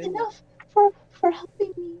you my guys goodness. enough for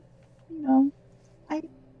helping me.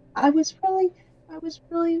 I was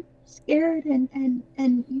really scared, and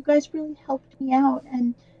you guys really helped me out.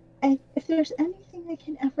 And if there's anything I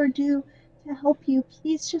can ever do to help you,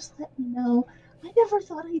 please just let me know. I never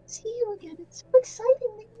thought I'd see you again. It's so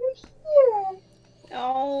exciting that you're here.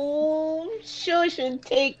 Oh, sure should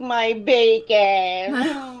take my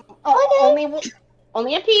bacon. Only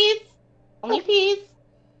a piece. Only a piece.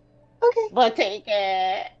 Okay. But take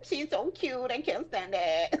it. She's so cute. I can't stand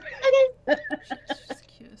it. She's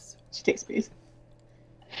cute. She takes a piece.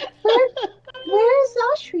 Where is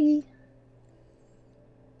Zashri?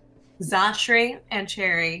 Zashri and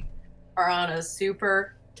Cherry are on a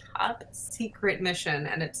super top secret mission,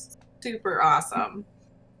 and it's super awesome.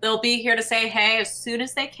 They'll be here to say hey as soon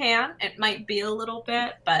as they can. It might be a little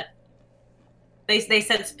bit, but they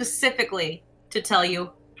said specifically to tell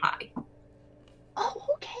you hi. Oh,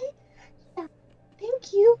 okay. Yeah,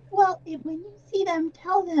 thank you. Well, when you see them,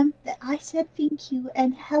 tell them that I said thank you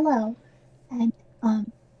and hello. And,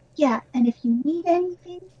 yeah, and if you need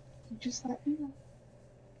anything, you just let me know.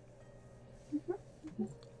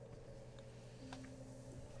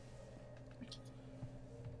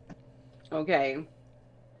 Okay.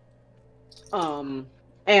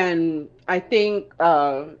 And I think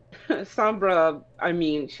Sombra, I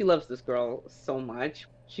mean, she loves this girl so much.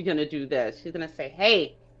 She's gonna do this. She's gonna say,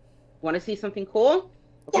 "Hey, want to see something cool?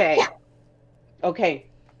 Okay, Yeah. okay,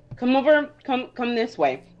 come over. Come this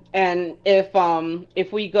way." And if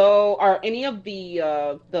we go, are any of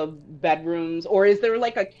the bedrooms, or is there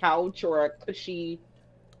like a couch or a cushy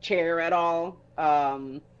chair at all?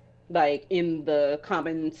 Like in the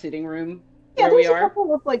common sitting room Yeah, where we there's a are?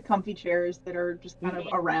 couple of like comfy chairs that are just kind of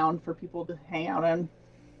around for people to hang out in.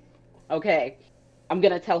 Okay, I'm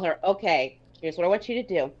gonna tell her, okay, here's what I want you to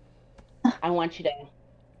do. I want you to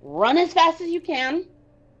run as fast as you can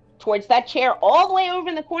towards that chair all the way over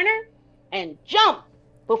in the corner and jump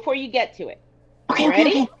before you get to it. Okay,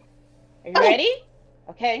 Ready? okay. Are you ready?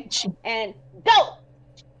 Okay, She and go!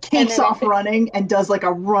 takes then I off think- running and does like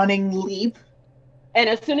a running leap. And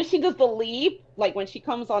as soon as she does the leap, like when she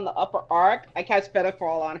comes on the upper arc, I cast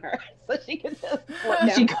Fall on her so she can just float down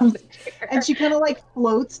She comes the chair. and she kind of like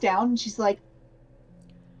floats down and she's like,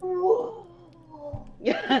 "Whoa."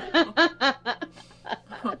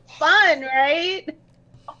 Fun, right?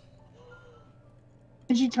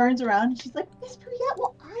 And she turns around and she's like, Miss Poyette,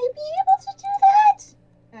 will I be able to do that?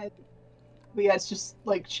 And Poyette just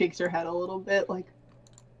like shakes her head a little bit, like,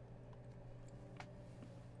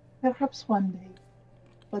 perhaps one day,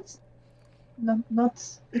 but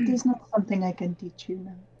it is not something I can teach you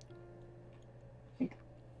now. Like,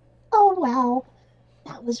 Oh, wow.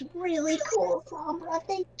 That was really cool, Sombra.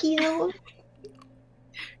 Thank you.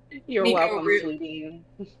 You're Nico welcome, Root. sweetie.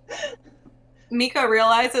 Mika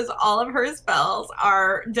realizes all of her spells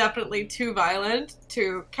are definitely too violent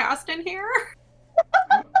to cast in here.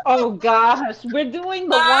 Oh gosh, we're doing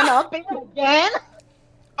the one-upping again?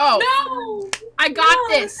 Oh, No! I got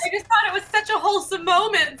this. I just thought it was such a wholesome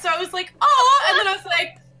moment, so I was like, oh, and then I was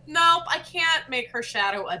like, nope, I can't make her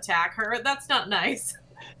shadow attack her. That's not nice.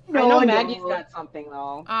 I know I Maggie's don't. got something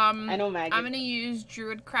though. I know Maggie. I'm gonna use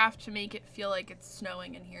Druidcraft to make it feel like it's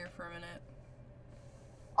snowing in here for a minute.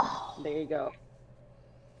 Oh, There you go.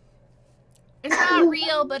 It's not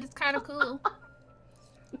real, but it's kind of cool.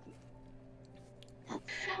 that's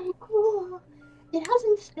so cool. It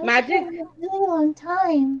hasn't snowed Magic. here in a really long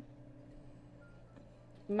time.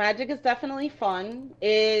 Magic is definitely fun.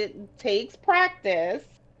 It takes practice.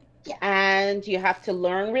 Yeah. And you have to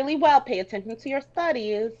learn really well, pay attention to your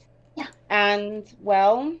studies. Yeah. And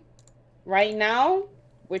well, right now,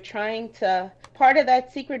 we're trying to, part of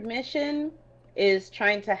that secret mission is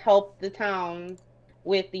trying to help the town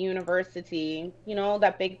with the university. You know,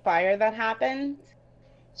 that big fire that happened?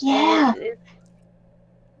 Yeah.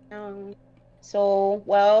 So,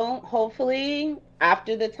 well, hopefully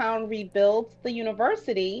after the town rebuilds the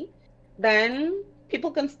university, then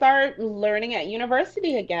people can start learning at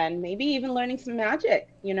university again, maybe even learning some magic.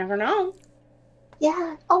 You never know.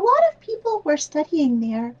 Yeah, a lot of people were studying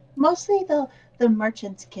there. Mostly the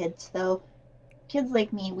merchants' kids, though. Kids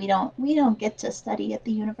like me, we don't get to study at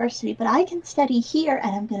the university, but I can study here,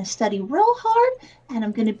 and I'm gonna study real hard, and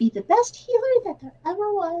I'm gonna be the best healer that there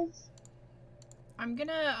ever was. I'm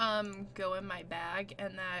gonna go in my bag,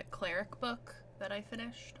 and that cleric book that I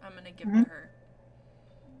finished, I'm gonna give Mhm. to her.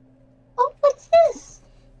 Oh, what's this?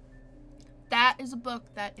 That is a book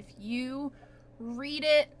that if you read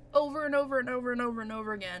it over and over and over and over and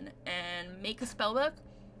over again and make a spell book,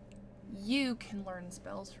 you can learn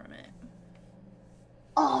spells from it.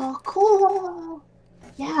 Oh, cool.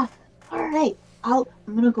 Yeah. All right. I'm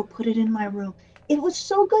gonna go put it in my room. It was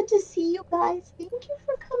so good to see you guys. Thank you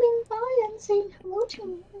for coming by and saying hello to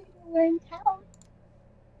me when you were in town.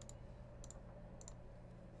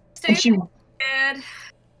 Stay And she good.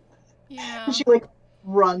 Yeah. She like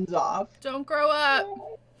runs off. Don't grow up.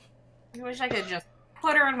 I wish I could just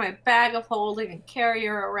put her in my bag of holding and carry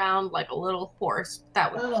her around like a little horse.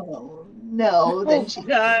 That would. Oh no, then she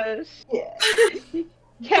Gosh. yeah.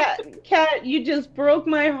 Cat, you just broke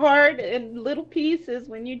my heart in little pieces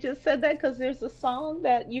when you just said that, because there's a song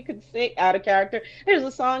that you could sing out of character. There's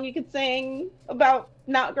a song you could sing about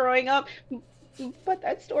not growing up, but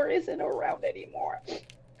that story isn't around anymore.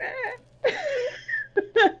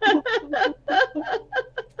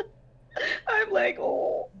 I'm like,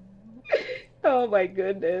 oh my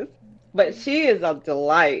goodness. But she is a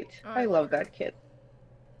delight. I love that kid.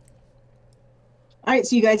 All right,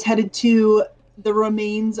 so you guys headed to the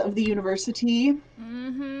remains of the university.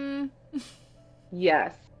 Mm-hmm.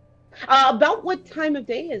 Yes. About what time of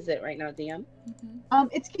day is it right now, DM?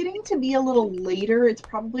 It's getting to be a little later. It's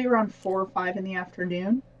probably around 4 or 5 in the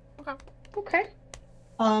afternoon. Okay.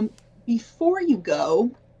 Before you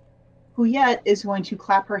go, Huyet is going to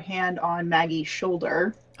clap her hand on Maggie's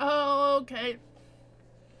shoulder. Oh, okay.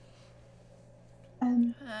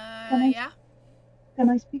 Yeah. Can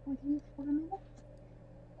I speak with you for a minute?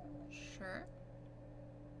 Sure.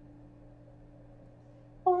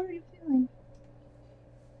 How are you feeling?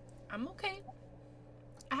 I'm okay.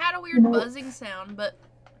 I had a weird buzzing sound, but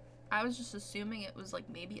I was just assuming it was like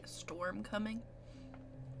maybe a storm coming.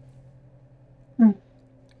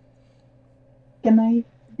 Can I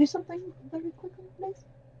do something very quickly, please?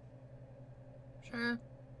 Sure.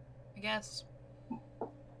 I guess.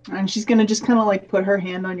 And she's going to just kind of like put her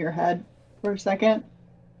hand on your head for a second.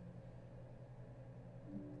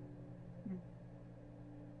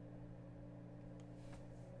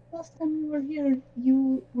 Last time you were here,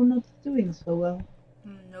 you were not doing so well.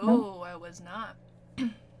 No, I was not.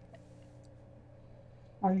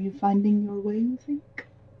 Are you finding your way, you think?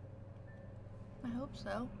 I hope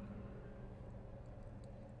so.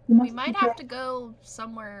 You We must might be have to go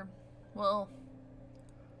somewhere, well,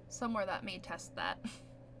 somewhere that may test that.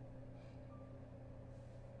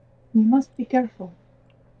 You must be careful.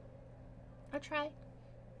 I try.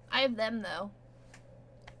 I have them, though.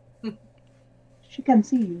 She can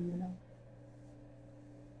see you, you know.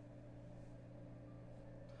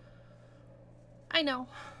 I know.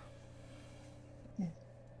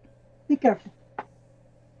 Be careful.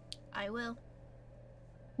 I will.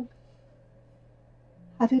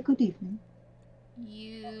 Have a good evening.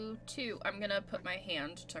 You too. I'm gonna put my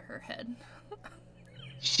hand to her head.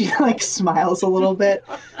 She like smiles a little bit.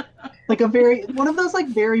 Like one of those like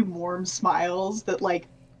very warm smiles that like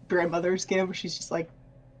grandmothers give, where she's just like,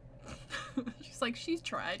 She's like, she's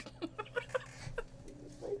tried.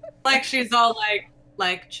 Like she's all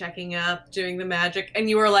like checking up, doing the magic, and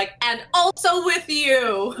you were like, and also with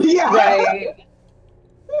you. Yeah. Right.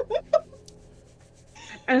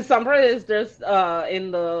 And Summer is just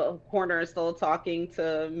in the corner still talking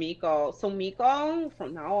to Miko. So Miko,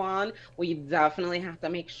 from now on, we definitely have to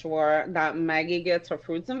make sure that Maggie gets her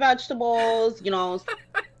fruits and vegetables. You know,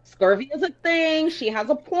 scurvy is a thing. She has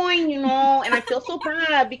a point, you know, and I feel so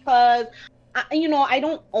bad because I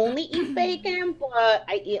don't only eat bacon, but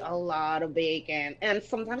I eat a lot of bacon. And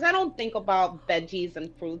sometimes I don't think about veggies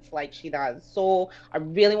and fruits like she does. So I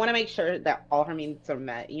really want to make sure that all her needs are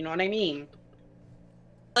met. You know what I mean?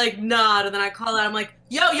 Like nod, and then I call out. I'm like,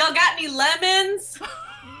 "Yo, y'all got any lemons?"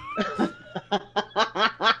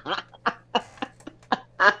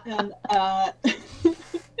 And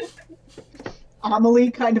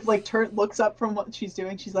Amelie kind of like looks up from what she's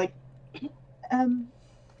doing. She's like,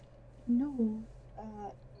 no,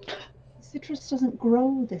 citrus doesn't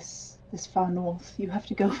grow this far north. You have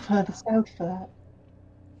to go further south for that.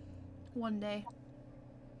 One day.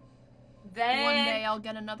 Then One day I'll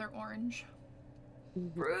get another orange.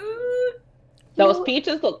 rude. Those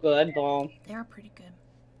peaches look good, though. They're pretty good.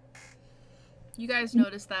 You guys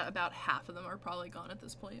notice that about half of them are probably gone at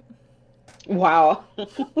this point. Wow.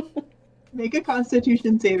 Make a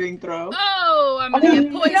Constitution saving throw. Oh, I'm gonna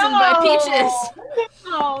get poisoned by peaches.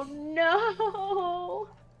 Oh no.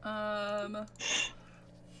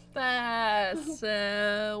 That's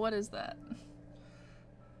what is that?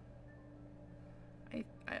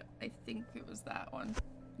 I think it was that one.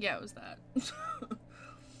 Yeah, it was that.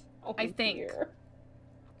 Oh, I think. dear.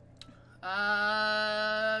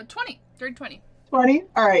 20. Dirty 20. 20?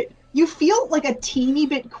 Alright. You feel like a teeny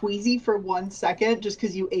bit queasy for 1 second just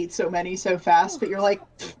because you ate so many so fast, but you're like,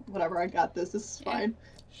 whatever, I got this. This is fine.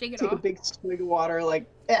 Shake it Take a off. big swig of water, like,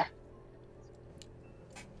 eh.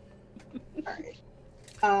 Alright.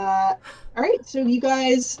 Alright, so you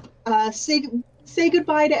guys say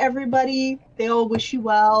goodbye to everybody. They all wish you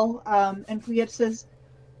well. And Juliet says,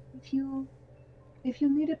 if you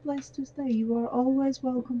need a place to stay, you are always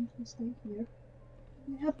welcome to stay here.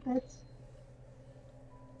 We have pets.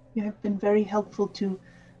 You have been very helpful to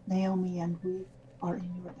Naomi, and we are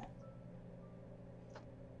in your debt.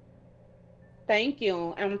 Thank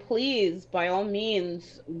you. And please, by all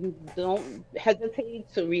means, don't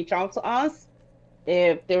hesitate to reach out to us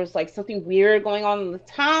if there's like something weird going on in the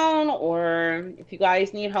town or if you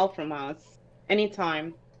guys need help from us.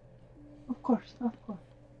 Anytime. Of course.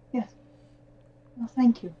 Yes. Well,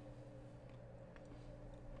 thank you.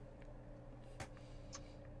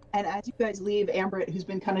 And as you guys leave, Ambrit, who's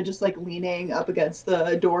been kind of just like leaning up against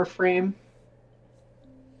the door frame.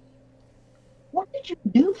 What did you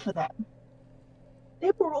do for them?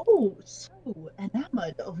 They were all so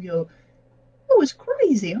enamored of you. It was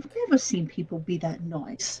crazy. I've never seen people be that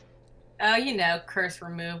nice. Oh, you know, curse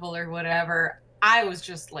removal or whatever. I was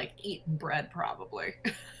just like eating bread, probably.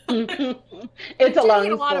 It's a You long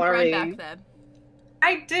ate a lot of bread story. back then.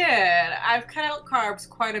 I did. I've cut out carbs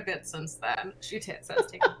quite a bit since then. She says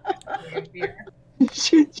taking a beer.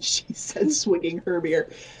 she said, swigging her beer.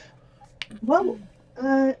 Well,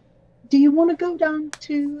 do you want to go down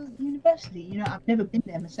to university? You know, I've never been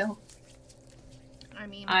there myself. I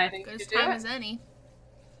mean, I think good you as do time it. as any.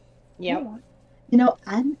 Yep. You know,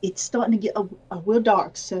 and it's starting to get a real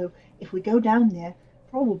dark, so if we go down there,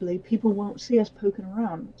 probably people won't see us poking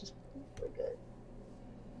around. Just really good.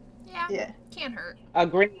 Yeah, Yeah. can't hurt.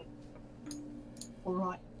 Agree. All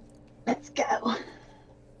right. Let's go.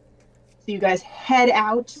 So you guys head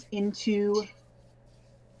out into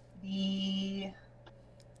the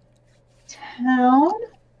town.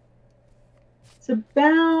 It's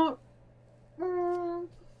about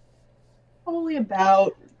probably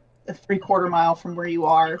about a 3/4 mile from where you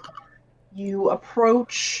are. You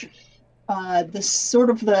approach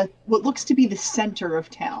what looks to be the center of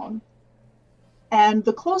town. And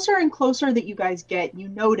the closer and closer that you guys get, you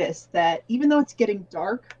notice that even though it's getting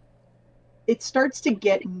dark, it starts to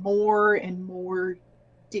get more and more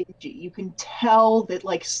dingy. You can tell that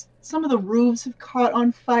like some of the roofs have caught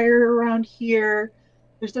on fire around here.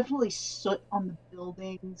 There's definitely soot on the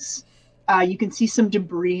buildings. You can see some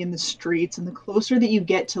debris in the streets, and the closer that you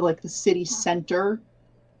get to like the city center,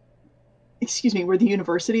 where the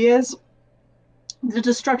university is, the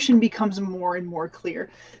destruction becomes more and more clear.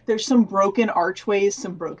 There's some broken archways,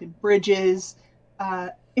 some broken bridges.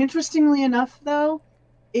 Interestingly enough, though,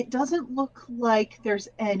 it doesn't look like there's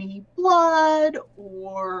any blood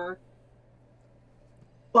or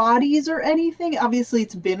bodies or anything. Obviously,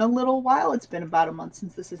 it's been a little while. It's been about a month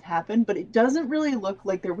since this has happened, but it doesn't really look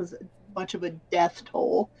like there was much of a death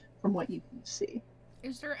toll from what you can see.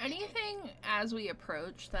 Is there anything as we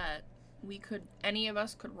approach that any of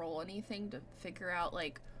us could roll anything to figure out,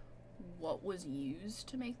 like, what was used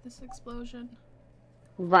to make this explosion?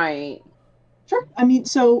 Right. Sure. I mean,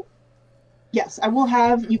 so yes, I will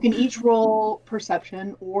have, you can each roll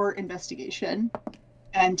perception or investigation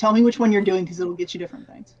and tell me which one you're doing because it'll get you different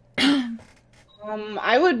things.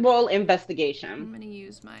 I would roll I'm investigation. gonna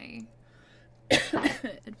use my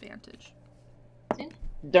advantage.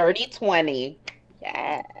 Dirty 20.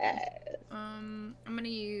 Yes. I'm gonna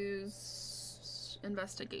use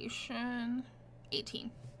investigation.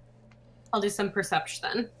 18. I'll do some perception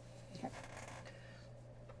then. Okay.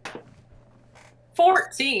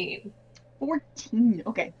 14. 14.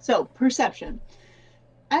 Okay, so perception.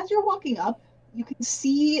 As you're walking up, you can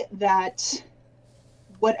see that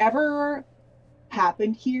whatever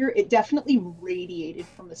happened here, it definitely radiated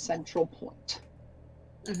from a central point.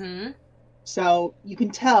 Mm-hmm. So you can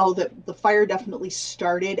tell that the fire definitely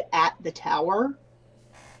started at the tower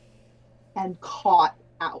and caught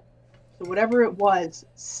out. So whatever it was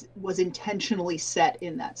intentionally set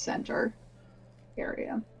in that center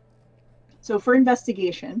area. So for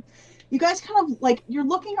investigation, you guys kind of like, you're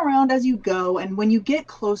looking around as you go, and when you get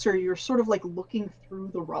closer, you're sort of like looking through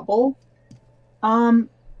the rubble.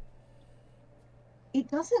 It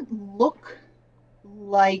doesn't look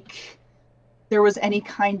like there was any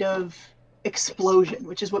kind of explosion,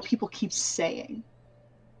 which is what people keep saying.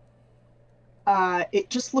 It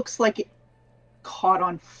just looks like it caught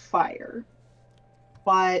on fire.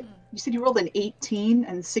 But you said you rolled an 18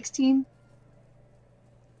 and 16?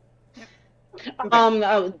 Okay.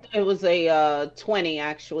 It was a 20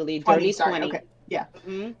 actually. Dirty 20. Okay. Yeah.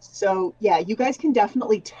 Mm-hmm. So yeah, you guys can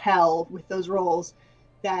definitely tell with those rolls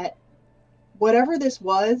that whatever this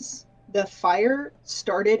was, the fire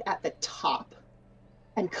started at the top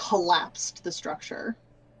and collapsed the structure.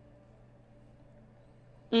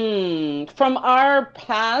 From our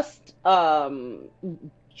past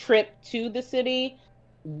trip to the city,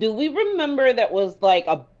 do we remember that was like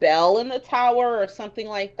a bell in the tower or something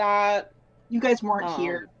like that? You guys weren't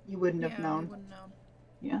here. You wouldn't have Yeah, known. we wouldn't know.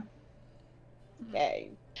 Yeah.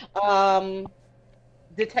 Okay.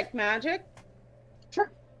 Detect magic?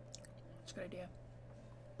 Sure. That's a good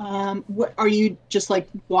idea. What are you just like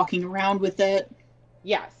walking around with it?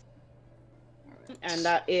 Yes. And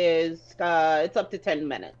that is it's up to 10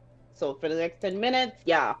 minutes. So for the next 10 minutes,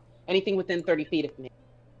 yeah, anything within 30 feet of me.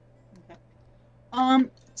 Okay.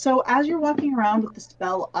 So as you're walking around with the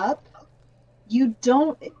spell up, you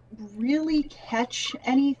don't really catch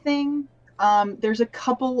anything. There's a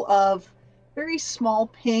couple of very small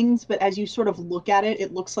pings, but as you sort of look at it,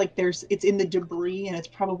 it looks like it's in the debris, and it's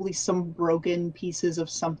probably some broken pieces of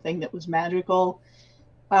something that was magical.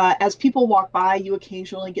 As people walk by, you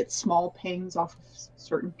occasionally get small pings off of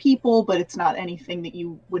certain people, but it's not anything that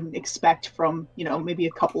you wouldn't expect from, maybe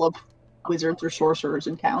a couple of wizards or sorcerers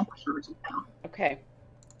in town. Okay.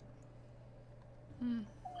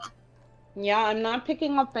 Yeah, I'm not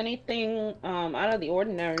picking up anything out of the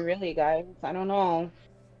ordinary, really, guys. I don't know.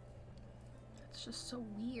 It's just so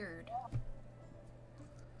weird.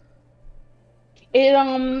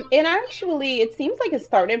 It actually, it seems like it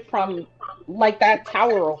started from like that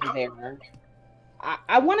tower over there.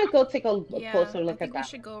 I want to go take a closer look I at think we that.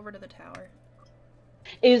 should go over to the tower.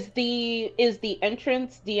 Is the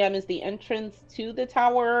entrance, DM, is the entrance to the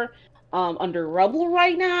tower under rubble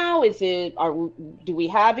right now? Do we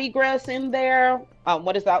have egress in there?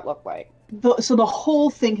 What does that look like? So the whole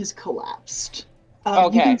thing has collapsed.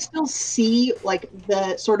 Okay. You can still see like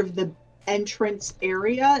the sort of the entrance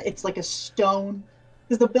area. It's like a stone,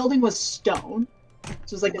 because the building was stone.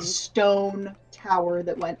 So it's like a stone tower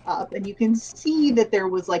that went up, and you can see that there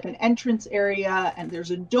was like an entrance area and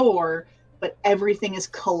there's a door, but everything is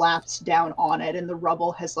collapsed down on it and the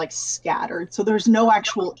rubble has like scattered. So there's no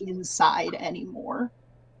actual inside anymore.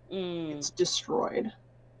 It's destroyed.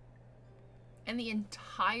 And the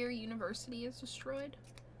entire university is destroyed?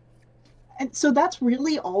 And so that's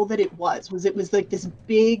really all that it was like this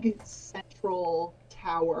big central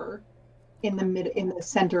tower in the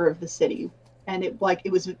center of the city. And it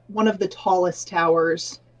was one of the tallest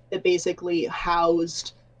towers that basically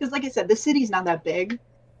housed, because like I said, the city's not that big.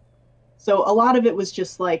 So a lot of it was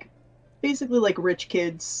just like basically like rich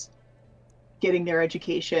kids getting their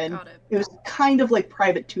education. Got it. It was kind of like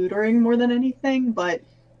private tutoring more than anything, but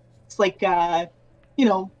it's like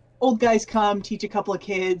old guys come teach a couple of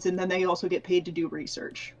kids, and then they also get paid to do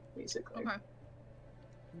research, basically. Okay.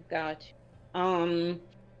 Gotcha.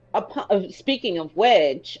 Speaking of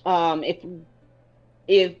which,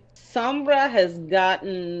 if Sombra has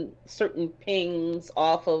gotten certain pings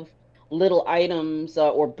off of little items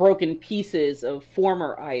or broken pieces of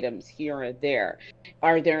former items here and there.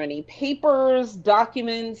 Are there any papers,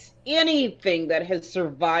 documents, anything that has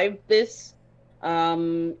survived this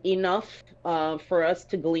enough for us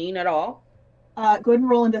to glean at all? Go ahead and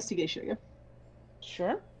roll investigation again.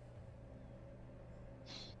 Sure.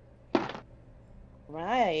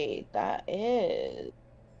 Right, that is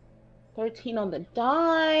 13 on the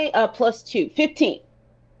die, plus 2, 15.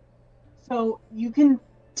 So you can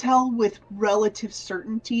tell with relative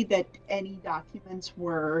certainty that any documents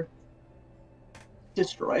were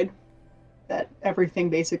destroyed. That everything,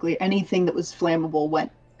 basically, anything that was flammable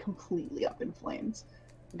went completely up in flames.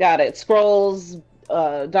 Got it. Scrolls,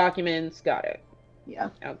 documents, got it. Yeah.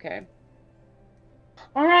 Okay.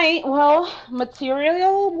 All right, well,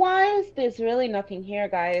 material-wise, there's really nothing here,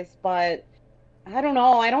 guys, but I don't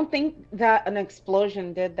know. I don't think that an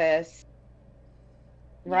explosion did this.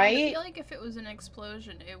 Yeah, Right? I feel like if it was an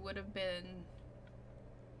explosion, it would have been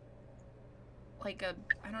like a,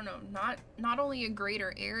 I don't know, not only a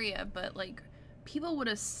greater area, but like people would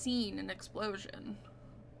have seen an explosion.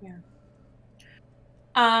 Yeah.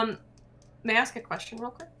 May I ask a question real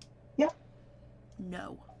quick? Yeah.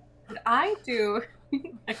 No. Could I do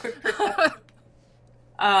a quick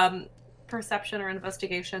perception or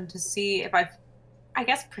investigation to see if I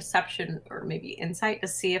guess perception or maybe insight to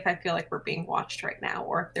see if I feel like we're being watched right now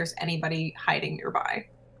or if there's anybody hiding nearby.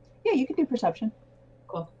 Yeah, you can do perception.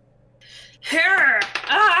 Cool. Here!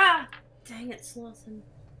 Ah! Dang it, Slauson.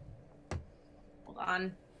 Hold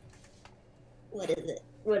on. What is it?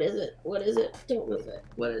 What is it? What is it? Don't move it.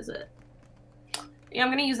 What is it? Yeah, I'm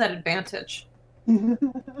gonna use that advantage.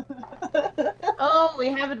 Oh, we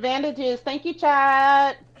have advantages. Thank you,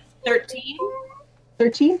 chat. 13?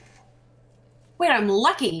 13? Wait, I'm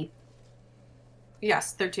lucky.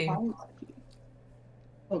 Yes, 13.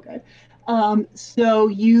 Okay. So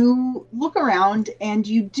you look around and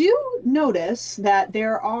you do notice that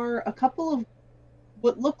there are a couple of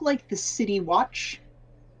what look like the city watch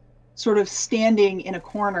sort of standing in a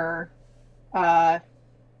corner of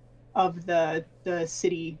the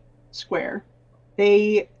city square.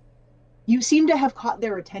 You seem to have caught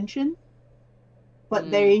their attention, but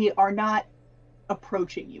they are not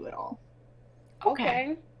approaching you at all.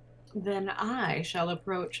 Okay. Then I shall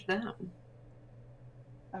approach them.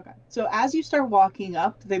 Okay. So as you start walking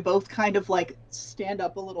up, they both kind of like stand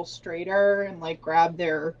up a little straighter and like grab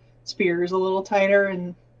their spears a little tighter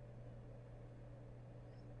and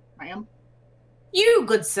ma'am. You,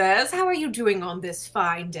 good sirs, how are you doing on this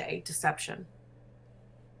fine day, Deception?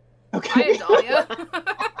 Okay. Hi, Adalia.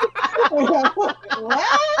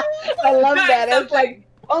 I love that. It's like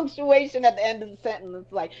punctuation at the end of the sentence.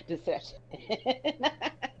 It's like deception.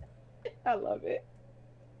 I love it.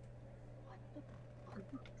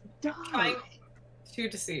 Trying to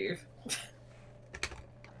deceive.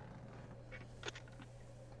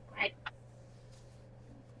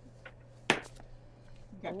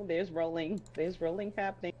 Oh, there's rolling. There's rolling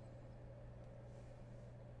happening.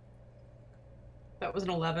 That was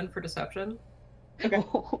an 11 for Deception. Okay.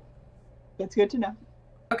 That's good to know.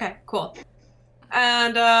 Okay, cool.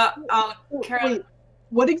 And I'll carry. Wait,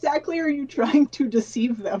 what exactly are you trying to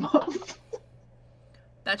deceive them of?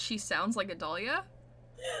 That she sounds like Adalia?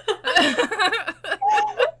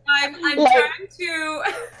 I'm Like- trying to.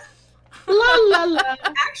 La la la.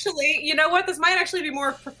 Actually, you know what? This might actually be more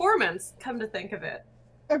of performance. Come to think of it,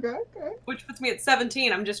 Okay. which puts me at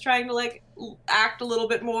 17. I'm just trying to like act a little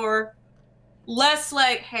bit more, less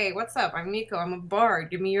like, "Hey, what's up? I'm Miko. I'm a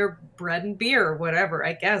bard. Give me your bread and beer, whatever.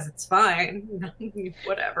 I guess it's fine,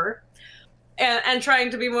 whatever." And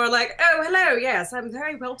trying to be more like, "Oh, hello. Yes, I'm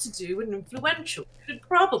very well to do and influential. Should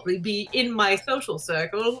probably be in my social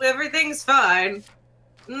circle. Everything's fine."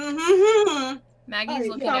 Mm-hmm. Maggie's Alright,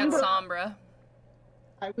 looking yeah. at Sombra.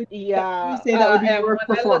 I would Yeah. say that would be and your when I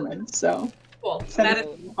look- performance. So Cool. That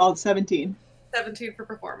is 17. 17 for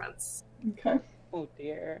performance. Okay. Oh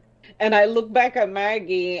dear. And I look back at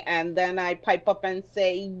Maggie and then I pipe up and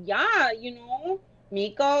say, yeah, you know,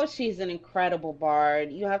 Miko, she's an incredible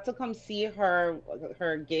bard. You have to come see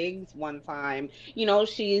her gigs one time. You know,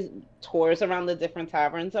 she tours around the different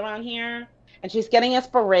taverns around here and she's getting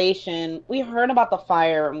inspiration. We heard about the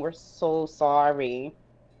fire and we're so sorry.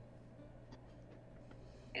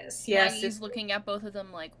 Yes, Maggie's looking at both of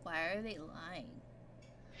them like, why are they lying?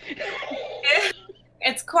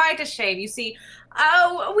 It's quite a shame. You see,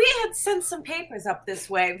 we had sent some papers up this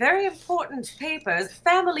way. Very important papers,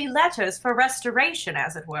 family letters for restoration,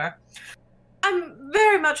 as it were. I'm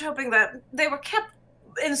very much hoping that they were kept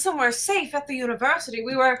in somewhere safe at the university.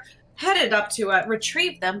 We were headed up to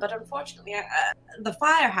retrieve them, but unfortunately the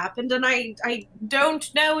fire happened, and I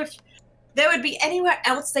don't know if there would be anywhere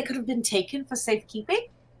else they could have been taken for safekeeping?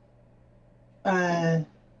 No,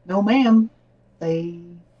 ma'am. The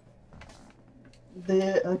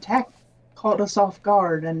attack caught us off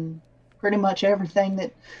guard, and pretty much everything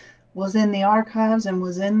that was in the archives and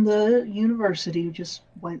was in the university just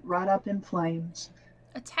went right up in flames.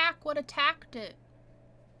 Attack what attacked it?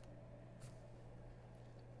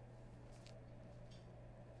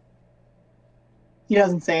 He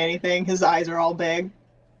doesn't say anything. His eyes are all big.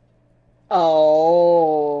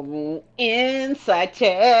 Oh, inside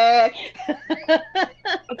check.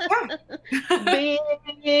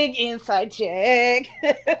 Big inside check.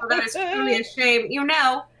 Well, that is truly a shame. You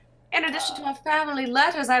know, in addition to our family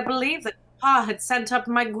letters, I believe that Pa had sent up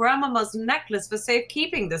my grandmama's necklace for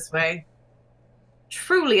safekeeping this way.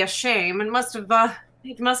 Truly a shame. It must have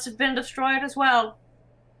been destroyed as well.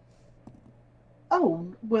 Oh,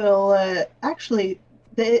 well, actually,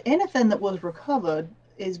 anything that was recovered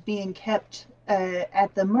is being kept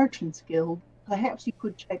at the Merchants Guild. Perhaps you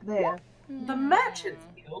could check there. The Merchants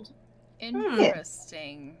Guild?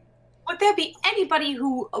 Interesting. Would there be anybody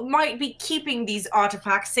who might be keeping these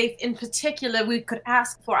artifacts safe in particular we could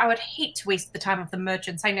ask for? I would hate to waste the time of the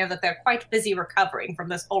merchants. I know that they're quite busy recovering from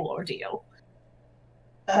this whole ordeal.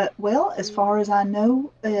 Well, as far as I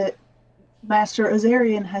know, Master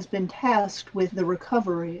Azarian has been tasked with the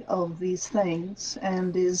recovery of these things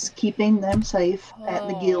and is keeping them safe at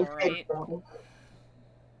the guild headquarters.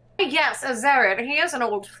 Yes, Azarian. He is an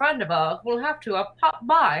old friend of ours. We'll have to pop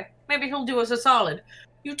by. Maybe he'll do us a solid.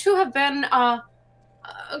 You two have been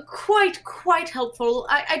quite helpful.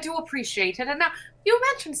 I do appreciate it. And now, you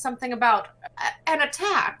mentioned something about an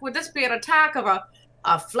attack. Would this be an attack of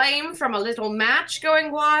a flame from a little match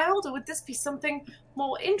going wild, or would this be something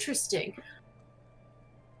more interesting?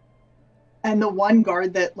 And the one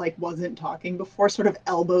guard that wasn't talking before sort of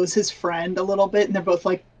elbows his friend a little bit, and they're both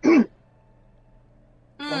like, "Don't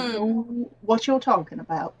know what you're talking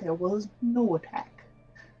about. There was no attack."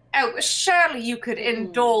 Oh, surely you could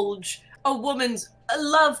indulge a woman's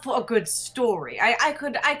love for a good story. I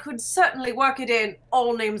could certainly work it in.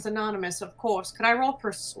 All names anonymous, of course. Could I roll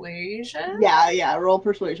persuasion? Yeah, roll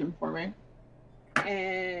persuasion for me.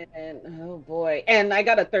 And oh boy, and I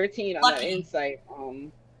got a 13 on the insight.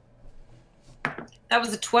 That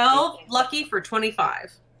was a 12. Lucky for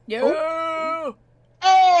 25. Yeah. Oh.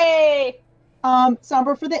 Hey.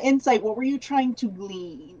 Somber, for the insight, what were you trying to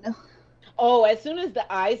glean? Oh, as soon as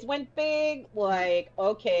the eyes went big,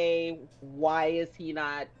 okay, why is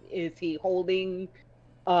he holding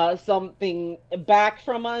something back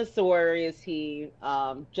from us, or is he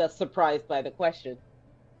just surprised by the question?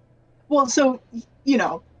 Well, so,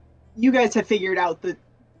 you guys have figured out that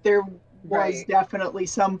there was definitely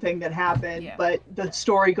something that happened, but the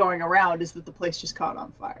story going around is that the place just caught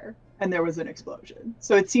on fire and there was an explosion.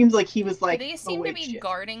 So it seems like he was like, do they seem to be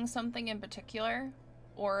guarding something in particular?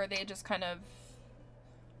 Or are they just kind of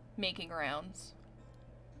making rounds?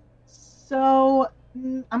 So,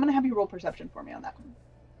 I'm going to have you roll perception for me on that one.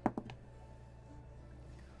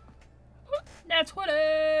 That's what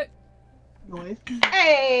it. Noise.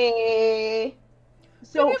 Hey!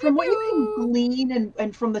 So, from what you can glean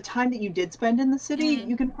and from the time that you did spend in the city,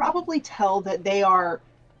 you can probably tell that they are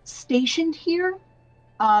stationed here,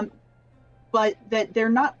 but that they're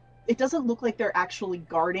not. It doesn't look like they're actually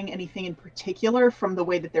guarding anything in particular from the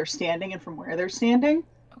way that they're standing and from where they're standing.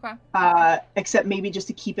 Okay. Except maybe just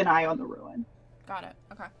to keep an eye on the ruin. Got it.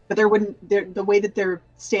 Okay. But the way that they're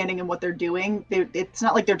standing and what they're doing, it's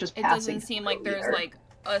not like they're just passing. It doesn't seem like there's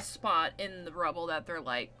a spot in the rubble that they're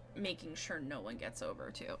making sure no one gets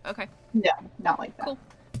over to. Okay. No, not like that. Cool.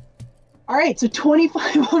 All right, so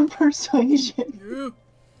 25 on persuasion. Yeah.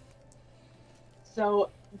 So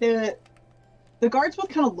the guards both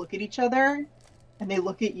kind of look at each other, and they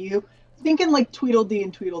look at you, thinking like Tweedledee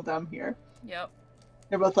and Tweedledum here. Yep.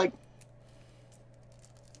 They're both like,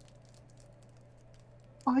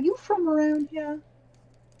 "Are you from around here?"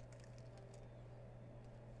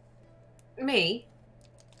 Me?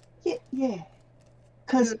 Yeah.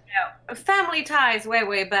 Because family ties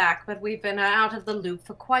way back, but we've been out of the loop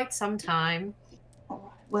for quite some time. All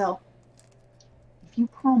right. Well, if you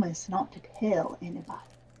promise not to tell anybody,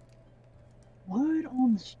 word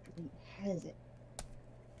on the street has it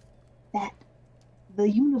that the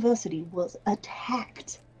university was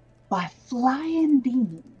attacked by flying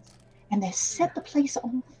demons, and they set the place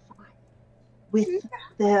on fire with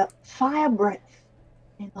their fire breath,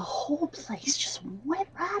 and the whole place just went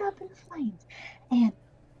right up in flames. And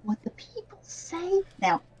what the people say,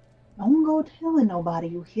 now, don't go telling nobody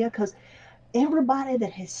you hear, because everybody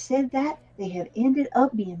that has said that, they have ended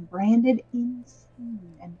up being branded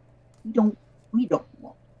insane, and we don't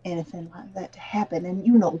want anything like that to happen, and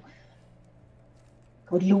you know,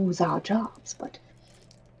 could lose our jobs. But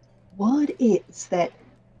word is that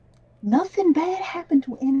nothing bad happened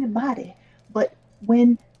to anybody. But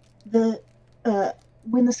when the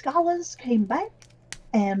when the scholars came back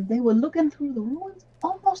and they were looking through the ruins,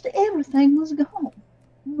 almost everything was gone.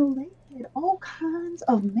 You know, they had all kinds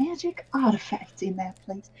of magic artifacts in that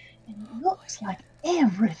place, and it looks like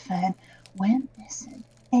everything went missing.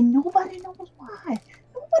 And nobody knows why.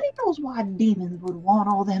 Nobody knows why demons would want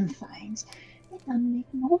all them things. It doesn't make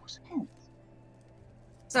no sense.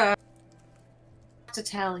 So, to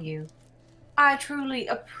tell you, I truly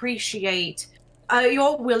appreciate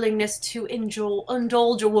your willingness to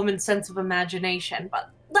indulge a woman's sense of imagination, but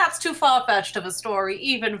that's too far-fetched of a story,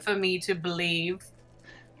 even for me to believe.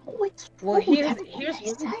 Oh, it's Well, true, here's that's what here's they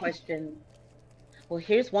one say. question. Well,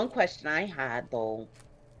 here's one question I had though.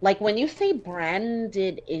 Like when you say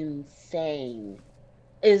branded insane,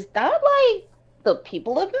 is that like the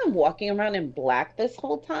people have been walking around in black this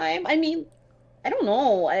whole time? I mean, I don't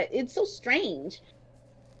know. It's so strange.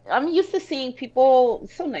 I'm used to seeing people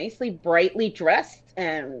so nicely, brightly dressed,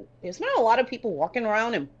 and there's not a lot of people walking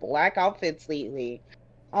around in black outfits lately.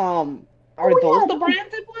 Are Oh those yeah, the no.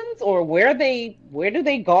 branded ones, or where do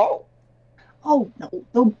they go? Oh no,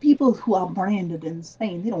 the people who are branded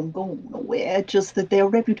insane, they don't go nowhere. It's just that their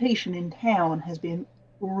reputation in town has been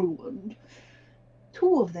ruined.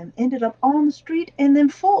 Two of them ended up on the street, and then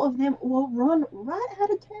four of them were run right out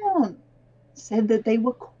of town. Said that they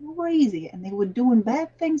were crazy and they were doing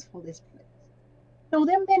bad things for this place. No,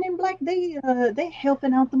 them men in black, they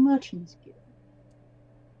helping out the merchants guild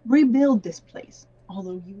rebuild this place,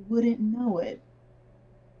 although you wouldn't know it.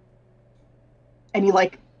 And he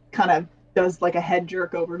like kind of does like a head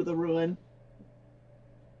jerk over to the ruin.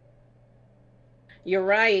 You're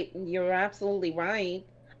right. You're absolutely right.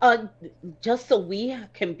 Just so we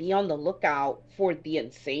can be on the lookout for the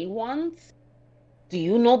insane ones, do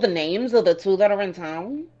you know the names of the two that are in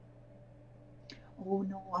town? Oh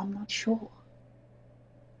no, I'm not sure.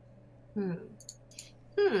 Hmm.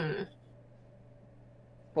 Hmm.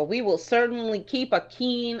 But we will certainly keep a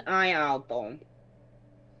keen eye out, though.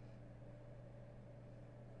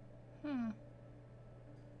 Hmm.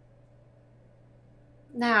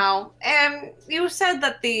 Now, you said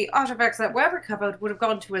that the artifacts that were recovered would have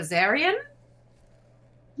gone to Azarian?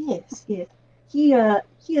 Yes, yes. He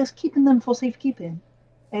is keeping them for safekeeping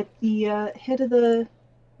at the head of the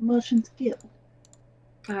merchants guild.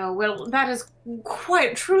 Oh, well, that is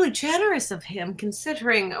quite truly generous of him,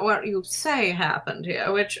 considering what you say happened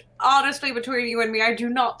here, which, honestly, between you and me, I do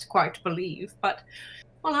not quite believe, but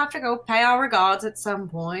we'll have to go pay our regards at some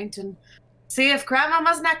point and see if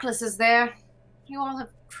Grandmama's necklace is there. You all have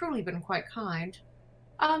truly been quite kind.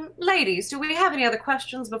 Ladies, do we have any other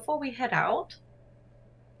questions before we head out?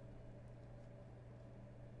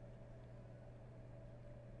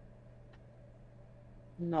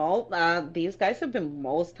 No, these guys have been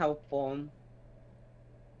most helpful.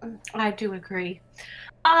 I do agree.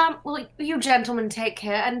 Well, you gentlemen take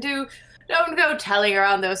care and don't go telling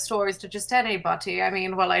around those stories to just anybody. I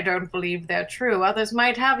mean, well, I don't believe they're true. Others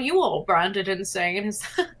might have you all branded insane. Is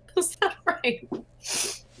that right?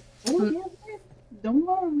 Oh yeah, don't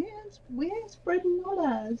worry, we're spreading no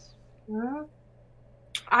lies. Yeah.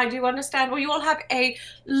 I do understand. Well, you all have a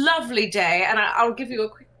lovely day, and I'll give you a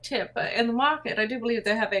quick tip. In the market, I do believe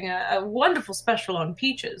they're having a wonderful special on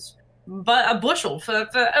peaches, but a bushel for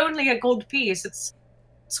only a gold piece. It's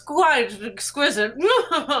quite exquisite.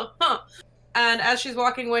 And as she's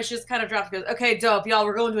walking away, she just kind of drops and goes, "Okay, dope, y'all,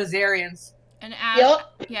 we're going to Azarians." And as Yep.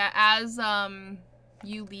 as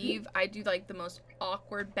you leave, I do like the most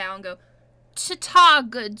awkward bow and go, "Ta-ta,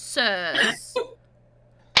 good sirs."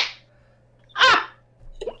 Ah!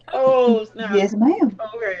 Oh, snap. Yes, ma'am.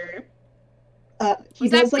 Okay. He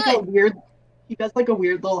Was that does like a good? weird. He does like a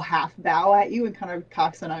weird little half bow at you and kind of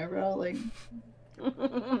cocks an eyebrow, like.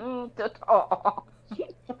 Ta-ta.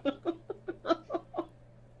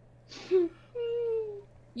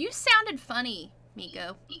 You sounded funny,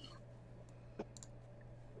 Miko.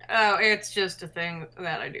 Oh, it's just a thing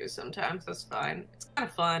that I do sometimes. That's fine. It's kind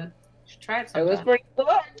of fun. You should try it It sometime. was pretty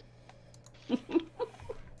good.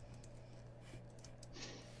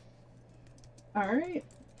 All right,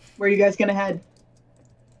 where are you guys gonna head?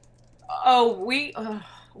 Oh, we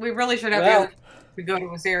really should have Well. the to go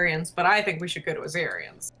to Azarians, but I think we should go to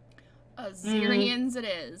Azarians. Azirians it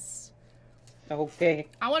is. Okay.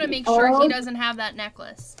 I want to make sure Oh. he doesn't have that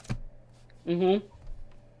necklace. Mm-hmm.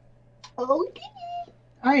 Okay.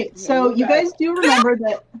 All right, so you Okay. guys do remember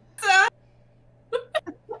that.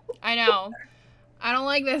 I know. I don't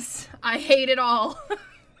like this. I hate it all.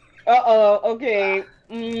 Uh-oh, okay.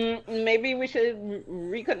 Maybe we should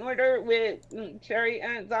reconnoiter with Cherry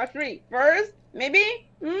and Zachary first, maybe?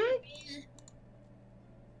 Mm,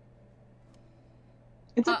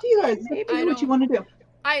 It's up Uh, to you guys. It's up to maybe. I you what you don't. want to do.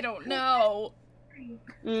 I don't know.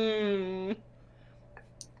 Mm,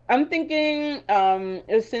 I'm thinking,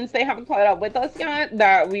 since they haven't caught up with us yet,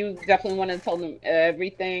 that we definitely want to tell them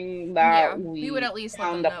everything Yeah, that we would we at least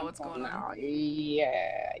let them found up know on what's phone going on. now.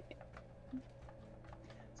 Yeah.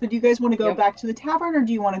 So do you guys want to go Yep. back to the tavern, or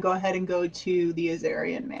do you want to go ahead and go to the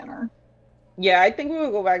Azarian Manor? Yeah, I think we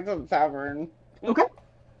will go back to the tavern. Okay,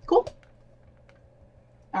 cool.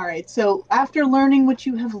 All right, so after learning what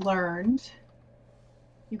you have learned,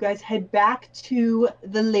 you guys head back to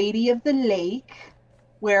the Lady of the Lake,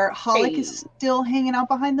 where Hollick Hey. is still hanging out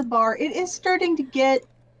behind the bar. It is starting to get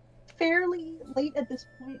fairly late at this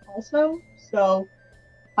point, also. So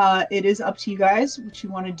it is up to you guys what you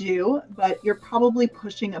want to do, but you're probably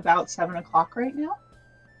pushing about 7 o'clock right now.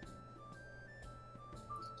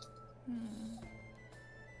 Hmm.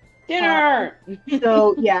 Dinner!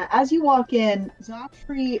 So yeah, as you walk in,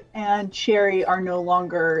 Zachary and Cherry are no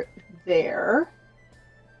longer there.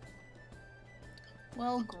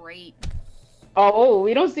 Well, great. Oh,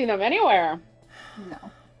 we don't see them anywhere.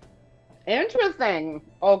 No. Interesting.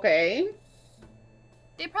 Okay.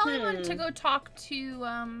 They probably went to Hmm. go talk to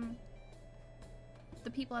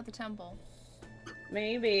the people at the temple.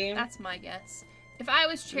 Maybe. That's my guess. If I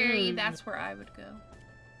was Cherry, Hmm. that's where I would go.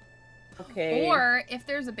 Okay. Or if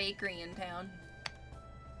there's a bakery in town.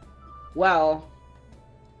 Well,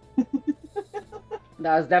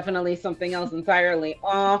 that was definitely something else entirely.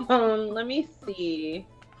 Let me see.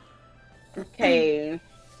 Okay.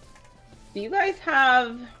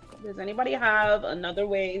 Does anybody have another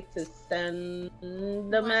way to send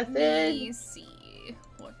the Let message? me see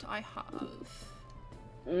what I have.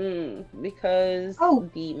 Because Oh,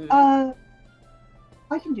 the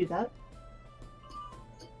I can do that.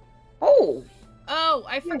 oh, Oh,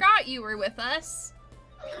 I Yeah. forgot you were with us.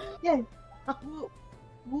 Yeah.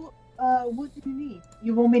 What do you need?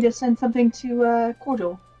 You want me to send something to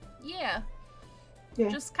Cordial? Yeah. Yeah.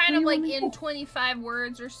 Just kind What do of you like want me to in do? 25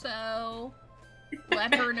 words or so.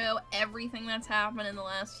 Let her know everything that's happened in the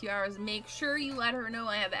last few hours. Make sure you let her know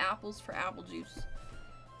I have apples for apple juice.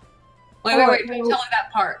 Wait, Alright, don't well- tell her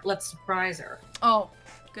that part. Let's surprise her. Oh,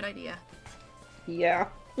 good idea. yeah.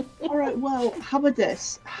 All right, well, how about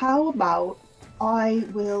this? How about I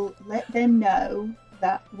will let them know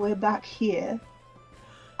that we're back here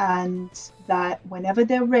and that whenever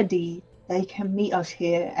they're ready, they can meet us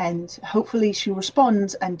here, and hopefully she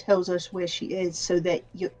responds and tells us where she is so that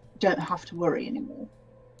you don't have to worry anymore.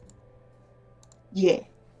 Yeah.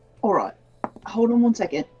 All right. Hold on one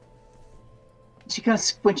second. She kind of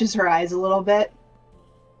squinches her eyes a little bit.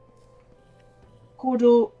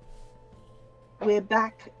 Caudle, we're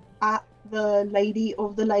back at the Lady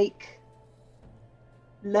of the Lake.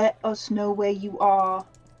 Let us know where you are.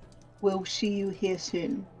 We'll see you here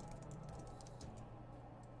soon.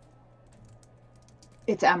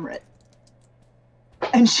 It's Amrit.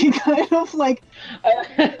 And she kind of like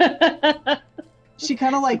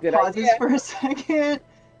Good pauses idea. for a second,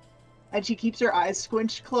 and she keeps her eyes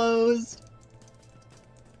squinched closed.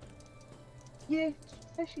 Yeah, she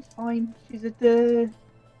says she's fine. She's at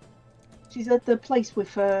the place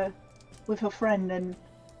with her friend, and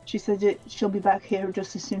she said that she'll be back here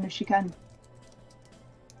just as soon as she can.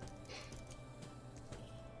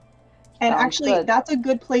 And Sounds actually, good. that's a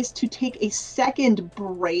good place to take a second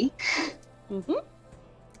break. Mhm.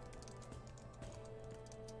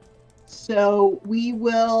 So we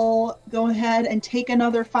will go ahead and take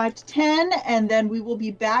another 5 to 10, and then we will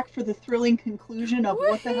be back for the thrilling conclusion of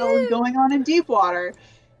what the hell is Woohoo! going on in Deepwater.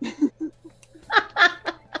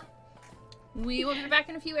 We will be back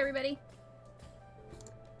in a few, everybody.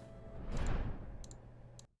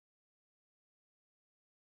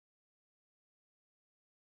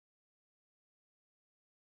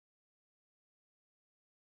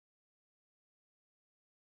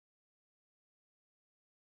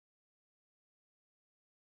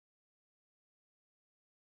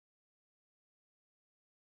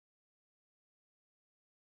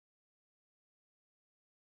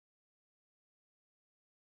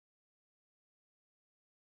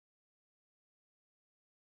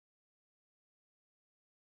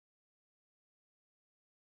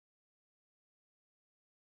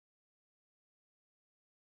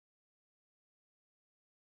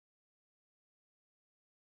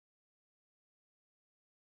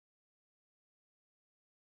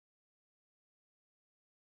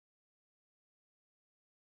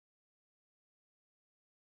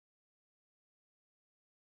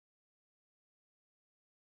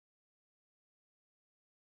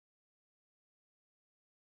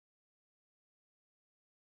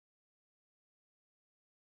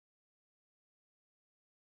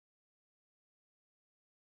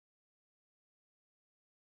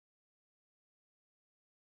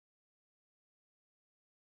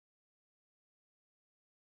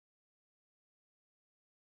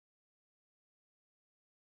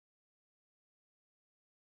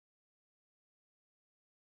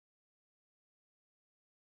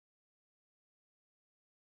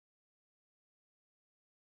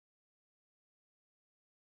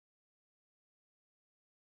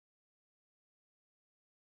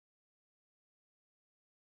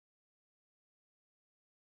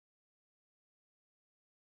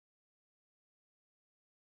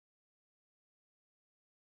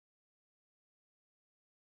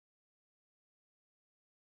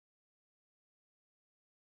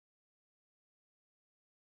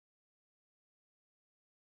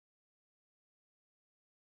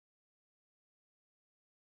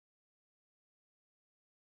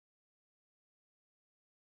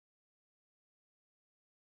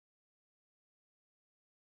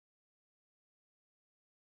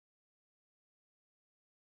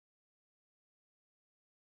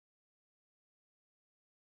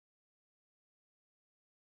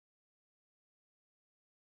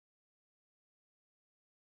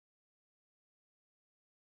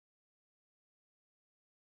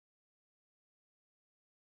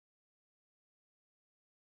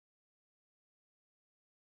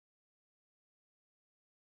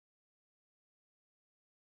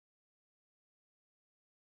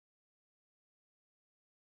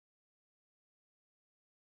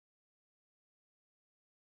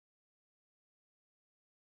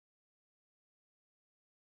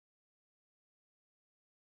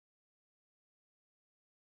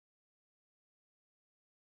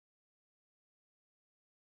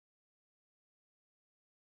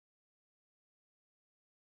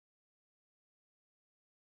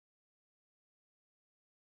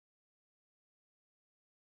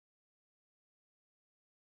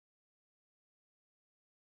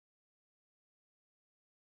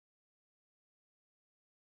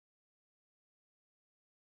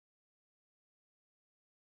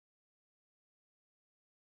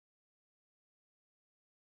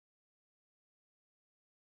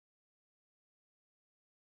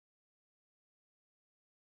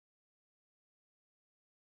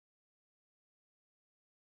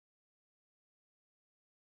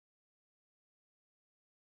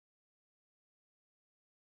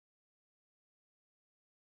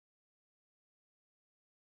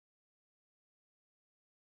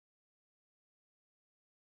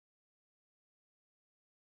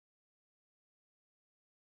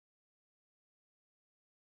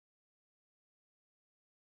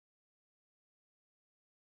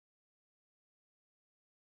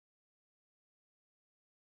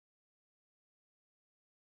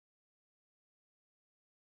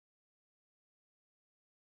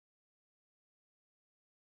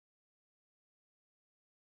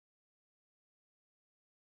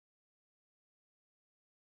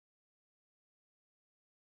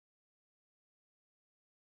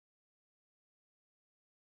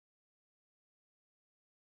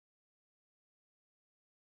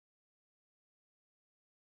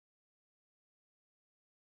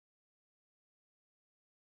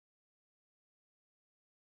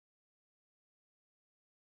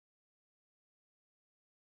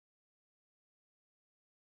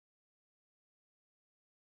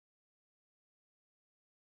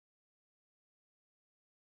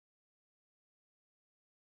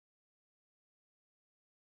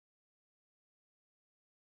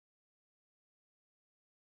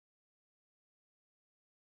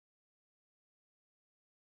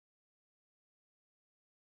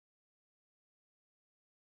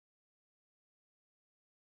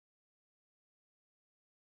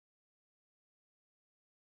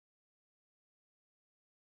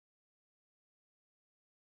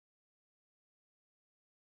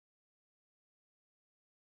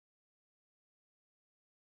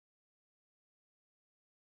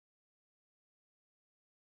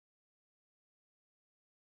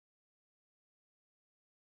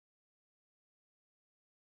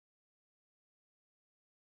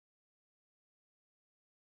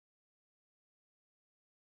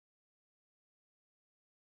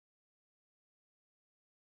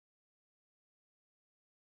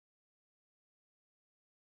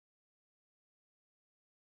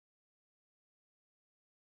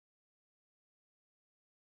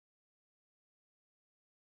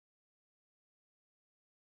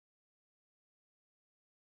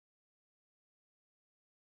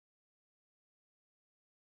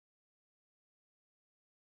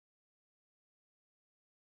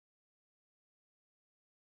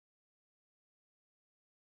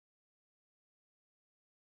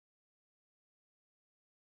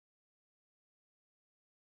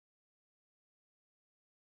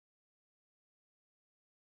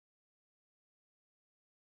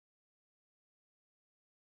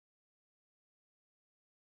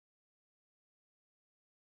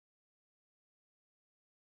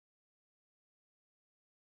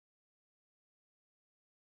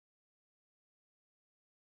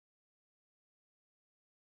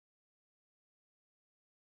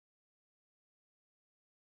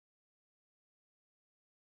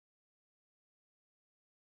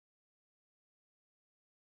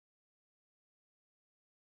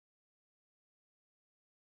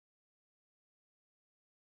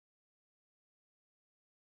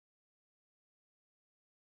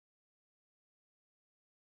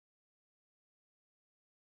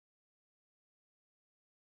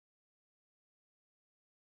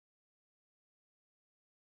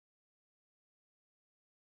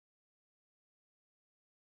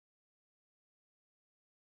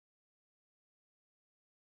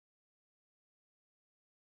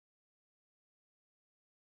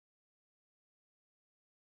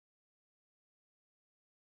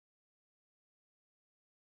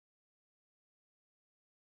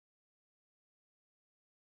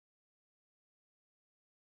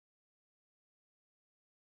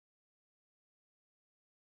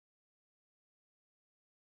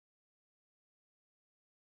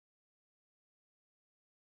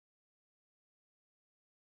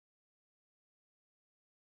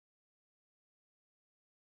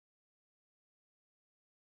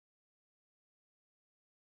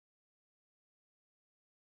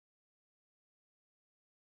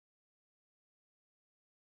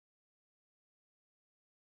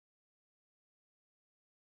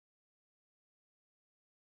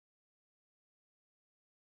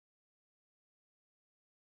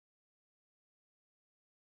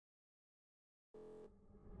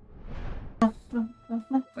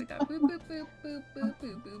 Like that. Boop, boop, boop, boop, boop,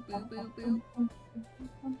 boop, boop, boop,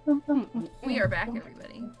 boop, boop. We are back,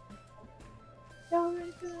 everybody.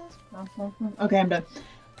 Okay, I'm done.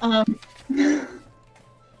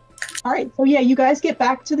 All right, so yeah, you guys get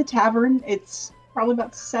back to the tavern. It's probably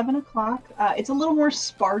about 7 o'clock. It's a little more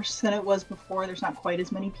sparse than it was before. There's not quite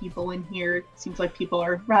as many people in here. It seems like people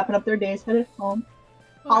are wrapping up their days, headed home.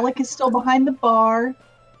 Pollock is still behind the bar.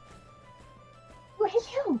 Oh,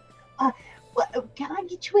 hello. Can I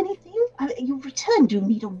get you anything? You returned. Do you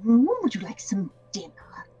need a room? Would you like some dinner?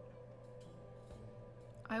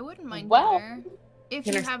 I wouldn't mind Well, dinner if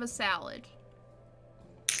you have a salad.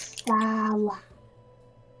 Salad.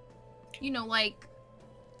 You know, like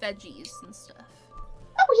veggies and stuff.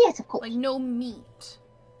 Oh, yes, of course. Like no meat.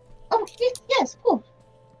 Oh, yes, of course.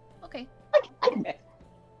 Okay. I can.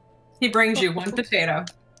 He brings you one potato.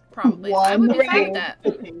 Probably. I would be fine with that.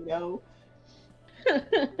 Potato.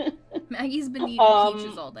 Maggie's been eating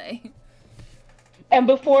peaches all day. And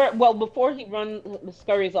before he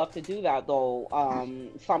scurries off to do that, though,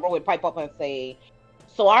 Sombra would pipe up and say,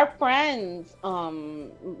 "So our friends,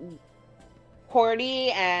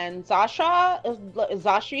 Cordy and Zasha,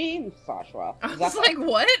 Zashri, Sashra." I was like,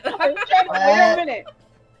 what? Wait a minute.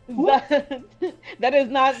 That is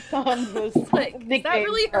not Sombra's Like, is nickname. that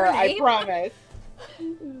really her I name? promise.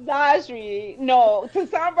 Zashri, no, to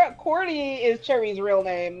Sombra, Cordy is Cherry's real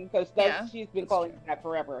name because she's been calling that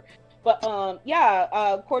forever. But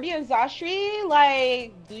Cordy and Zashri,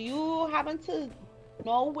 like, do you happen to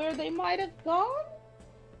know where they might have gone?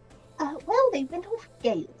 Well, they went off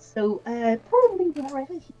Gale, so probably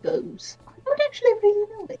wherever he goes. I don't actually really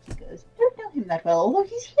know where he goes. I don't know him that well, although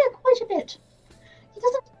he's here quite a bit. He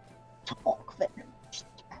doesn't talk very much,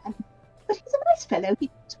 but he's a nice fellow. He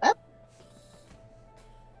does well.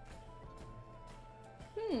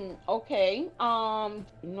 Okay. You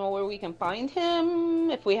know where we can find him?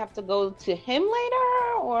 If we have to go to him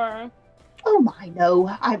later, or? Oh my, no.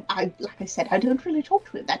 I like I said, I don't really talk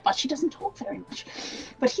to him that much. He doesn't talk very much.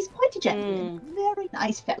 But he's quite a gentleman. Very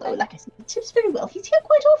nice fellow. Like I said, he tips very well. He's here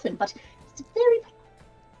quite often, but he's very...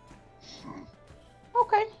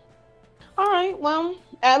 Okay. All right. Well,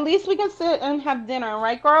 at least we can sit and have dinner,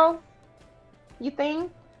 right, girl? You think?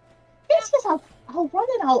 Yes, I'll run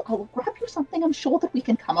and I'll grab you something. I'm sure that we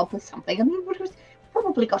can come up with something. I mean, we've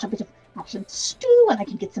probably got a bit of mutton stew, and I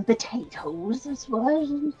can get some potatoes as well.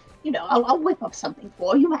 And, you know, I'll whip up something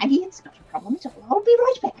for you, Maggie. It's not a problem at all. I'll be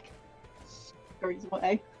right back. Scurries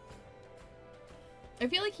away. I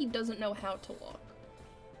feel like he doesn't know how to walk.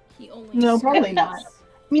 He only No, probably scurries. not.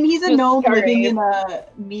 I mean, he's a Just gnome living scurries. in a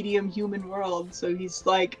medium human world, so he's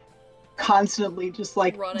like constantly just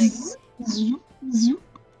like Running. zoop, zoop,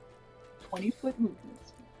 20-foot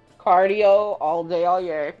movements. Cardio all day, all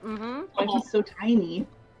year. Mm-hmm. But he's so tiny.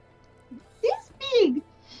 He's big.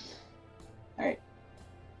 All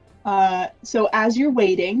right. So as you're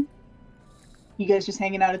waiting, you guys just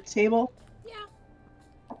hanging out at the table. Yeah.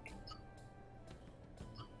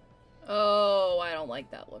 Oh, I don't like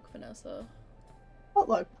that look, Vanessa. What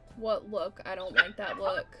look? What look? I don't like that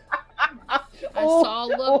look. I Oh, saw a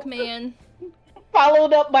look, man.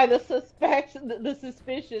 Followed up by the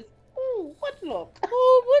suspicious. Ooh, what look?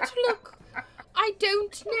 Oh, what look? I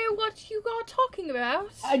don't know what you are talking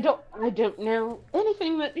about. I don't know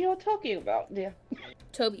anything that you're talking about, dear.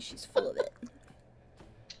 Toby, she's full of it.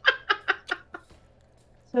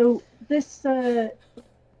 So this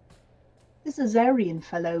Azarian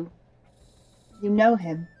fellow, you know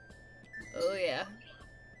him? Oh, yeah.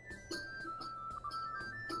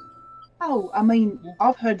 Oh, I mean,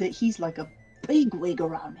 I've heard that he's like a big wig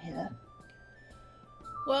around here.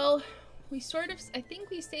 Well, I think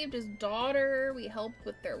we saved his daughter, we helped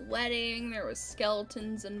with their wedding, there was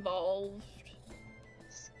skeletons involved.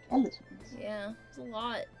 Skeletons. Yeah, it was a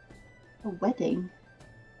lot. A wedding.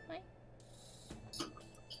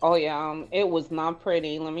 Oh yeah, it was not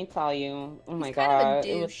pretty. Let me tell you. Oh my He's kind of a god,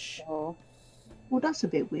 it was douche. so. Well, that's a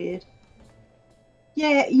bit weird.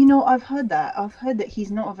 Yeah, you know, I've heard that. I've heard that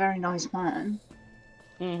he's not a very nice man.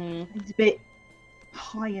 Mm-hmm. He's a bit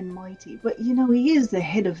high and mighty, but you know, he is the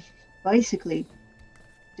head of basically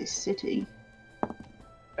this city.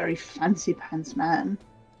 Very fancy pants man.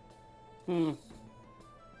 Hmm.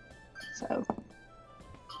 So,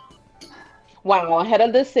 Wow, head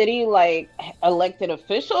of the city, like elected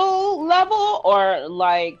official level, or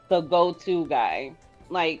like the go-to guy?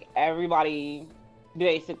 Like everybody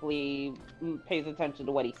basically pays attention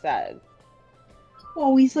to what he says.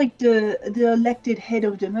 well, he's like the elected head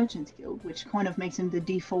of the Merchants Guild, which kind of makes him the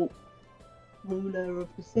default ruler of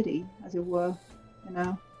the city, as it were. You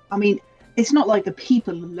know, I mean, it's not like the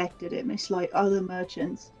people elected him; it's like other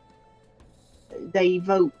merchants they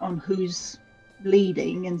vote on who's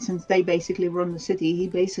leading, and since they basically run the city, he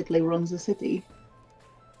basically runs the city.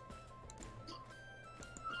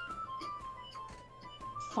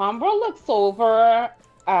 Sombra looks over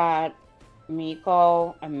at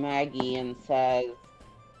Miko and Maggie and says,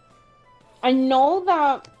 I know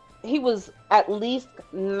that he was at least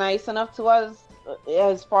nice enough to us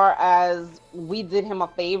as far as we did him a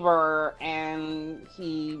favor and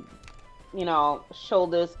he, you know,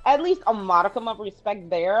 showed us at least a modicum of respect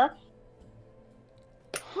there.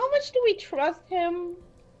 How much do we trust him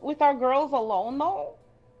with our girls alone, though?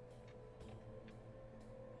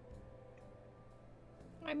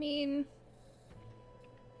 I mean,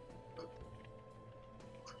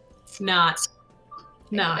 Not.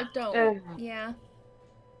 I don't. Yeah.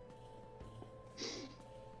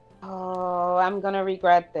 Oh, I'm gonna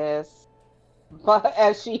regret this. But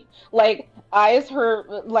as she like eyes her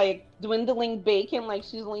like dwindling bacon, like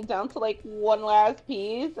she's only down to like one last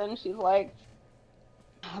piece, and she's like,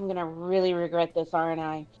 I'm gonna really regret this, aren't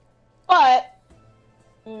I? But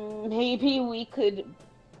maybe we could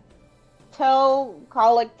tell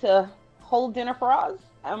Colic to hold dinner for us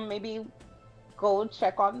and maybe go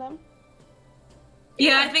check on them.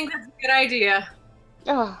 Yeah, I think that's a good idea.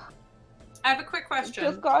 Ugh, I have a quick question.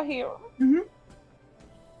 just got here.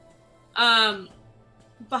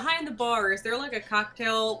 Behind the bar, is there like a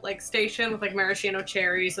cocktail like station with like maraschino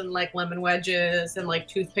cherries and like lemon wedges and like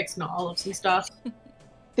toothpicks and olives and stuff?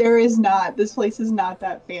 There is not. This place is not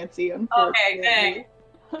that fancy, unfortunately. Okay, dang.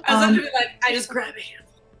 I was about to be like, I just grab a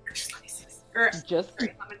handful of slices. Or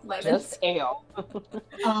Just ale.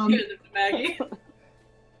 Um, hand them to Maggie.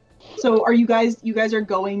 so are you guys are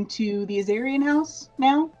going to the Azarian house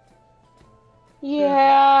now?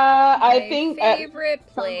 Yeah, I My think favorite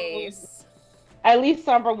place. at least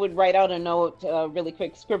Sombra would write out a note, really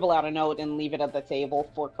quick, scribble out a note and leave it at the table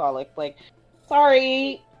for Colic. Like,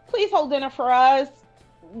 sorry, please hold dinner for us.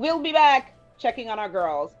 We'll be back checking on our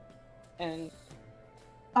girls. And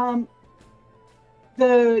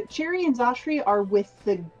The Cherry and Zashri are with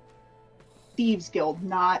the Thieves Guild,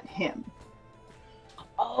 not him.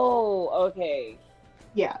 oh, okay.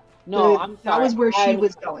 Yeah. No, I'm sorry. That was where she I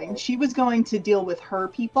was going. She was going to deal with her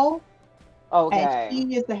people, Okay, and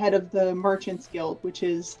he is the head of the Merchants Guild, which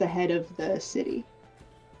is the head of the city.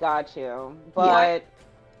 got you. But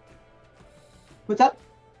What's up?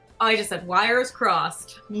 I just said wires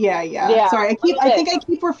crossed. Yeah. Yeah, Sorry, I okay. think I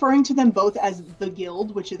keep referring to them both as the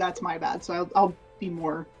guild, that's my bad. So I'll be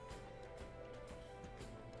more.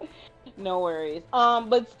 no worries.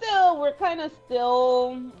 But still, we're kind of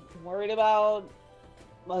still worried about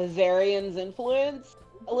Azarian's influence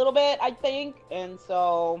a little bit, I think. And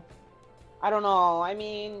so, I don't know. I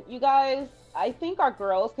mean, you guys, I think our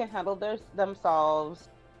girls can handle themselves.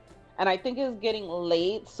 And I think it's getting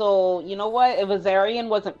late. So, you know what? If Azarian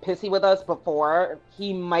wasn't pissy with us before,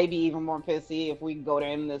 he might be even more pissy if we go to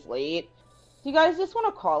him this late. Do you guys just want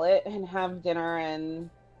to call it and have dinner and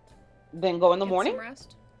then go in the Get morning? some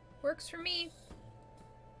rest. Works for me.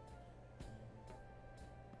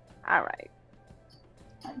 All right.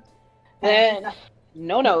 And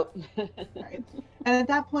no note. Right. And at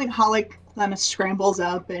that point, Holic kind of scrambles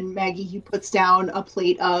up, and Maggie, he puts down a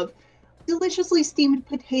plate of deliciously steamed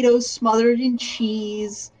potatoes smothered in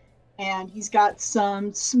cheese, and he's got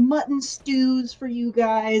some mutton stews for you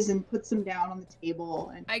guys, and puts them down on the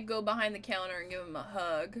table. And I go behind the counter and give him a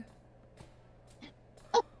hug.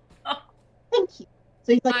 thank you.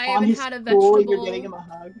 So he's like I on haven't his had a stool, and you're vegetable giving him a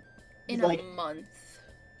hug. In He's a like, month.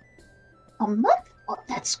 A month? Oh,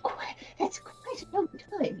 that's quite a long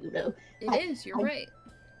time, you know. It is, you're right.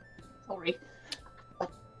 Sorry. But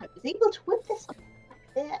I was able to whip this up back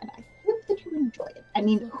there, and I hope that you enjoy it. I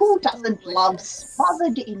mean, who Looks doesn't love delicious.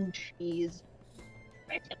 smothered in cheese?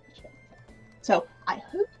 So, I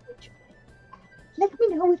hope you enjoy it. Let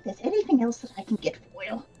me know if there's anything else that I can get for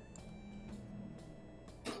you.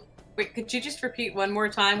 Wait, could you just repeat one more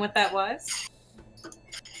time what that was?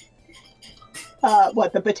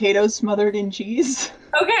 What, the potatoes smothered in cheese?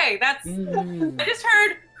 Okay, that's. I just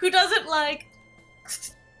heard who doesn't like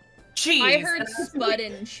cheese. I heard spud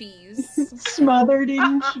and cheese. Smothered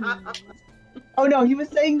in cheese. Oh no, he was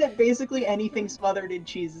saying that basically anything smothered in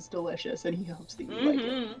cheese is delicious, and he hopes that you like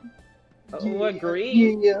it. Oh,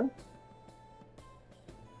 agree. Yeah.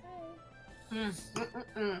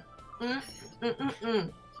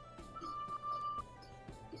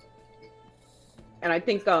 And I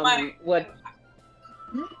think what?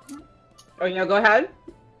 Oh yeah, go ahead.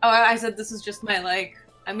 Oh, I said this is just my like.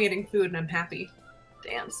 I'm eating food and I'm happy.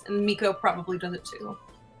 Dance, and Miko probably does it too.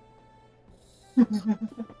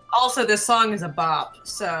 Also, this song is a bop,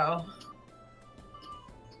 so.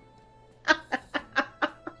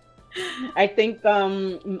 I think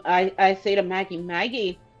I say to Maggie,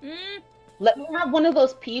 Mm, let me have one of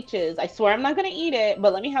those peaches. I swear I'm not gonna eat it,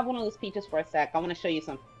 but let me have one of those peaches for a sec. I want to show you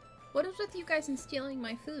something. what is with you guys and stealing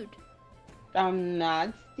my food? I'm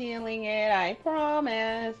not stealing it, I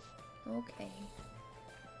promise. Okay.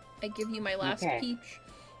 I give you my last Okay. peach.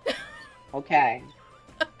 Okay.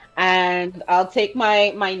 And I'll take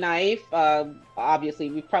my knife. Obviously,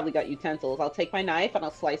 we've probably got utensils. I'll take my knife and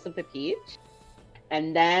I'll slice up the peach.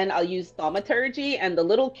 And then I'll use thaumaturgy, and the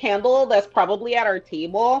little candle that's probably at our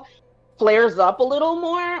table flares up a little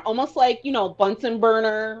more, almost like, Bunsen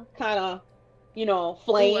burner kind of, Ooh, I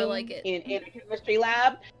flame like it. in a chemistry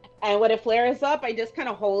lab. And when it flares up, I just kind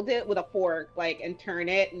of hold it with a fork, like, and turn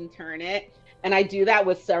it and turn it. And I do that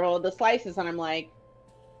with several of the slices, and I'm like,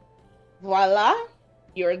 voila,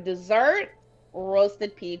 your dessert,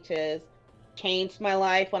 roasted peaches. Changed my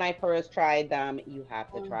life when I first tried them. You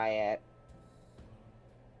have to try it.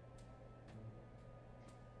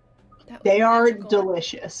 That was They are magical.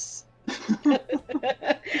 delicious.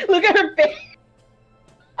 Look at her face.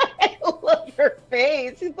 I love her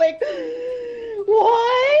face. She's like,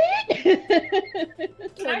 what?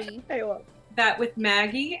 Toby. I love. That with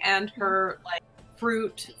Maggie and her like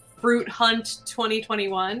fruit hunt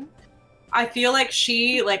 2021, I feel like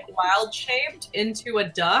she like wild shaped into a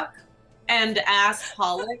duck and asked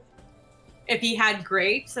Pollock if he had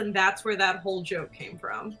grapes, and that's where that whole joke came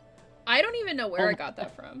from. I don't even know where I got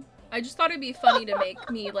that from. I just thought it'd be funny to make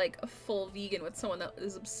me like a full vegan with someone that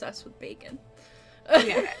is obsessed with bacon.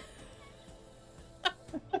 Yeah.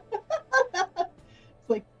 It's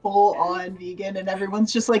like full on vegan, and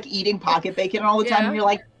everyone's just like eating pocket bacon all the time. Yeah. And you're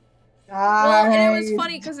like, Well, and it was guys.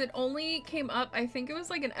 funny because it only came up, I think it was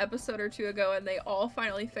like an episode or two ago, and they all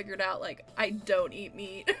finally figured out, like, I don't eat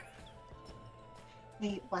meat.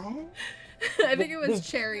 Wait, what? I think it was The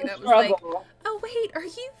Cherry that was like, struggle. oh wait, are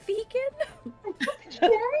you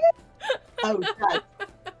vegan? Oh, God.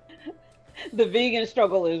 The vegan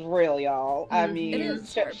struggle is real, y'all. I Mhm. mean, It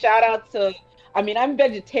is. shout out to. I mean, I'm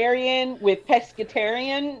vegetarian with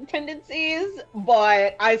pescatarian tendencies,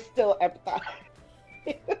 but I still empathize.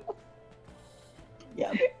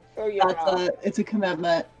 Yeah, So yeah. it's a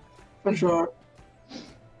commitment for sure.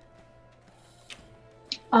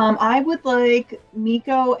 I would like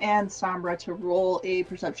Miko and Sombra to roll a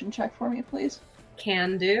perception check for me, please.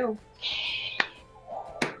 Can do.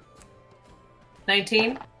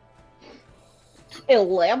 19.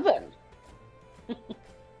 11.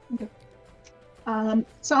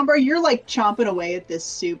 Sombra, you're like chomping away at this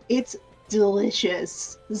soup. It's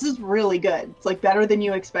delicious. This is really good. It's like better than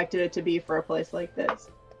you expected it to be for a place like this.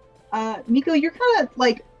 Miko, you're kind of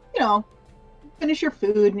like, finish your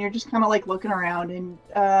food and you're just kind of like looking around, and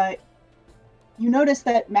you notice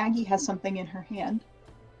that Maggie has something in her hand.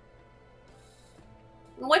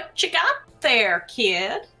 What you got there,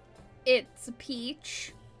 kid? It's a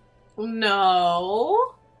peach.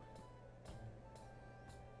 No.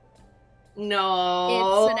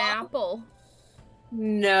 No. It's an apple.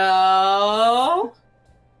 No.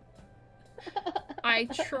 I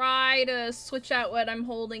try to switch out what I'm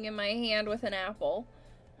holding in my hand with an apple.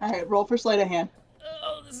 All right, roll for sleight of hand.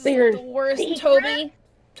 Oh, this is There's the worst. secret?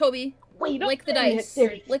 Toby, Wait, lick the okay, dice.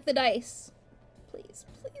 there's- Lick the dice. Please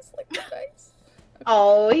lick the dice.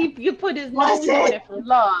 Oh, you put his What's nose on it? it for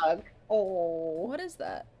luck. Oh. What is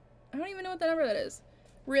that? I don't even know what the number that is.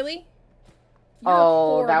 Really?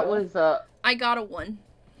 Oh, that horrible. was I got a 1.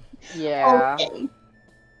 yeah. Okay.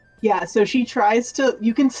 Yeah, so she tries to,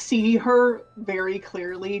 you can see her very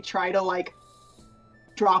clearly try to like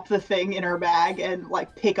drop the thing in her bag and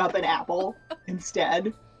like pick up an apple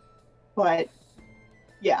instead. But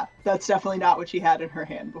yeah, that's definitely not what she had in her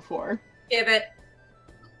hand before. Give it.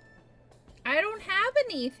 I don't have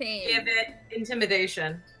anything. Give it.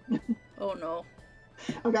 Intimidation. Oh no.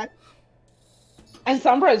 Okay. And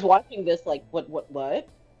Sombra is watching this like, what? Wait,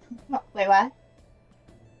 what?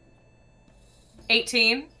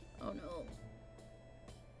 18. Oh no.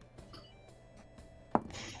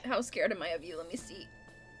 How scared am I of you? Let me see.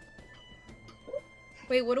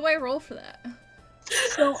 Wait, what do I roll for that?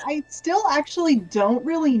 So I still actually don't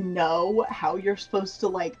really know how you're supposed to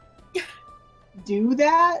like do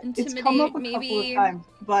that. It's come up a Intimidate, couple maybe. of times,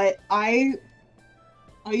 but I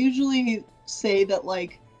usually say that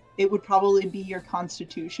like it would probably be your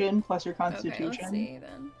constitution plus your Okay, constitution. let's see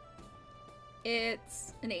then.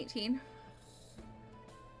 It's an 18.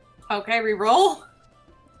 Okay, reroll.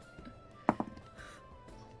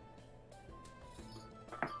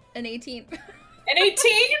 An 18. An 18?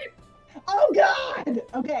 Oh god!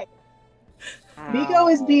 Okay. Miko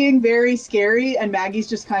is being very scary and Maggie's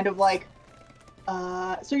just kind of like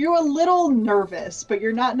So you're a little nervous, but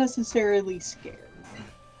you're not necessarily scared.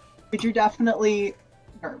 But you're definitely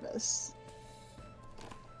nervous.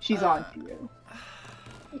 She's on to you.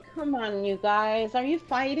 Come on, you guys. Are you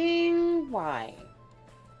fighting? Why?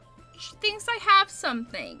 She thinks I have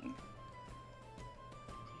something.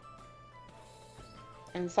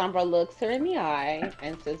 And Sombra looks her in the eye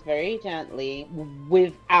and says very gently,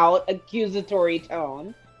 without accusatory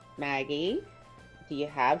tone, Maggie, do you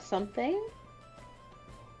have something?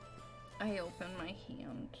 I open my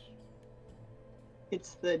hand.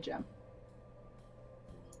 It's the gem.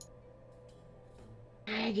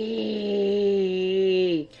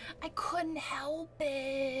 Maggie! I couldn't help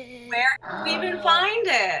it. Where did we even find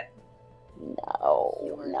it?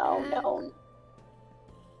 No.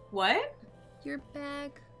 What? Your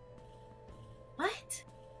bag. What?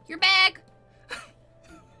 Your bag.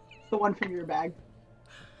 The one from your bag.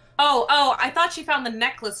 Oh, I thought she found the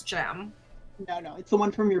necklace gem. No, it's the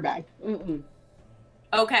one from your bag. Mm-mm.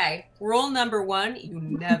 Okay, rule number 1, you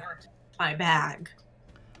never touch my bag.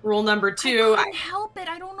 Rule number 2, I couldn't help it.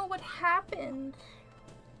 I don't know what happened.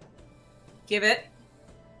 give it.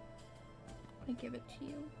 I give it to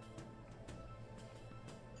you.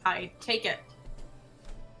 I take it.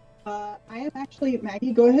 I am actually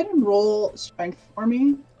Maggie. Go ahead and roll strength for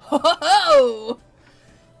me. Ho!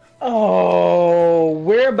 Oh,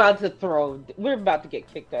 we're about to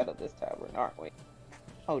get kicked out of this tavern, aren't we?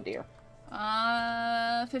 Oh dear.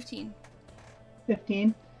 15.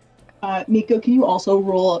 15. Miko, can you also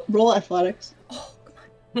roll athletics? Oh,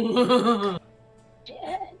 come on.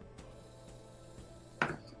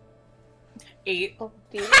 8. Oh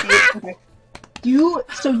dear. Okay.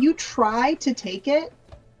 You try to take it,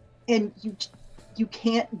 and you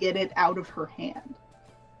can't get it out of her hand.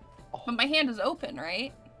 But my hand is open,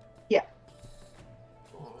 right? Yeah.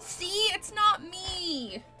 See, it's not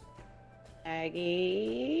me.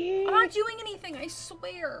 Maggie. I'm not doing anything, I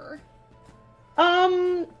swear.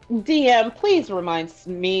 DM, please remind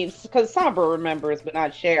me, because Sombra remembers but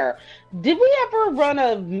not share. Did we ever run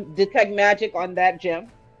a detect magic on that gem?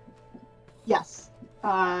 Yes.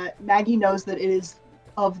 Maggie knows that it is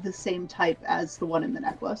of the same type as the one in the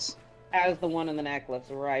necklace. As the one in the necklace,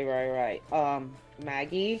 right.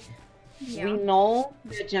 Maggie, Yeah. we know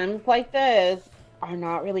that gems like this are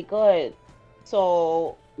not really good.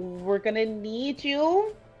 So we're gonna need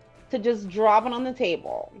you to just drop it on the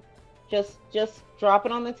table. Just drop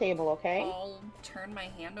it on the table, okay? I'll turn my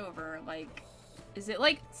hand over, like, is it,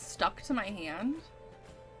 like, stuck to my hand?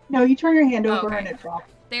 No, you turn your hand over Okay. and it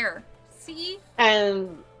drops. There. See?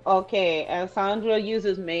 And Sandra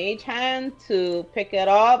uses mage hand to pick it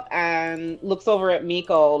up and looks over at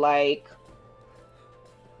Miko like,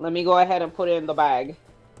 let me go ahead and put it in the bag.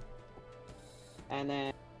 And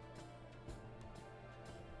then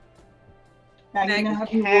Maggie, I'm gonna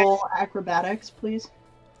have you Maggie. roll acrobatics, please.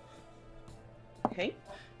 okay.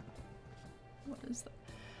 What is that?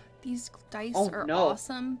 These dice Oh, are no.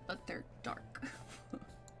 awesome, but they're dark.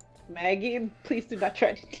 Maggie, please do not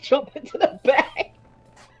try to jump into the bag.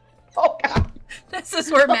 Oh god. This is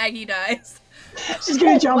where Maggie dies. She's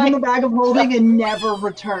gonna jump in the bag of holding and never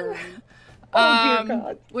return. Oh dear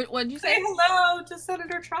god. What'd you Say say? hello to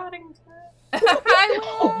Senator Trottington. I will.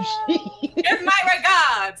 Oh jeez. Give my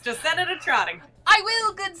regards to Senator Trottington. I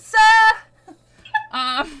will, good sir.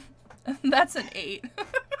 That's an 8.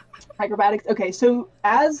 Acrobatics. Okay, so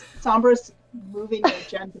as Sombra's moving the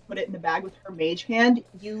gem to put it in the bag with her mage hand,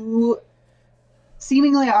 you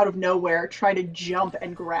seemingly out of nowhere try to jump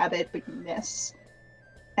and grab it, but you miss.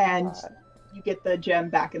 And you get the gem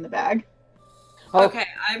back in the bag. Oh. Okay,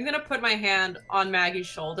 I'm gonna put my hand on Maggie's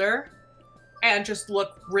shoulder and just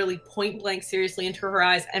look really point blank seriously into her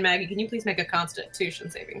eyes. And Maggie, can you please make a Constitution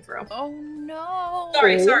saving throw? Oh no.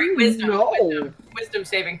 Sorry, wisdom. No. Wisdom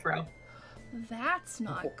saving throw. That's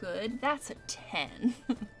not good. That's a 10.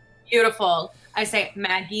 Beautiful. I say,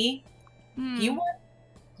 Maggie, Hmm.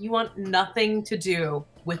 you want nothing to do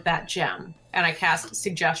with that gem. And I cast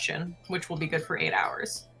suggestion, which will be good for 8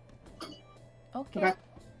 hours. Okay. Okay.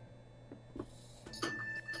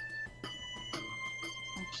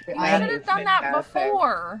 Actually, I should have done that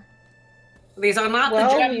before. These are not Well,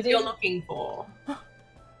 the we gems you're didn't- looking for.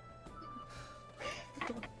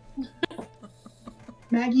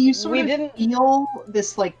 Maggie, you sort We of didn't- feel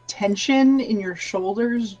this like tension in your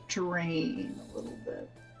shoulders drain a little bit.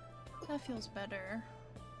 That feels better.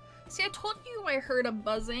 See, I told you I heard a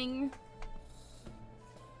buzzing.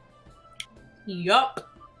 Yup.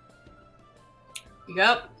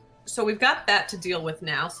 So we've got that to deal with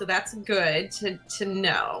now, so that's good to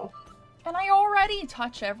know. And I already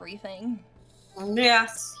touch everything.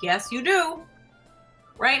 Yes, you do.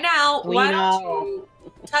 Right now, We why know. don't you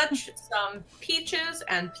touch some peaches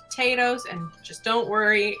and potatoes and just don't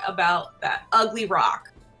worry about that ugly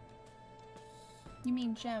rock. You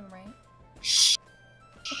mean gem, right? Shh.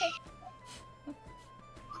 Okay.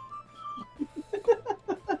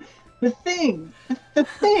 The thing. The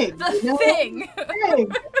thing. The you know? thing.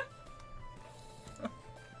 Thing.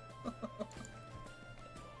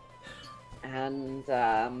 And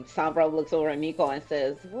Sombra looks over at Miko and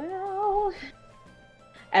says, well,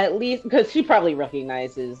 at least, because she probably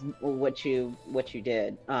recognizes what you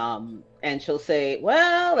did. And she'll say,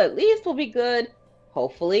 well, at least we'll be good,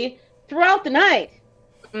 hopefully, throughout the night.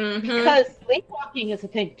 Mm-hmm. Because sleepwalking is a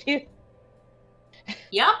thing too.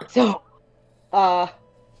 Yep. So,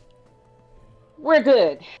 we're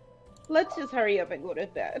good. Let's just hurry up and go to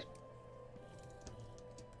bed.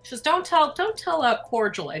 Just don't tell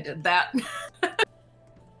Cordial I did that.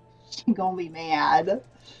 She gonna be mad.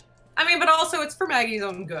 I mean, but also it's for Maggie's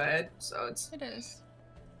own good, so it's It is.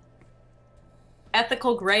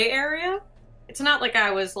 ethical gray area. It's not like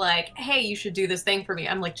I was like, hey, you should do this thing for me.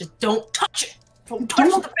 I'm like, just don't touch it. Don't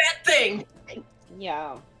touch the bad thing.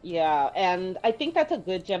 Yeah, and I think that's a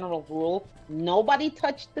good general rule. Nobody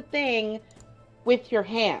touch the thing with your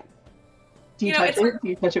hand. Do you You know, touch it's it? Do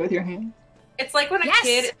you touch it with your hand? It's like when a Yes!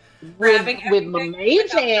 kid grabbing With my everything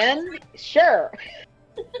mage hand, sure.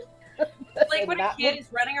 It's like when a kid is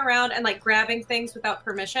running around and like grabbing things without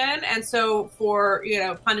permission, and so for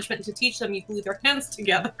punishment to teach them, you glue their hands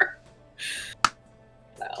together.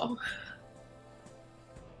 So,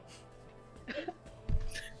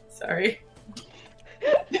 sorry.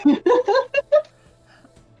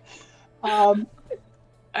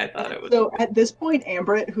 I thought it was. So at this point,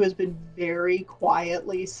 Ambrit, who has been very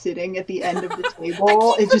quietly sitting at the end of the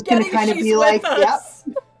table, is just going to kind of be like, yep.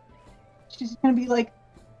 She's going to be like,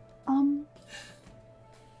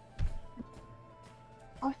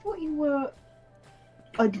 I thought you were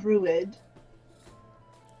a druid.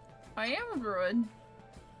 I am a druid.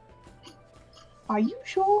 Are you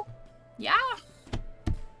sure? Yeah.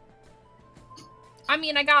 I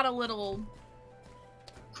mean, I got a little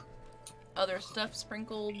other stuff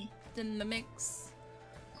sprinkled in the mix.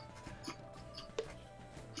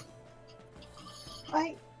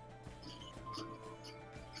 I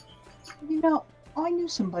knew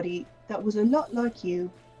somebody that was a lot like you.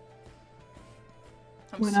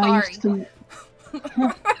 I'm when sorry. I used to...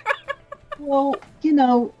 Well,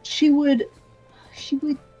 she would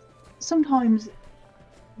sometimes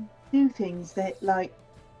do things that, like,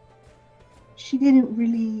 she didn't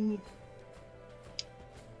really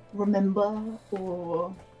remember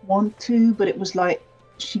or want to, but it was like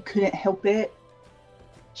she couldn't help it.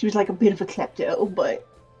 She was like a bit of a klepto, but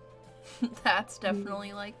That's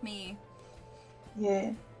definitely like me.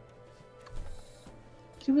 yeah.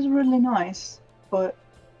 She was really nice, but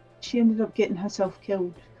she ended up getting herself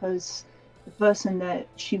killed because the person that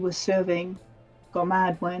she was serving got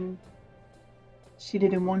mad when she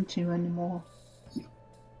didn't want to anymore.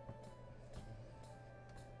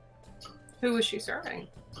 Who was she serving?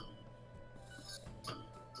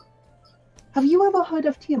 Have you ever heard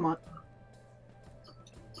of Tiamat?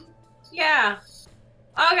 Yeah.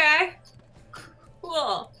 Okay.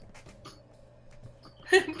 Cool.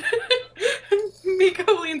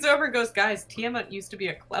 Miko leans over and goes, guys, Tiamat used to be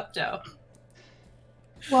a klepto.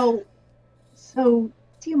 Well, so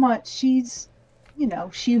Tiamat, she's,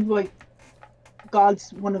 she like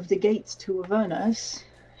guards one of the gates to Avernus.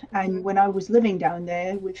 And when I was living down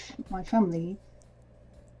there with my family,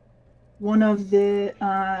 one of the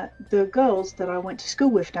girls that I went to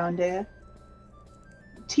school with down there,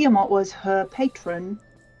 Tiamat was her patron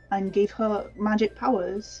and gave her magic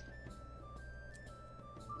powers.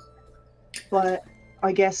 But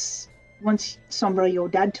I guess once Sombra, your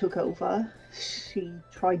dad, took over, she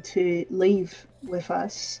tried to leave with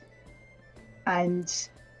us, and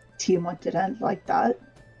Tiamat didn't like that,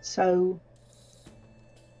 so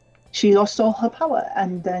she lost all her power,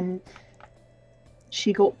 and then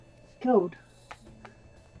she got killed.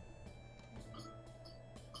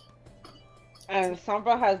 And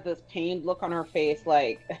Sombra has this pained look on her face,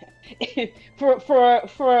 like for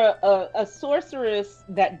a sorceress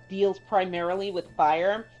that deals primarily with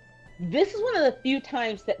fire, this is one of the few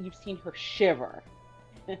times that you've seen her shiver.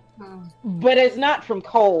 But it's not from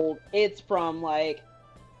cold, it's from like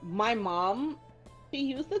my mom. She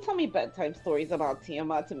used to tell me bedtime stories about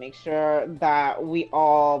Tiamat to make sure that we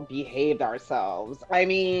all behaved ourselves. I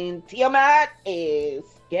mean, Tiamat is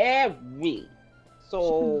scary.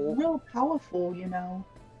 So She's real powerful,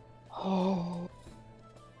 Oh.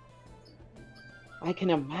 I can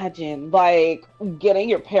imagine, like, getting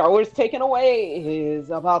your powers taken away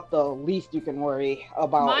is about the least you can worry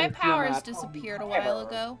about My with Fiona powers at home disappeared a while ever.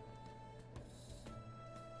 ago.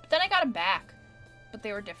 But then I got them back. But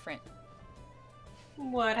they were different.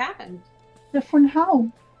 What happened? Different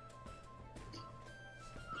how?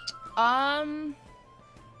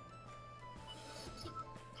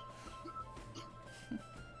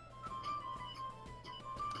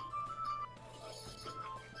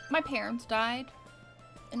 My parents died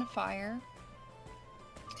in a fire.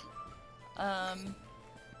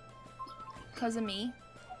 Because of me.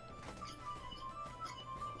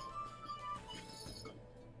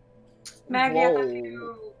 Maggie, I thought Whoa.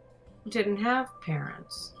 you didn't have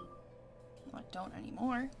parents. Well, I don't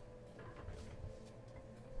anymore.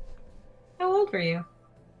 How old were you?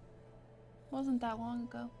 Wasn't that long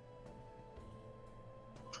ago.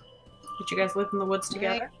 Did you guys live in the woods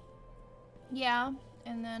together? Yeah,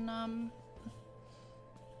 and then,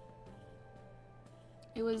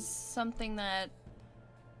 it was something that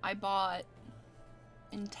I bought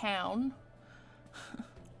in town.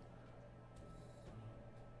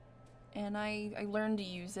 And I learned to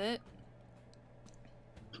use it.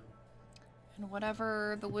 And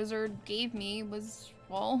whatever the wizard gave me was,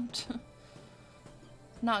 well,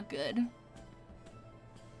 not good.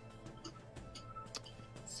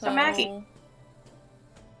 So Maggie.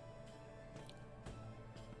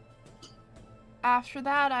 After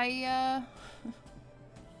that,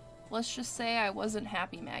 let's just say I wasn't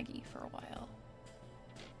happy Maggie for a while.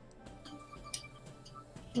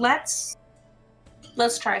 Let's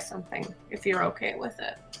try something, if you're okay with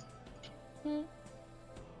it. Hmm.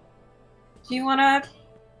 Do you want to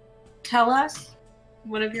tell us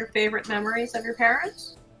one of your favorite memories of your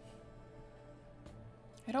parents?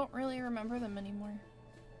 I don't really remember them anymore.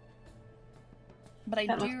 But I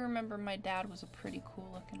do remember my dad was a pretty cool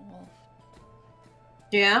looking wolf.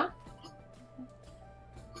 Yeah?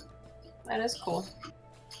 That is cool.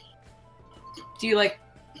 Do you, like,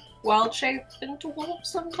 wild shape into wolves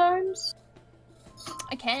sometimes?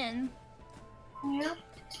 I can. Yeah.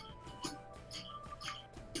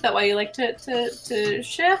 Is that why you like to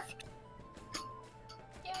shift?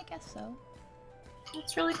 Yeah, I guess so.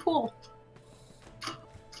 That's really cool.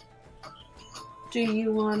 Do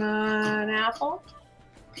you want an apple?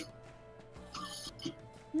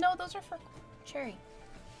 No, those are for Cherry.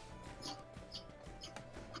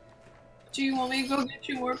 Do you want me to go get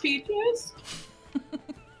you more peaches?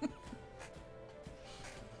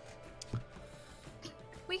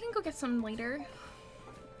 We can go get some later.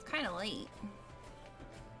 It's kind of late.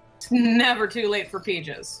 It's never too late for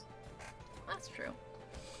peaches. That's true.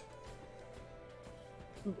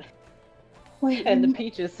 Wait, And the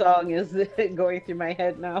Peaches song is going through my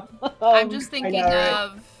head now. I'm just thinking know, right?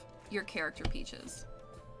 of your character Peaches.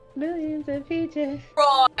 Millions of peaches.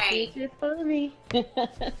 Roy! Peaches for me. and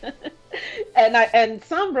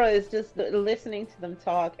Sombra is just listening to them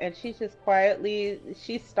talk, and she's just quietly,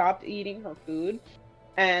 she stopped eating her food,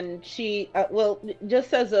 and she, well,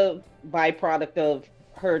 just as a byproduct of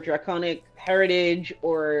her draconic heritage,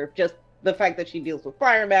 or just the fact that she deals with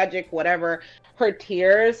fire magic, whatever, her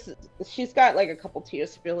tears, she's got like a couple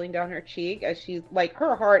tears spilling down her cheek as she's like,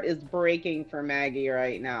 her heart is breaking for Maggie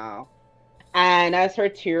right now. And as her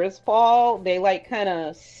tears fall, they like kind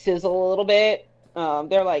of sizzle a little bit.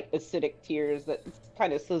 They're like acidic tears that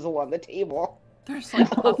kind of sizzle on the table. There's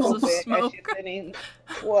like A puffs little of bit as smoke. she's sitting,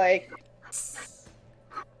 like,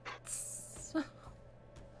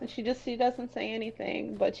 and she doesn't say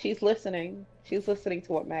anything, but she's listening. She's listening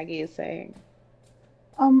to what Maggie is saying.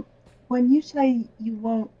 When you say you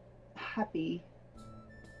weren't happy,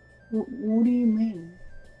 what do you mean?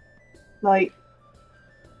 Like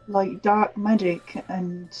dark magic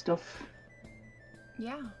and stuff.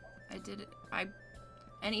 Yeah, I did it.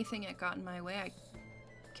 Anything that got in my way, I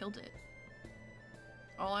killed it.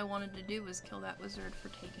 All I wanted to do was kill that wizard for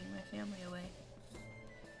taking my family away.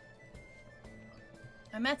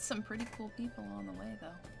 I met some pretty cool people on the way,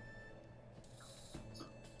 though.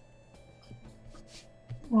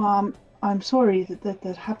 Well, I'm sorry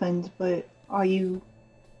that happened, but are you?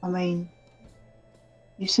 I mean,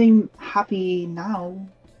 you seem happy now.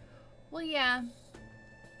 Well, yeah.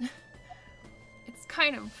 It's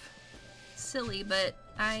kind of silly, but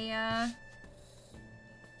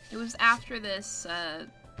it was after this,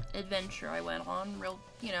 adventure I went on,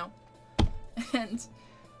 and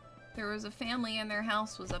there was a family and their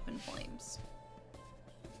house was up in flames.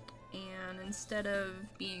 And instead of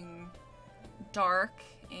being dark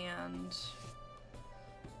and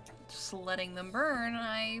just letting them burn,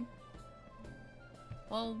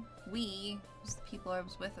 we, was the people I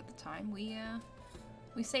was with at the time, we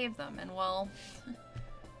we saved them, and well,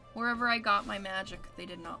 wherever I got my magic, they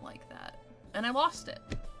did not like that. And I lost it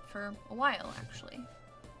for a while, actually.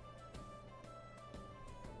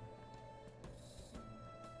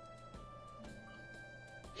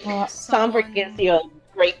 Sombra gives you a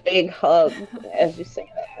great big hug as you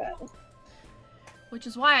say that. Which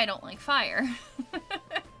is why I don't like fire.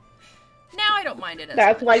 Now I don't mind it as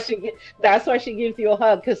That's much. That's why she gives you a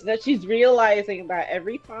hug, because then she's realizing that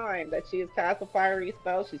every time that she has cast a fiery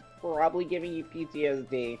spell, she's probably giving you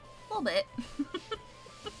PTSD. A little bit.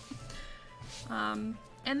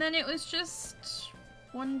 And then it was just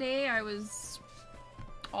one day I was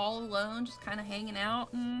all alone, just kind of hanging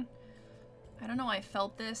out, and I don't know, I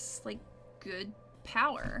felt this like good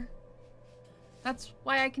power. That's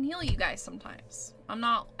why I can heal you guys sometimes. I'm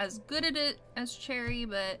not as good at it as Cherry,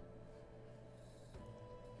 but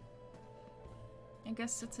I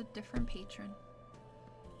guess it's a different patron.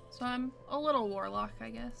 So I'm a little warlock,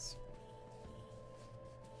 I guess.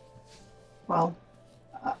 Well,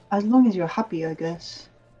 as long as you're happy, I guess.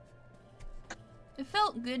 It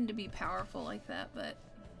felt good to be powerful like that, but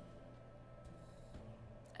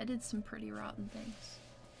I did some pretty rotten things.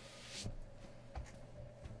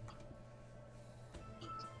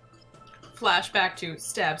 Flashback to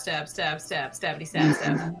stab, stab, stab, stab, stabby, stab,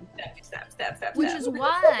 stab, stabby, stab, stab, stab, Which stab. is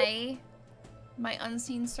why my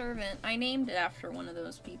unseen servant, I named it after one of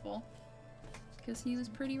those people. Because he was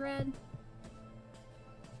pretty red.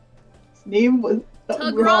 His name was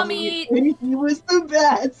Tug Rami, Rami. and he was the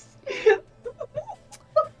best.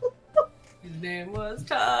 His name was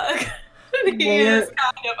Tug. He Where- is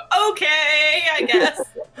kind of okay, I guess.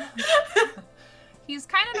 He's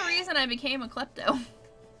kind of the reason I became a klepto.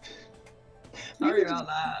 Sorry about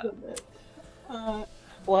that.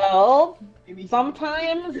 Well, Maybe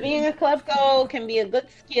sometimes being a klepto can be a good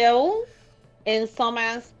skill in some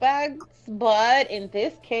aspects, but in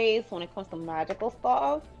this case, when it comes to magical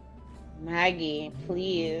stuff, Maggie,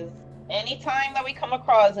 please, anytime that we come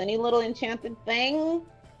across any little enchanted thing,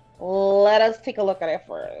 let us take a look at it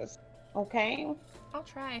first, okay? I'll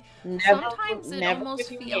try. Never, Sometimes it never almost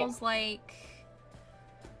give you feels like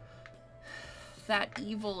that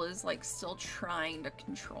evil is like still trying to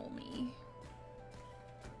control me.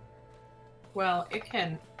 Well, it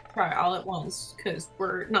can try all at once, because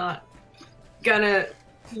we're not gonna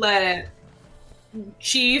let it.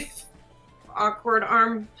 Chief, awkward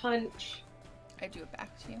arm punch. I do it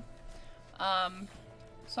back to you.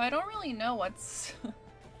 So I don't really know what's...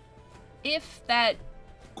 If that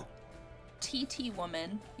TT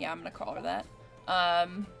woman, yeah, I'm gonna call her that,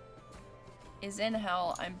 is in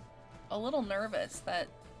hell, I'm a little nervous that,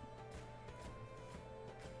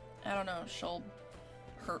 I don't know, she'll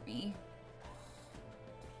hurt me.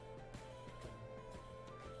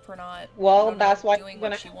 For not, Well, I don't that's know, why doing you're what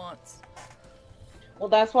gonna- she wants. Well,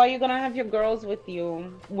 that's why you're gonna have your girls with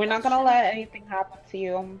you. We're not gonna let anything happen to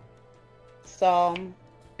you. So,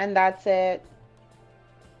 and that's it.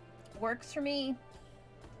 Works for me.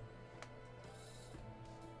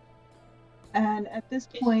 And at this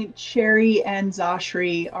point, Sherry and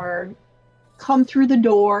Zashri are come through the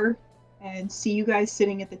door and see you guys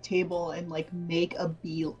sitting at the table and like make a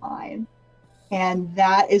beeline. And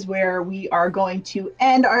that is where we are going to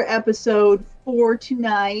end our episode for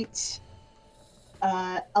tonight.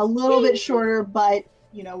 A little bit shorter, but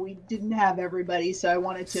you know, we didn't have everybody, so I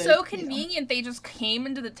wanted to. So convenient, they just came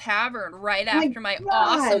into the tavern right Oh my after my God.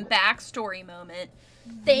 awesome backstory moment.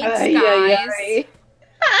 Thanks, Ay, guys. ay,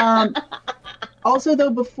 ay. Also, though,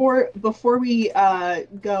 before we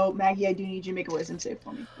go, Maggie, I do need you to make a wisdom save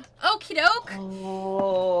for me. Okie doke.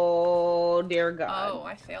 Oh, dear God. Oh,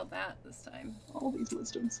 I failed that this time. All these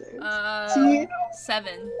wisdom saves.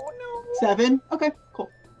 7. 7. Okay, cool.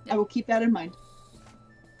 I will keep that in mind.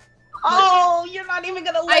 Oh, you're not even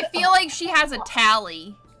gonna I let feel like she has a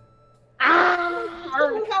tally.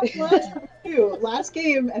 What happened last time, too? Last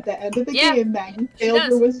game, at the end of the Yeah, game, Maggie she failed does.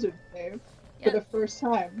 her wisdom save for Yeah. the first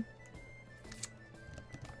time.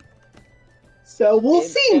 So we'll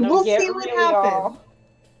It's see. gonna We'll get see what real.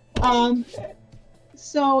 happens.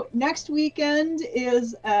 So next weekend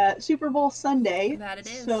is Super Bowl Sunday. That it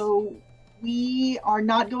is. So we are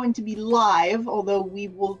not going to be live, although we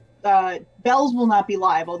will. Bells will not be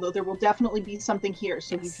live, although there will definitely be something here.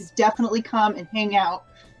 So you Yes. should definitely come and hang out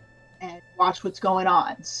and watch what's going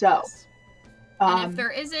on. So, Yes. And if um,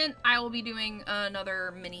 there isn't, I will be doing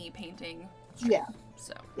another mini painting. yeah,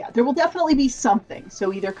 So yeah, there will definitely be something.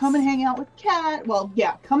 So either come and hang out with Kat. Well,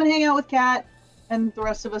 yeah, come and hang out with Kat and the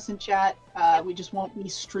rest of us in chat. We just won't be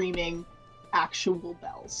streaming actual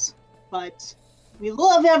bells. But we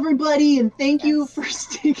love everybody and thank you Yes. for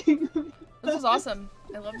sticking with this us. was awesome.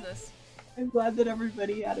 I love this. I'm glad that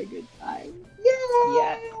everybody had a good time. Yay!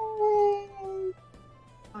 Yes.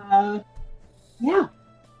 Yeah.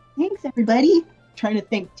 Thanks, everybody. Trying to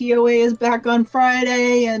think. TOA is back on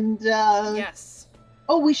Friday, and Yes.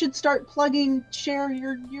 oh, we should start plugging. Share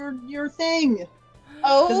your thing.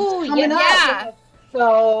 Oh, coming up. Yeah.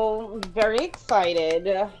 So very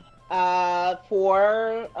excited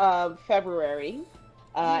for February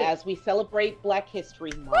as we celebrate Black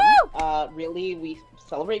History Month. Really, we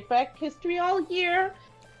celebrate Black History all year.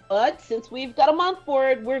 But since we've got a month for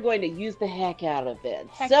it, we're going to use the heck out of it.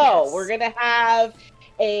 Heck so yes. we're going to have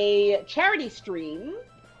a charity stream,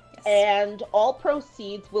 and all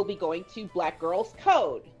proceeds will be going to Black Girls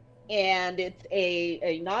Code. And it's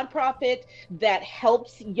a nonprofit that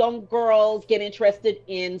helps young girls get interested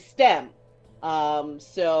in STEM.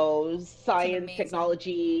 So science, amazing.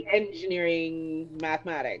 technology, engineering,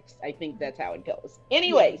 mathematics. I think that's how it goes.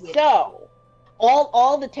 Anyway, Yeah. so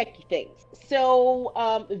all the techie things. So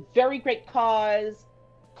very great cause.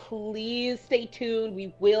 Please stay tuned.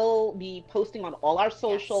 We will be posting on all our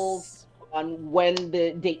socials on when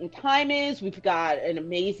the date and time is. We've got an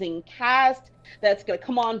amazing cast that's going to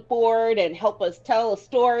come on board and help us tell a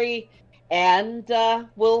story, and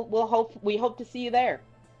we hope to see you there.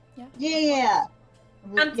 Yeah.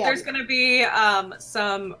 And there's going to be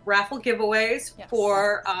some raffle giveaways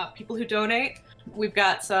for people who donate. We've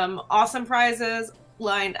got some awesome prizes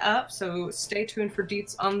lined up, so stay tuned for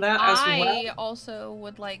deets on that as well. I also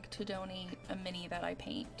would like to donate a mini that I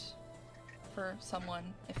paint for someone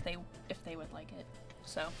if they would like it.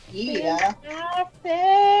 So yeah.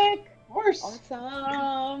 Fantastic. Of course.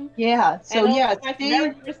 Awesome. Yeah. So and yeah, my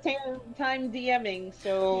very first time DMing.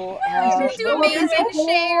 So you're gonna do amazing,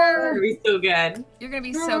 Cher. You're gonna be so good. You're gonna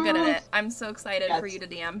be so good at it. I'm so excited for you to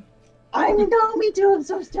DM. I know, me too. I'm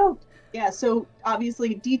so stoked. Yeah, so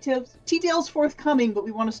obviously details forthcoming, but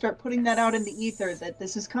we want to start putting that out in the ether that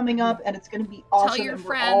this is coming up and it's going to be awesome. Tell your and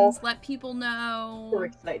friends, let people know. We're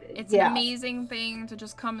excited. It's an amazing thing to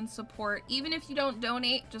just come and support. Even if you don't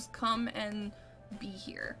donate, just come and be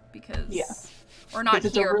here because or not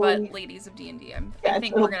here, really, but Ladies of D&D. I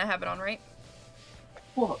think we're going to have it on, right?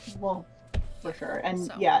 Well, for sure.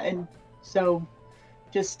 And and so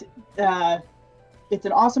just it's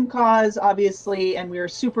an awesome cause, obviously, and we are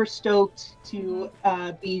super stoked to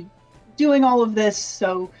be doing all of this.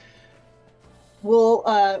 So we'll,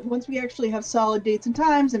 once we actually have solid dates and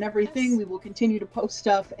times and everything, we will continue to post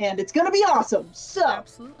stuff, and it's going to be awesome. So,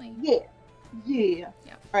 absolutely. Yeah.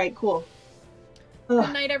 All right, cool.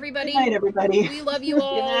 Good night, everybody. Good night, everybody. We love you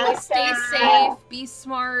all. Stay safe, be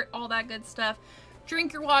smart, all that good stuff.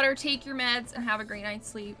 Drink your water, take your meds, and have a great night's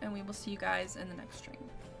sleep, and we will see you guys in the next stream.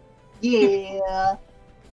 Yeah.